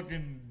got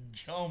fucking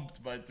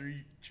jumped by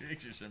 3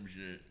 chicks or some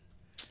shit.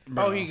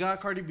 Oh, he got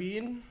Cardi B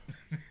in?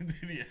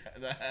 Yeah,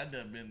 that had to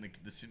have been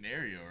the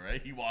scenario,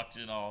 right? He walks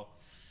in all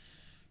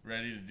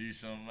ready to do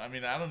something. I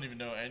mean, I don't even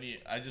know any.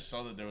 I just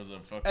saw that there was a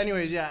fucking.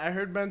 Anyways, yeah, I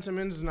heard Ben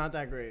Simmons is not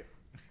that great,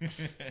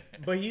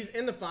 but he's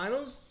in the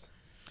finals.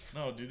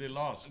 No, dude, they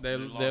lost. They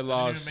They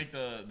lost. didn't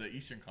even make the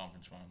Eastern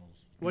Conference Finals.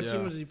 What Yeah.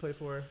 team does he play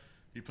for?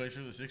 He plays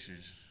for the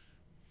Sixers.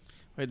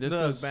 Wait, this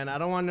Look, was Ben, I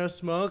don't want no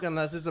smoke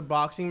unless it's a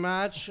boxing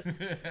match.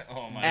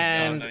 Oh my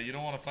And- god, no, you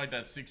don't want to fight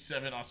that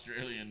 6'7"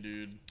 Australian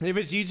dude. If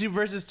it's YouTube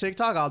versus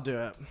TikTok, I'll do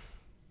it.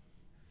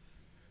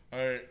 All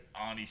right,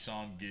 Ani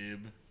Song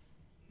Gib.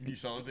 You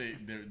saw that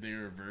they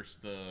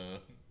reversed the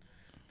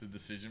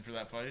decision for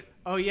that fight.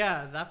 Oh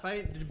yeah, that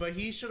fight, but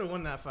he should have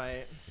won that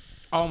fight.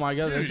 Oh my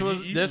god, Dude, this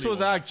was he this easily was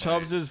won at that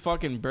fight. Chubbs'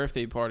 fucking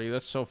birthday party.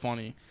 That's so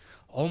funny.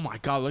 Oh my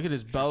god, look at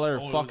this Bel Air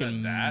Oh, it was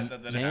fucking at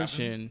that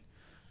mansion.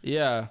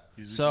 Yeah.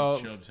 He was So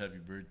wishing Chubbs happy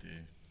birthday.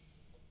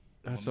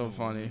 that's so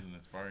funny. He's an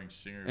inspiring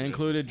singer.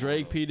 Included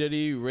Drake, P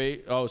Diddy,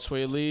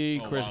 Sway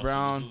Lee, Chris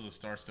Brown. So this was a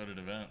star-studded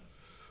event.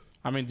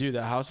 I mean, dude,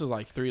 the house is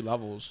like 3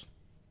 levels.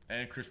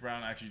 And Chris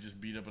Brown actually just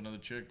beat up another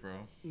chick, bro.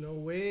 No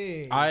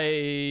way.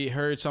 I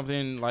heard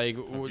something like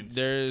Fucking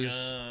there's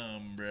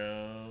scum,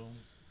 bro.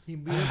 He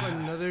beat up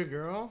another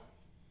girl.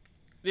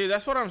 dude.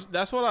 That's what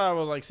I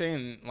was like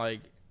saying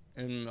like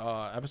in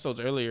episodes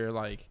earlier.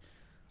 Like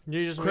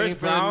You're just Chris waiting for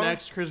Brown? the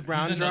next Chris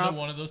Brown He's another drop.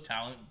 one of those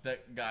talent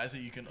guys that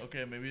you can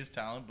maybe his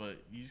talent, but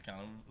he's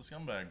kind of a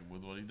scumbag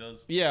with what he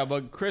does. yeah,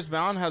 but Chris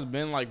Brown has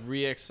been like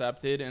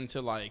re-accepted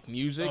into like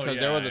music Oh, because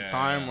there was yeah, a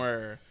time yeah.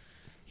 where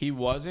he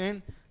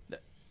wasn't.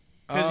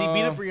 Because he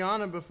beat up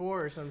Rihanna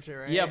before or some shit,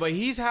 right? Yeah, but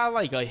he's had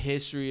like a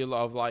history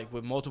of like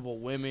with multiple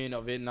women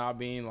of it not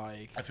being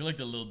like. I feel like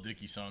the Lil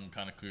Dicky song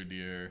kind of cleared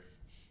the air.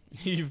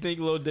 You think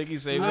Lil Dicky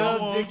saved Lil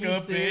him? I woke Dicky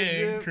up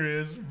saved in him.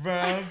 Chris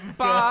Brown's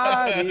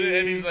Body. body,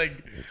 and he's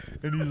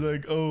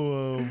like,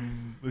 oh,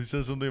 he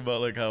says something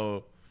about like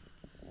how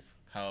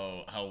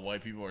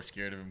white people are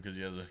scared of him because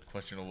he has a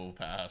questionable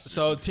past. or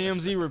So something.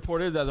 TMZ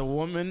reported that the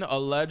woman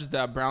alleged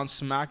that Brown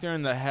smacked her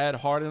in the head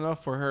hard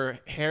enough for her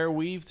hair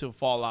weave to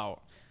fall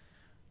out.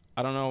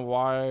 I don't know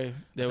why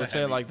they That's would a say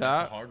it heavy- like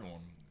That's a that. hard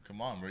one.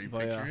 Come on, bro. You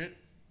But, picture yeah. it?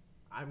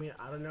 I mean,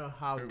 I don't know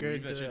how Her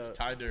good weave, that shit's the.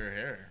 tied to her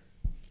hair.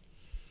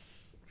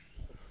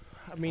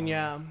 I mean,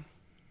 yeah.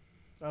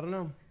 I don't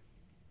know.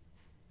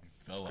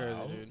 Fell Crazy,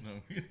 out. dude.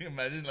 No,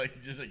 imagine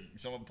like just like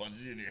someone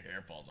punches you and your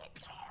hair falls out.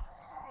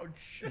 Oh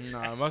shit. No,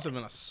 it must have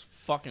been a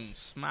fucking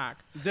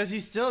smack. Does he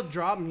still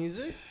drop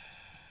music?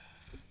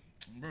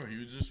 Bro, he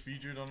was just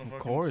featured on a fucking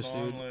course,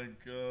 song dude.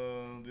 like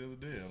the other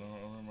day. I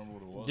don't remember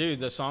what it was. Dude,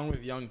 the song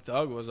with Young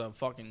Thug was a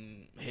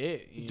fucking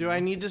hit. you Do know? I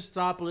need to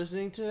stop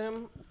listening to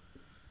him?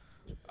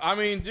 I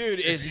mean, dude,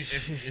 it's,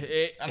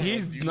 I don't know,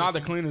 he's do you not the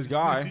listen- cleanest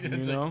guy, Yeah, you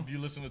it's like, know? do you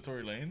listen to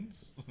Tory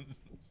Lanez?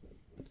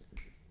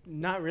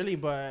 Not really,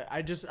 but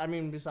I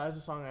mean, besides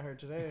the song I heard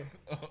today.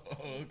 Oh,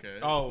 okay.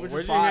 Oh, Which is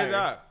where'd you fire. hear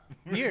that?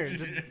 Here,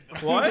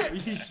 just, What?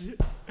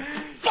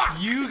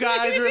 you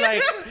guys were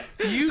like,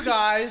 you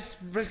guys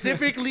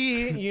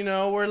specifically, you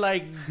know, were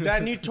like,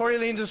 that new Tory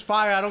Lanez is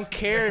fire. I don't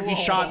care if he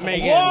shot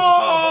Megan.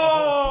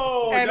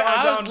 Whoa! And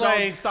I was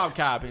like- stop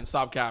capping,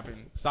 stop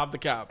the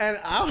cap. And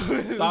I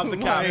was Stop the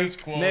cap.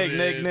 like,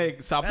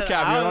 Nick, stop the and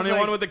cap. I You're the was only like,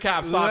 one with the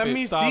cap. Stop let it.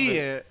 me Stop see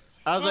it. it.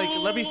 I was like,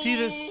 let me see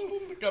this.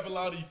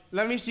 Capilati.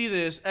 Let me see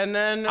this. And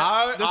then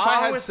I the song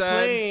had was said-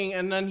 playing,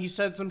 and then he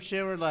said some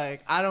shit where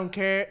like, I don't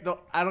care.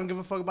 I don't give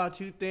a fuck about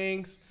two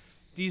things.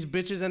 These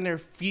bitches and their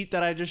feet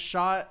that I just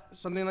shot.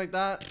 Something like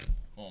that.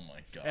 Oh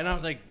my god. And I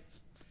was like,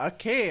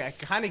 okay, I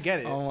kind of get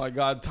it. Oh my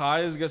God,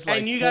 Ty is just like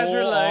And you guys full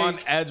were like- on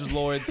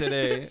edgelord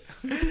today.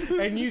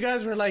 And you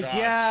guys were like, Shock.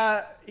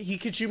 yeah, he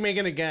could shoot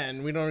Megan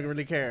again. We don't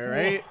really care,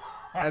 right?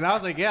 And I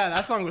was like, yeah,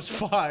 that song was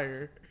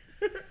fire.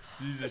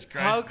 Jesus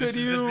Christ. How this could has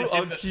just you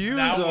became the- accuse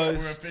now we're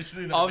us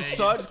officially the of Megan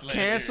such slander.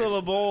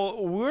 cancelable?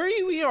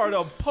 We are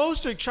the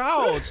poster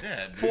child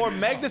Yeah, dude, for come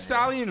Meg on, Thee bro.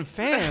 Stallion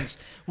fans.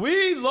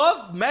 We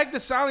love Meg Thee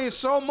Stallion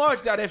so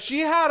much that if she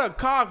had a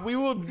cock, we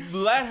would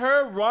let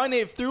her run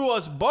it through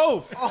us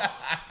both.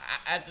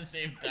 At the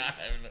same time.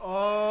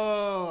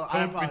 Oh, I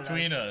Poke apologize.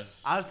 between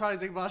us. I was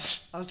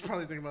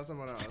probably thinking about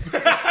someone else.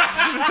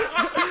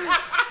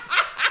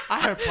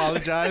 I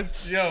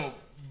apologize. Yo,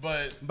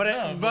 but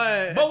no,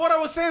 But But what I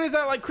was saying is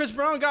that like Chris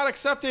Brown got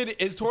accepted.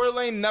 Is Tory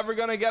Lane never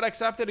gonna get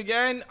accepted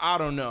again? I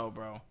don't know,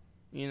 bro.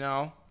 You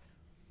know,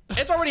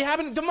 it's already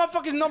happened. The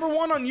motherfucker's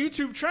 #1 on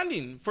YouTube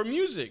trending for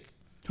music.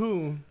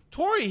 who?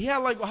 Tory, he had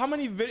like how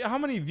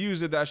many views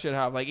did that shit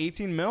have? Like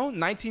 18 mil,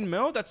 19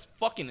 mil? That's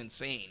fucking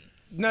insane.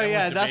 No, And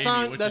yeah, with that DaBaby,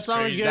 song. which That is song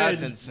was crazy. good.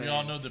 That's insane. we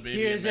all know the baby.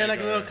 He is there like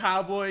a little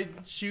cowboy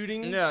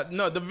shooting. Yeah,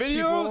 no, the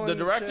video, People the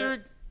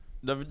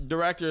and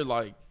director,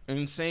 like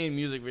insane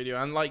music video,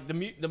 and like the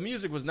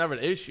music was never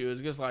the issue.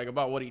 It's just like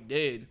about what he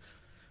did.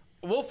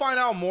 We'll find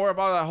out more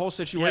about that whole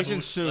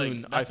situation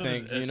soon. I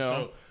think you know.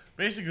 So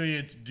basically,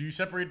 it's do you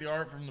separate the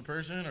art from the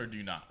person or do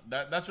you not?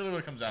 That's really what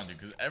it comes down to.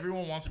 Because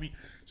everyone wants to be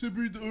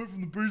separate the art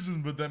from the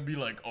person, but then be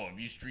like, oh, if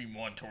you stream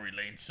one Tory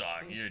Lane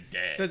song, you're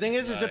dead. The thing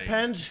is, it Like,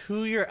 depends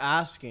who you're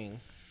asking.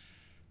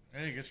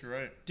 Hey, I guess you're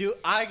right. Do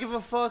I give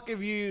a fuck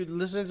if you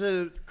listen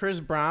to Chris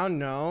Brown?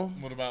 No,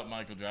 What about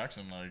Michael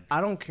Jackson? Like, I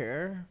don't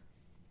care.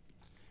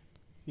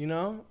 You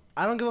know,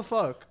 I don't give a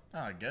fuck.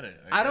 I get it.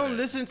 I get don't it.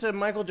 listen to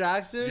Michael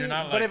Jackson, You're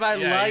not like, but if I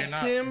yeah, you're liked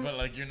not- him, but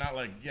like you're not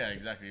like, yeah,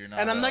 exactly. You're not.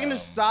 and I'm not gonna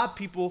stop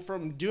people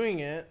from doing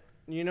it.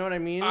 You know what I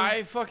mean?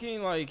 I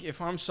fucking like if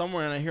I'm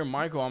somewhere and I hear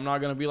Michael, I'm not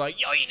gonna be like,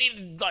 yo, you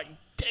need to like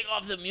take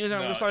off the music.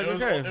 I'm No, just like, it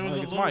was, okay, It was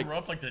like, a it's little Mike.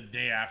 rough, like the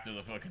day after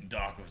the fucking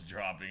doc was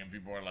dropping, and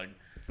people are like,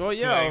 Well,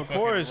 yeah, playing of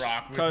fucking course,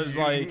 Rock With because You.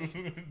 like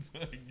It's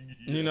like,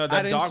 you know I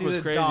that didn't doc see was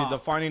the crazy. doc. The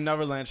Finding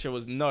Neverland shit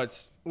was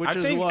nuts. Which I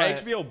is think what?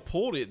 HBO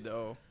pulled it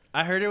though.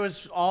 I heard it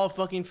was all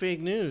fucking fake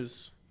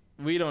news.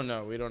 We don't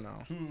know. We don't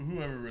know.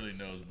 Whoever really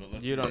knows, but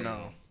let's You be don't real.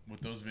 know.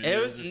 With those It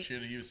videos was- of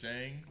shit he was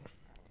saying.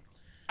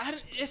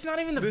 It's not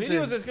even the Listen.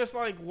 videos. It's just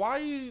like, why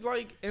are you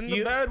like in the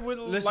You- bed with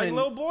like listen,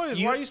 little boys?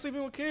 you- Why are you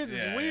sleeping with kids?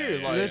 It's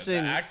weird. Like,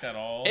 Listen, to act at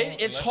all. it's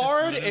unless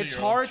hard. literally It's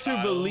your own hard to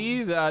child.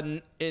 believe that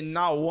in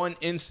not one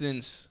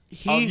instance of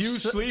He you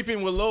s-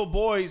 sleeping with little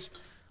boys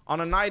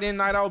on a night in,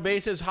 night out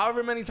basis,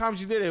 however many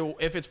times you did it,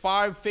 if it's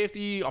 5,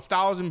 50,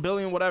 1,000,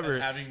 billion, whatever,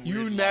 And having you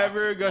weird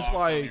never locks just on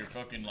like your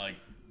fucking like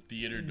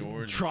theater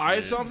doors. and try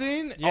shit.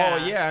 something. Yeah.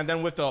 Oh yeah, and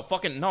then with the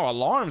fucking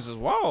alarms as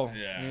well.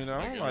 Yeah, you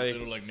know,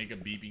 it'll like make a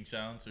beeping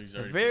sound, so he's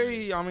already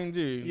very. I mean,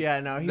 dude. Yeah,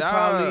 no, he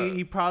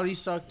That- probably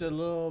sucked a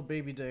little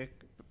baby dick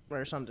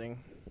or something.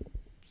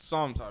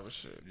 some type of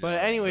shit.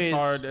 But anyways,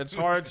 It's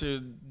hard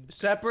to.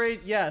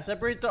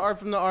 separate the art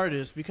from the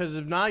artist, because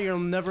if not, you'll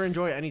never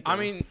enjoy anything. I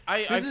mean,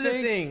 I this is the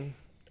think. thing.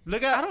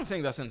 Look at I don't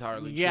think that's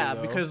entirely yeah,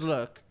 true. though. because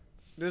look,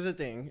 there's the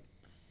thing.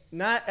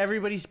 Not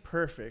everybody's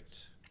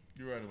perfect.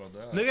 You're right about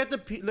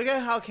that. Look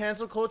at how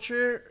cancel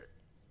culture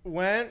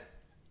went,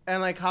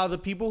 and like how the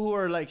people who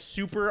are like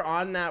super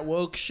on that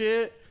woke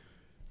shit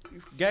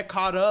get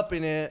caught up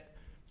in it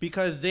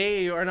because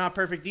they are not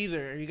perfect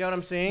either. You get what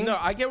I'm saying? No,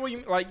 I get what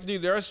you like,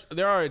 dude.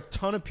 There are a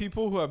ton of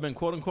people who have been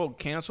quote unquote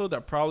canceled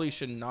that probably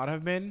should not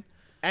have been.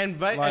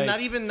 And Like-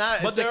 not even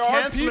that. But It's the there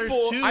are cancelers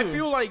people. too. I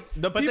feel like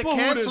the But the people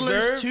who cancelers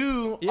deserve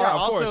too yeah, are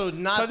of course. also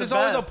not the it's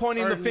always a best,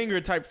 pointing or- the finger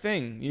type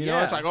thing. You know,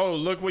 Yeah. it's like, oh,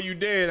 look what you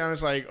did, and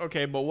it's like,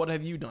 okay, but what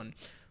have you done?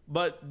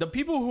 But the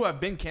people who have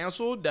been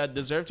canceled that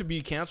deserve to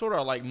be canceled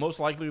are like most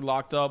likely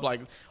locked up,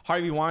 like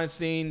Harvey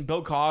Weinstein,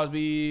 Bill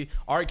Cosby,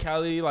 R.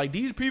 Kelly. Like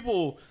these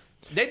people,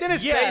 they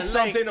didn't Yeah, say like-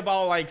 something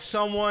about like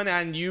someone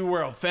and you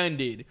were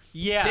offended.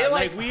 Yeah, they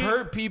like we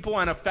hurt people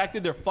and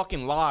affected their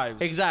fucking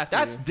lives. Exactly.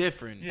 That's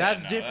different. Yeah,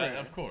 That's no, different.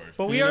 of course.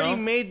 But we You already know?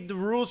 made the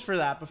rules for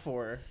that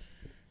before.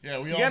 Yeah,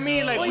 we You all get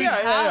me? know. Like Well, we yeah,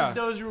 yeah, have yeah.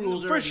 those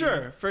rules For already.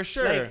 sure, for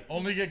sure. Like,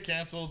 only get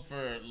canceled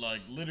for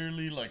like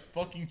literally like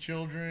fucking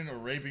children or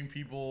raping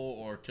people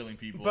or killing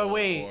people. But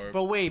wait, or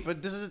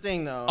but this is the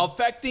thing though.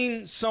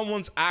 Affecting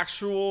someone's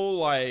actual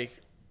like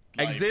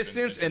Life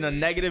existence and in a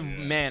negative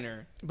situation, yeah.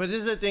 manner. But this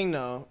is the thing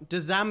though.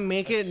 Does that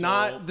make it So-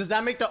 not? Does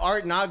that make the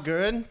art not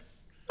good?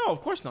 No,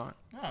 of course not.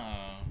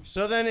 Ah.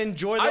 So then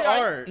enjoy the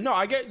art. No,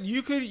 I get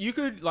you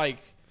could like.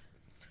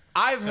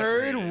 I've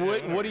heard Separate it,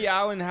 whatever. Woody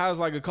Allen has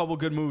like a couple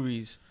good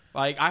movies.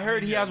 Like I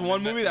heard he has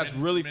one movie that's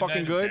really Midnight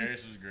fucking in good.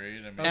 Paris was great.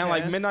 I mean, And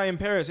like Okay. Midnight in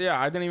Paris, yeah,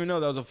 I didn't even know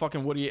that was a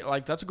fucking Woody.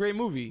 Like that's a great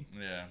movie.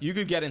 yeah. You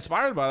could get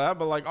inspired by that,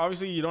 but like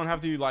obviously you don't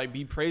have to like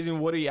be praising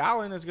Woody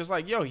Allen. It's just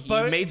like yo, he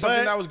But- made something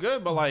but- that was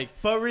good, but like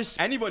But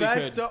respect Anybody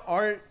could. the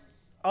art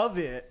of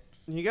it.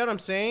 You get what I'm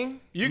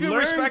saying? you can Learn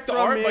respect the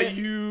from art, it. but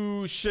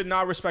you should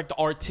not respect the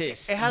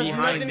artist. It has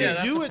behind nothing it. to Yeah,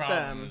 that's do the with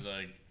problem, them. is,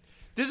 like,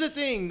 This is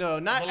the thing though.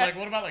 Not but like,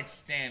 what about like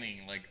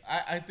standing? Like,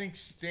 I think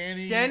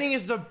standing. standing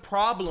is the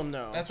problem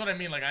though. That's what I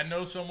mean. Like, I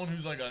know someone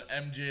who's like an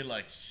MJ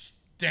like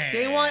stan.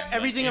 They want like,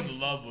 everything in ab-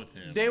 love with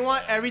him. They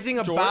want everything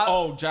Jordan, about.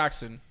 oh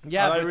Jackson.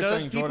 Yeah, I thought but you were those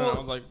saying Jordan. people- I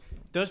was like,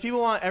 Those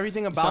people want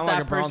everything about sound like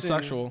that a brown person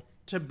sexual.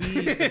 to be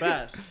the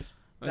best.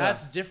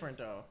 That's different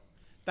though.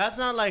 That's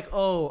not like,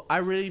 oh, I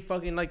really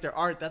fucking like their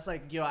art. That's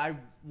like, yo, I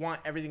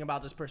want everything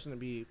about this person to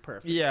be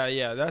perfect.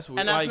 yeah, that's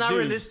weird. And that's like, not dude,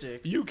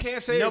 realistic. You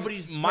can't say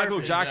Nobody's Michael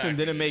perfect. Jackson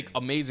Exactly. didn't make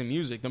amazing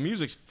music. The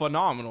music's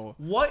phenomenal.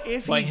 What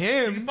if But he?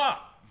 him,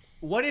 Pop.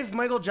 What if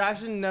Michael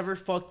Jackson never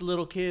fucked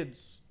little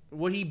kids?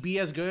 Would he be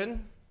as good?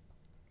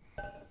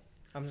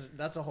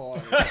 That's a whole.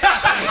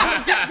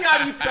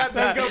 God, you said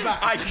that. Let's go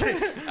back.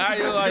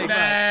 I like.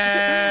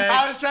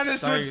 I was trying to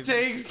Sorry. switch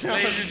takes.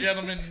 Ladies and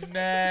gentlemen, Oh my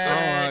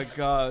next.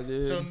 god,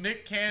 dude. So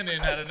Nick Cannon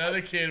had another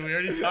kid. We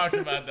already talked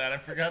about that. I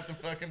forgot to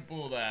fucking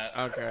pull that.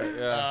 okay,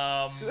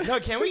 yeah. No,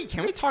 can we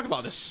talk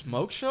about the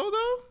Smoke Show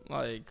though?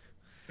 Like,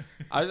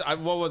 I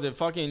what was it?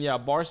 Fucking yeah,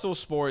 Barstool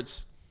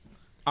Sports.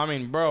 I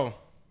mean, bro.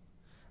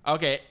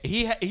 Okay,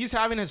 he's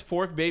having his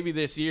 4th baby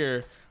this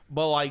year,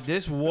 but like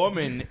this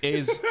woman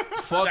is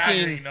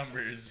Staggering fucking.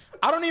 numbers.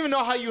 I don't even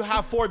know how you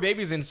have 4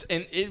 babies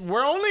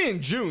we're only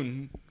in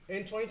June. In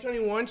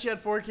 2021, she had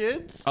 4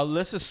 kids.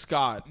 Alyssa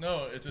Scott.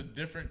 No, it's a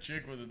different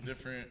chick with a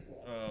different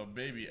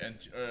baby, and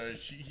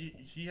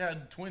he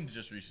had twins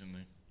just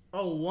recently.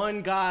 Oh,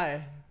 one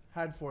guy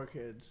had 4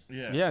 kids.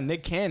 Yeah. Yeah,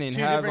 Nick Cannon 2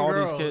 has different all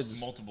girls. these kids.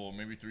 Multiple,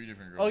 maybe 3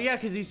 different girls. Oh yeah,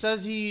 because he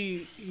says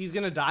he's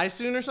gonna die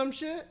soon or some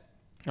shit.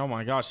 Oh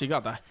my gosh, she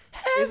got the.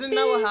 Isn't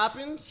that what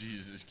happens?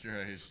 Jesus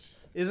Christ.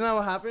 Isn't that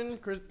what happened?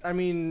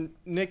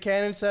 Nick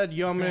Cannon said,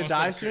 "Yo, I'm gonna Almost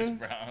die said Chris soon."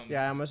 Brown.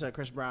 Yeah, I almost said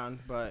Chris Brown,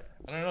 but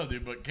I don't know,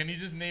 dude, but can you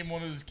just name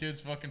one of his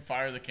kids fucking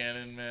Fire the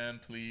Cannon, man,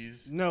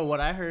 please? no.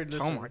 What I heard. Oh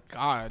Listen, my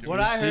god. What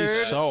dude, I she's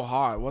heard- so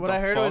hot. What what the I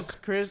heard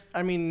fuck?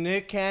 was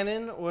Nick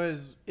Cannon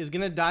is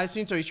gonna die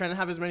soon, so he's trying to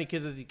have as many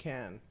kids as he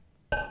can.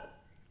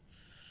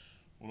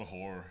 What a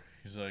whore.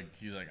 He's like,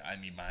 I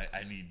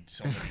need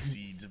so many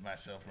seeds of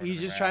myself.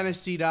 He's just trying to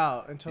seed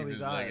out until keep he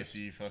his dies.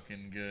 legacy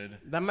fucking good.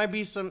 That might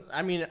be some.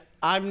 I mean,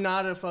 I'm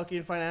not a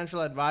fucking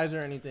financial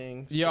advisor or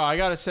anything. Yo, I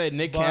gotta say,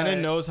 Nick But-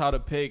 Cannon knows how to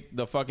pick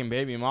the fucking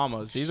baby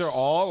mamas. These are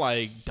all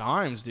like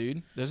dimes,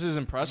 dude. This is I mean,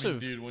 impressive.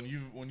 dude, when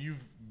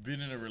you've been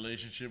in a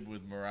relationship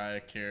with Mariah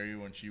Carey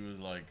when she was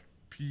like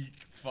peak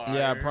fire,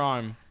 Yeah,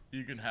 prime.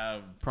 you can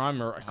have Oh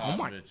hot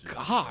my bitches.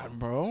 god,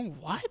 bro.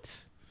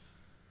 What?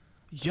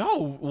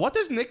 Yo, what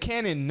does Nick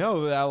Cannon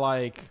know that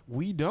like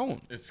we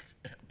don't? It's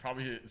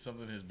probably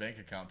something his bank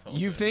account tells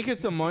You him. think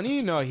it's the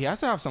money? No, he has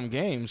to have some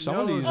game. Some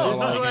of No, these this are is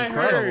like what I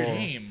incredible. heard.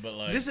 game, but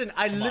like Listen,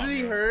 I come on,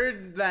 literally bro.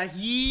 heard that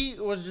he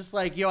was just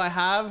like, "Yo, I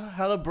have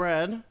hella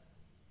bread."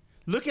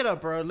 Look it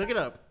up, bro. Look it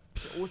up.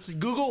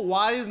 Google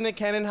why is Nick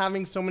Cannon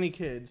having so many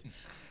kids.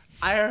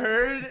 I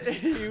heard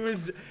he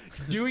was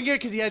doing it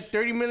because he had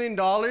 $30 million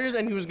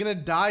and he was gonna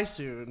die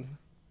soon.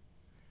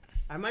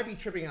 I might be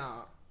tripping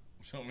out.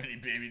 So many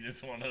babies.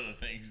 It's one of the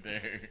things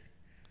there.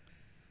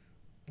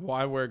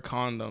 Why wear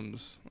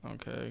condoms?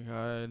 Okay,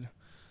 good.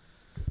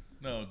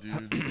 No,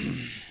 dude,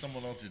 it's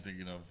someone else you're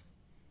thinking of.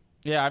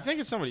 Yeah, I think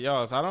it's somebody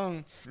else. I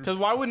don't. Because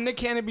why would Nick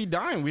Cannon be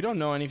dying? We don't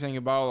know anything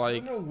about I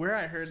like. don't know where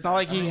I heard. It's not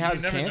like he You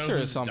has never know cancer or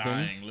who's something.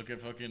 Dying. Look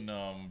at fucking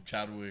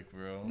Chadwick,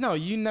 bro. No,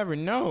 you never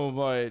know.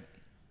 But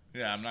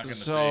Yeah, I'm not gonna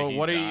so say he's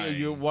what are dying.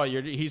 you? What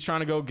he's trying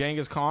to go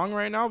Genghis Kong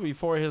right now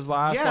before his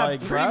last Yeah, like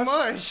pretty breath?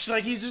 much.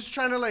 Like he's just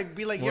trying to like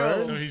be like,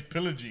 yo. So he's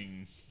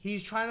pillaging.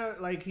 He's trying to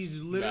like he's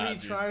literally Nah,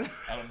 dude, trying.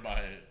 I don't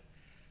buy it.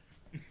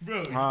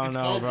 Bro, don't it's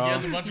know, called, bro. He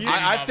has a bunch of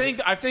I think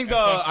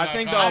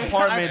the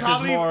apartments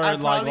is more like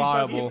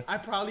liable. I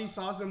probably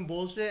saw some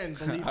bullshit and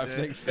believed I it.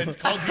 think so. It's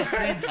called the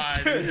cream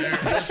pie.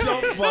 That's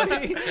so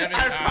funny.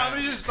 I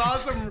probably just saw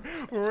some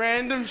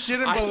random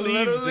shit and I believed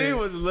literally it.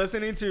 was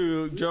listening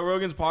to Joe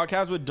Rogan's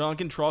podcast with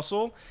Duncan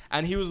Trussell,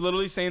 and he was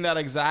literally saying that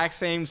exact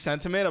same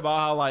sentiment about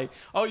how, like,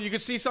 oh, you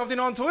could see something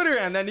on Twitter,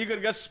 and then you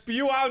could just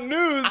spew out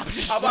news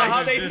about like,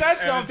 how they said and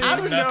something. it's I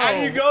don't know.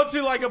 And you go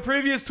to, like, a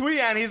previous tweet,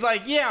 and he's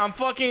like, yeah, I'm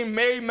fucking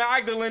Mary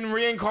Magdalene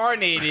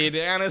reincarnated,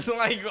 and it's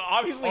like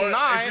obviously Or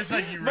not. it's just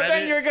like you but read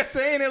then it- you're just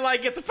saying it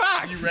like it's a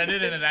fact. You read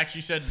it and it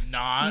actually said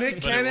not, Nick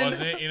but Cannon- it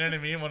wasn't. You know what I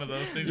mean? One of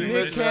those things. where you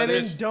Nick read it-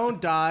 Cannon,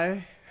 don't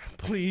die,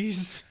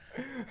 please.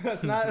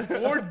 That's not.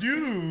 Or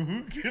do.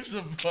 Who gives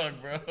a fuck,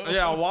 bro?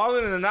 Yeah,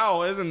 Wildin' and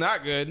Owl isn't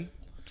that good.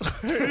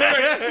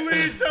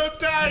 Please don't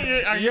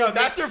die. Are you Yo, Nick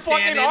that's your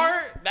fucking Stanton?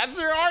 art. That's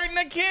your art,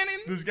 Nick Cannon.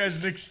 This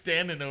guy's Nick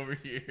Stanton over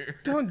here.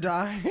 Don't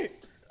die.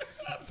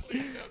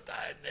 Please don't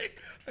die, Nick.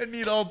 I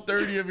need all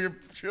 30 of your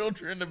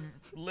children to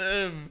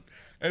live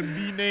and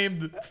be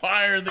named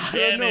Fire the I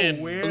don't know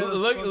Cannon. where.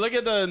 Look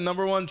at the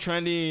 #1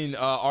 trending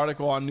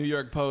article on New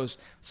York Post.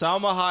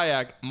 Salma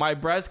Hayek, my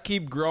breasts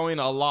keep growing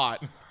a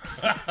lot.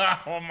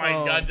 Oh my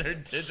god, her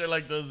tits are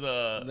like those.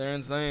 They're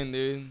insane,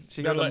 dude.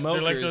 She They're got the like,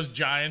 milkers. they're like those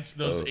giants,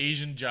 those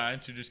Asian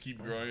giants who just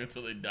keep growing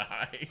until they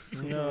die.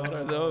 What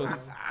are those?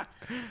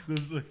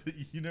 Those, like,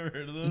 you never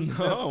heard of those?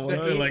 No, what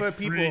The are they? They're like 8-foot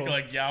freak, people.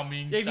 like Yao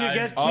Ming If you size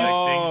get things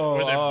too-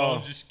 where their Oh,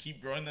 bones just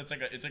keep growing. It's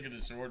like a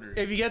disorder.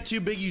 If you get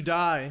too big, you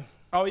die.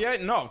 Oh yeah,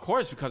 no, of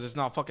course, because it's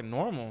not fucking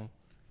normal.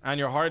 And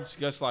your heart's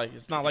just like,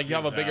 it's not like you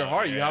have a gives bigger out,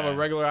 heart. You have a yeah.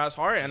 regular ass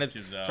heart, and it's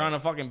Gives out. trying to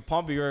fucking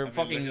pump your I mean,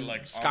 fucking look at,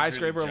 like,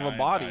 skyscraper of Andre a the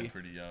body. Giant died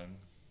pretty young.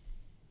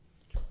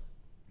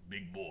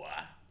 Big boy.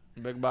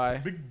 Big bye.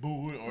 Big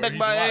boy. Or Big he's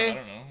boy. alive. I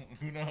don't know.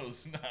 Who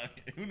knows?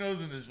 Who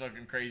knows in this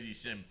fucking crazy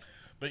sim?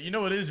 But you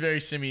know what is very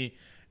simmy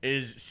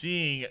is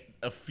seeing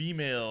a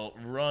female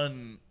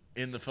run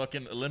in the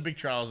fucking Olympic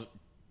trials,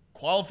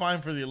 qualifying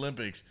for the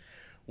Olympics,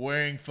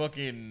 wearing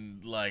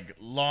fucking like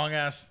long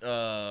ass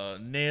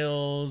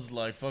nails,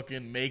 like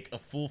fucking make a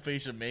full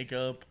face of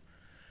makeup,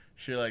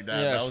 shit like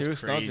that. Yeah, that she was was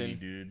crazy, stunting.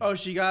 dude. Oh,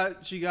 she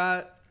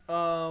got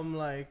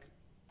like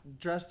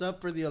dressed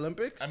up for the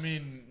Olympics. I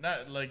mean,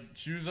 not like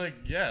she was like,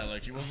 yeah,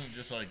 like she wasn't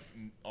just like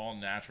all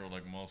natural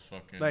like most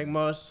fucking. like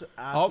most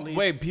Oh athletes.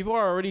 wait, people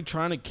are already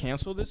trying to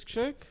cancel this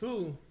chick.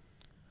 Who?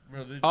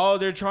 Bro, they- Oh,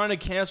 they're trying to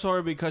cancel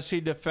her because she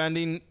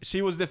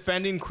was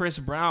defending Chris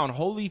Brown.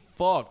 Holy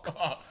fuck.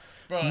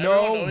 Bro, No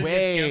everyone always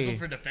way. gets canceled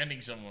for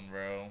defending someone,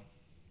 bro.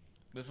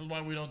 This is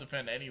why we don't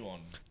defend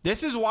anyone.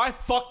 This is why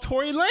fuck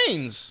Tory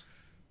Lanez.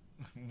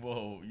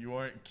 Whoa, you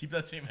weren't keep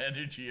that same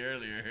energy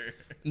earlier.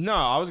 No,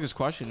 I was just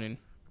questioning.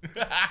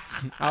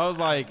 I was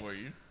like, Were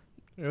you?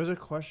 It was a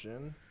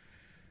question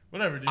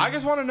Whatever, dude. I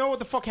just want to know what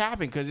the fuck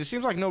happened because it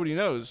seems like nobody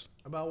knows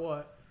about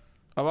what.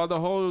 about the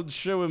whole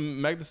shit with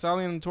Meg Thee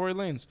Stallion and Tory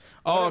Lanez.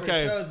 Oh, Whatever.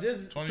 okay. So this,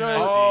 2019.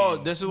 so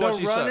Oh, this is the what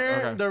she runner,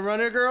 said. Okay. the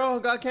runner girl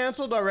got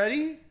canceled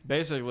already.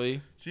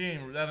 Basically,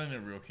 That ain't a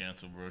real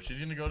cancel, bro. She's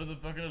gonna go to the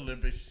fucking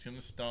Olympics. She's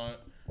gonna stunt,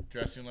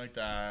 dressing like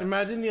that.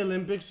 Imagine the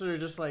Olympics are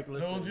just like,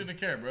 listen. No one's gonna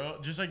care, bro.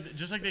 Just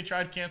like they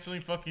tried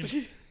canceling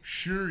fucking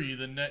Shuri,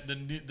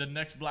 the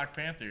next Black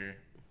Panther.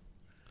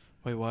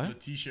 wait, what?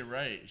 Letitia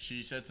Wright.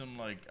 She said some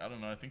like I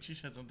don't know. I think she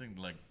said something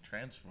like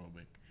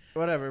transphobic.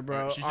 Whatever,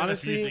 bro. She said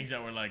Honestly, a few things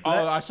that were like.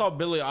 Oh, I saw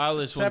Billie Eilish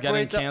was Separate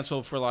getting the-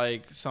 canceled for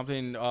like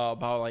something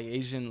about like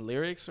Asian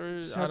lyrics or I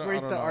don't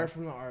separate the know. art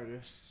from the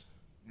artist.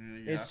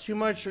 you It's have too to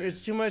much. do It's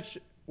this. too much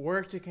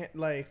work to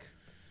like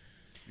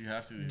You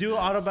have to do this.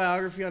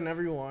 autobiography on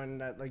everyone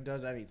that like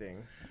does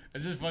anything.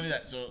 It's just funny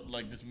that so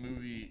like this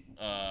movie,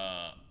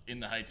 In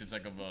the Heights, it's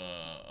like of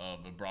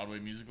a Broadway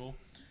musical,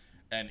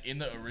 and in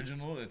the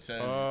original it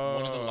says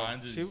one of the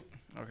lines is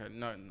okay,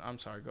 no, I'm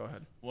sorry. Go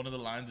ahead. one of the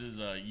lines is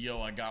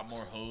 "Yo, I got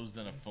more hoes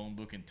than a phone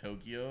book in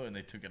Tokyo," and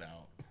they took it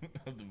out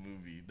of the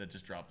movie that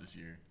just dropped this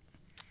year.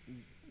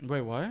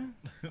 Wait, what?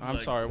 I'm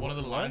Like, sorry. One of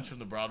the what? lines from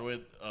the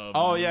Broadway.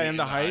 Oh yeah, movie in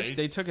the Heights,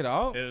 they took it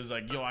out. It was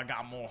like, "Yo, I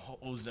got more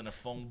hoes than a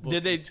phone book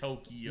Did they- in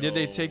Tokyo." did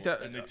they take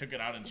that- And they took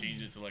it out and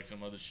changed it to like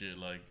some other shit.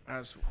 Like,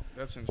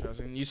 That's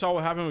interesting. You saw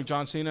what happened with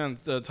John Cena and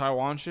the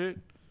Taiwan shit?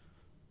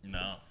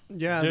 no.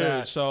 Yeah, Dude,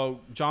 that.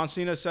 so John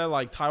Cena said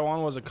like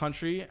Taiwan was a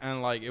country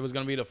and like it was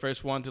gonna be the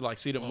first one to like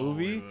see the Oh,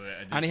 movie, wait, I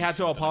did and he see had to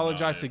something about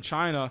apologize to it.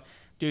 China.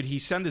 Dude, he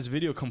sent this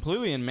video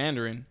completely in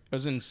Mandarin. It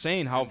was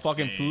insane how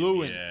fucking Insane,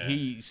 fluent yeah.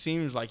 he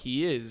seems like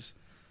he is,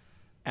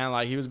 and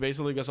like he was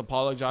basically just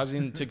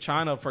apologizing to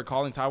China for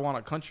calling Taiwan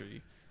a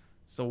country.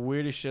 It's the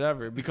weirdest shit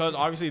ever because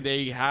obviously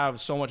they have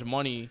so much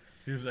money.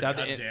 He was like, That-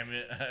 "God damn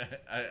it,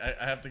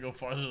 I have to go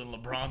farther than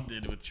LeBron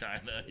did with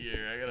China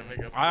here. I gotta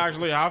make up." I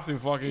actually have to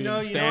fucking You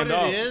know stand what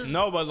up. it is?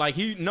 No, but like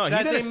he That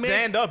didn't they make-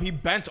 stand up. He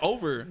bent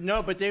over.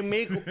 No, but they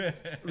make.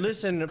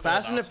 Listen,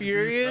 Fast and the Colonoscopy,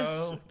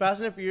 Furious. bro.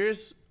 Fast and the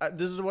Furious.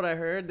 This is what I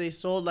heard. They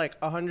sold like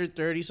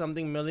 130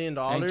 something million In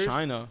dollars,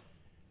 China,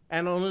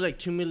 and only like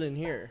 2 million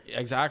here.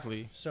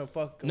 exactly. So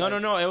fuck. No,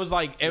 like, no. It was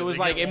like they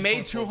get it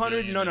made 1.4 200.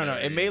 billion No.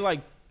 today. It made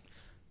like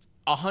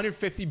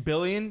 150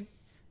 billion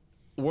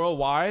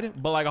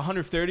worldwide, but like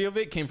 130 of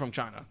it came from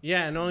China.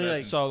 Yeah, and only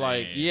That's like. So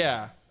like, insane.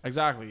 yeah,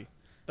 exactly.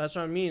 That's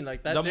what I mean.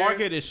 Like that. The there-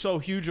 market is so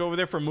huge over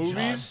there for John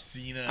movies,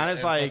 Cena and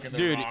it's like, fucking The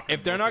dude, Rock if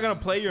are they're not gonna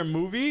fucking- play your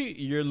movie,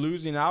 you're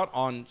losing out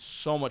on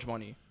so much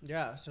money.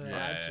 Yeah. So they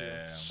had to.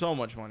 Yeah. So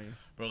much money.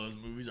 Bro, those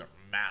movies are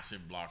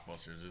massive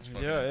blockbusters. It's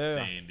fucking Yeah, yeah.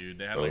 insane, dude.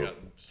 They had like a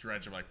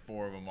stretch of like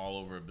 4 of them all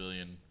over $1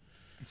 billion.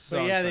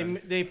 But yeah,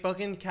 they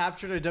fucking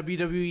captured a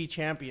WWE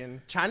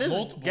champion. China's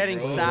Multiple, getting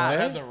bro. stacked.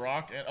 Has a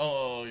Rock.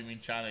 And, you mean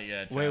China?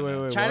 Yeah. China.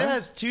 Wait. China what?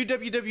 has 2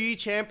 WWE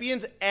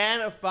champions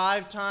and a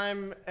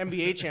 5-time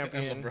NBA And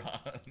champion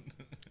LeBron.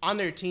 on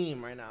their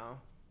team right now.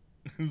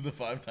 Who's the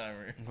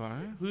 5-timer?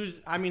 What?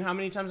 How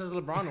many times has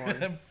LeBron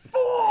won?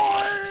 4.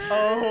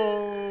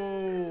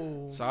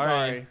 Oh,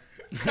 Sorry.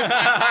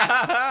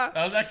 That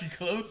was actually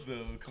close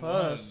though. Come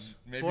Close.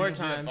 on. Maybe 4 he'll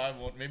be at times. 5.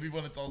 Maybe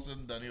when it's all said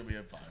and done, he'll be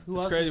at 5. Who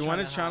It's else crazy. is When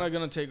to is China have?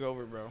 gonna take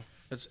over, bro?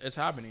 It's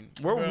happening.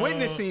 We're Bro,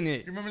 witnessing You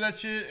it. remember that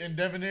shit in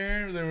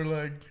Debonair? They were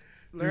like,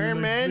 Learn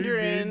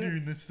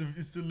Mandarin. It's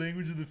the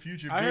language of the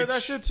future. I heard bitch.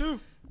 that shit too.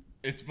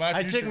 It's my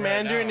I future took right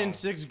Mandarin now. in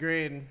 6th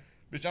grade.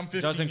 Bitch, I'm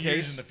 15 Just in years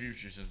case. in the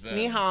future since then.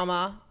 Ni hao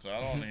ma. So I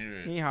don't want to hear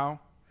it. Ni hao.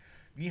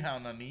 Ni hao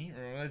nani?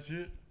 Remember that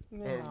shit?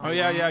 hao. Oh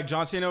yeah.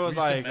 John Cena We was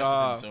used to like,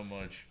 mess with him so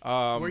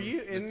much. Were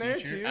you The in there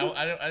teacher- too?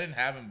 I didn't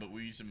have him, but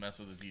we used to mess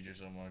with the teacher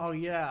so much. Oh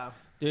yeah.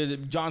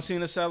 dude, John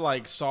Cena said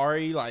like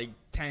sorry like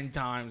 10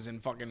 times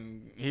and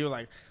fucking he was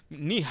like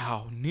ni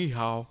hao, ni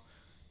hao,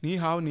 ni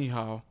hao, ni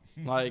hao.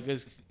 Like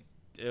it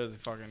was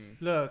fucking.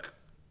 Look,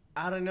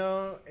 I don't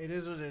know. It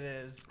is what it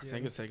is. I Dude.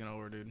 think it's taking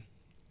over, dude.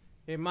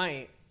 It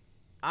might.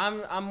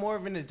 I'm more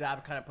of an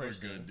adapt kind of We're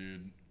person. good,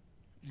 dude.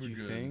 We're You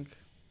good. think?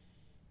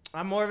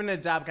 I'm more of an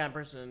adapt kind of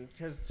person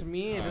because to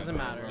me it doesn't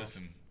Bro, matter.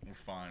 Listen, we're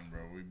fine, bro.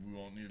 We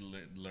won't need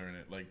to learn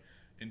it. Like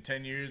in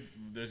 10 years,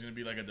 there's gonna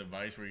be like a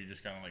device where you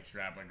just kind of like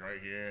strap like right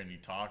here and you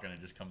talk and it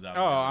just comes out.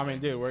 Oh, I mean,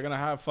 dude, we're gonna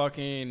have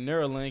fucking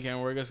Neuralink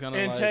and we're just gonna.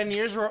 In like, 10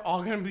 years, we're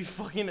all gonna be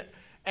fucking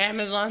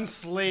Amazon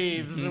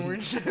slaves, and we're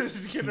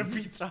just gonna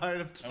be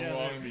tied up And we're all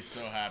together. gonna be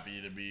so happy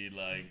to be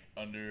like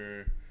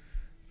under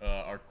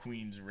our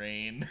queen's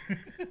reign.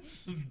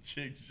 Some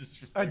chicks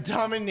just. A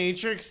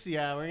dominatrix,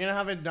 yeah, we're gonna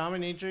have a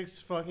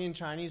dominatrix fucking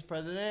Chinese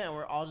president, and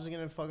we're all just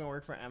gonna fucking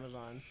work for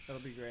Amazon.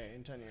 That'll be great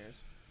in 10 years.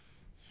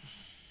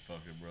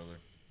 Fuck it, brother.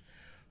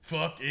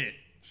 Fuck it.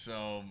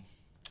 So,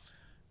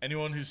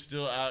 anyone who's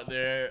still out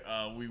there,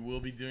 we will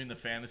be doing the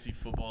Fantasy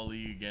Football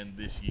League again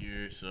this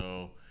year.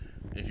 So,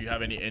 if you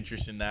have any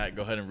interest in that,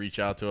 go ahead and reach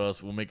out to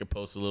us. We'll make a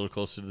post a little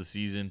closer to the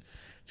season.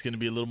 It's going to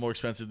be a little more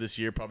expensive this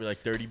year, probably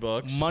like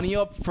 $30. money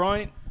up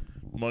front.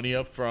 Money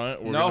up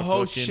front. We're No gonna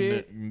host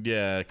shit.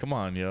 Yeah, come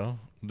on, yo.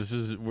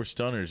 We're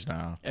stunners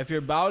now. If you're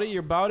about it,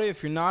 you're about it.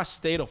 If you're not,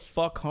 stay the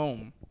fuck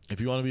home.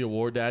 If you want to be a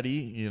war daddy,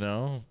 you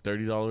know,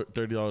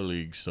 $30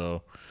 league.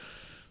 So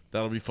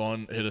that'll be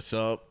fun. Hit us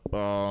up.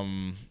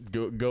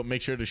 Go.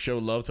 Make sure to show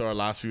love to our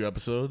last few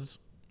episodes.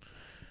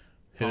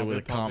 Hit it with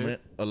a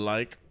comment, a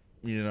like.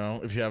 You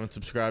know, if you haven't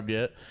subscribed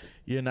yet,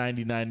 you're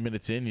 99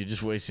 minutes in. You're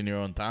just wasting your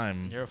own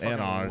time. You're a fucking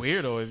and ours.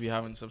 weirdo if you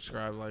haven't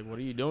subscribed. Like, what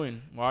are you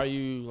doing? Why are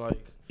you like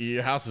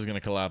Your house is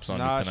gonna collapse on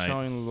you not tonight.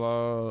 showing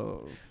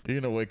love? You're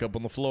gonna wake up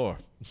on the floor.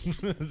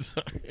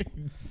 Sorry.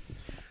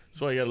 That's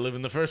why you gotta live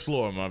in the first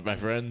floor, my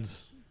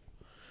friends.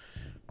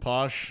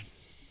 Posh,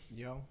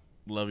 Yo.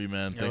 love you,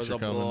 man. It Thanks was for a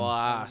coming.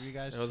 blast. You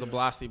guys It was a too.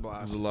 blasty It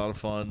blast. was a lot of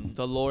fun.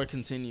 The lore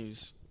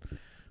continues.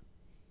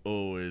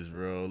 Always,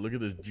 bro. Look at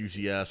this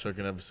juicy ass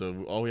fucking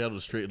episode. All we had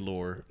was straight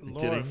lore. You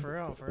Lord, kidding? for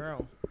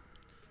real.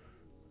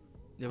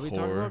 Did we talk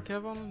Horror. about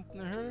Kev on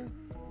the herder?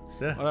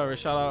 Yeah. Whatever.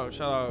 Shout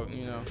out.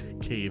 You know,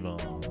 Cave on.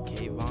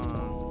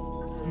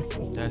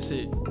 Kayvon. That's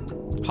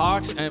it.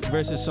 Hawks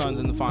versus Suns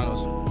in the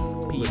finals.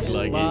 Looks Peace.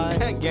 like it.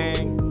 Bye.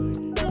 Gang.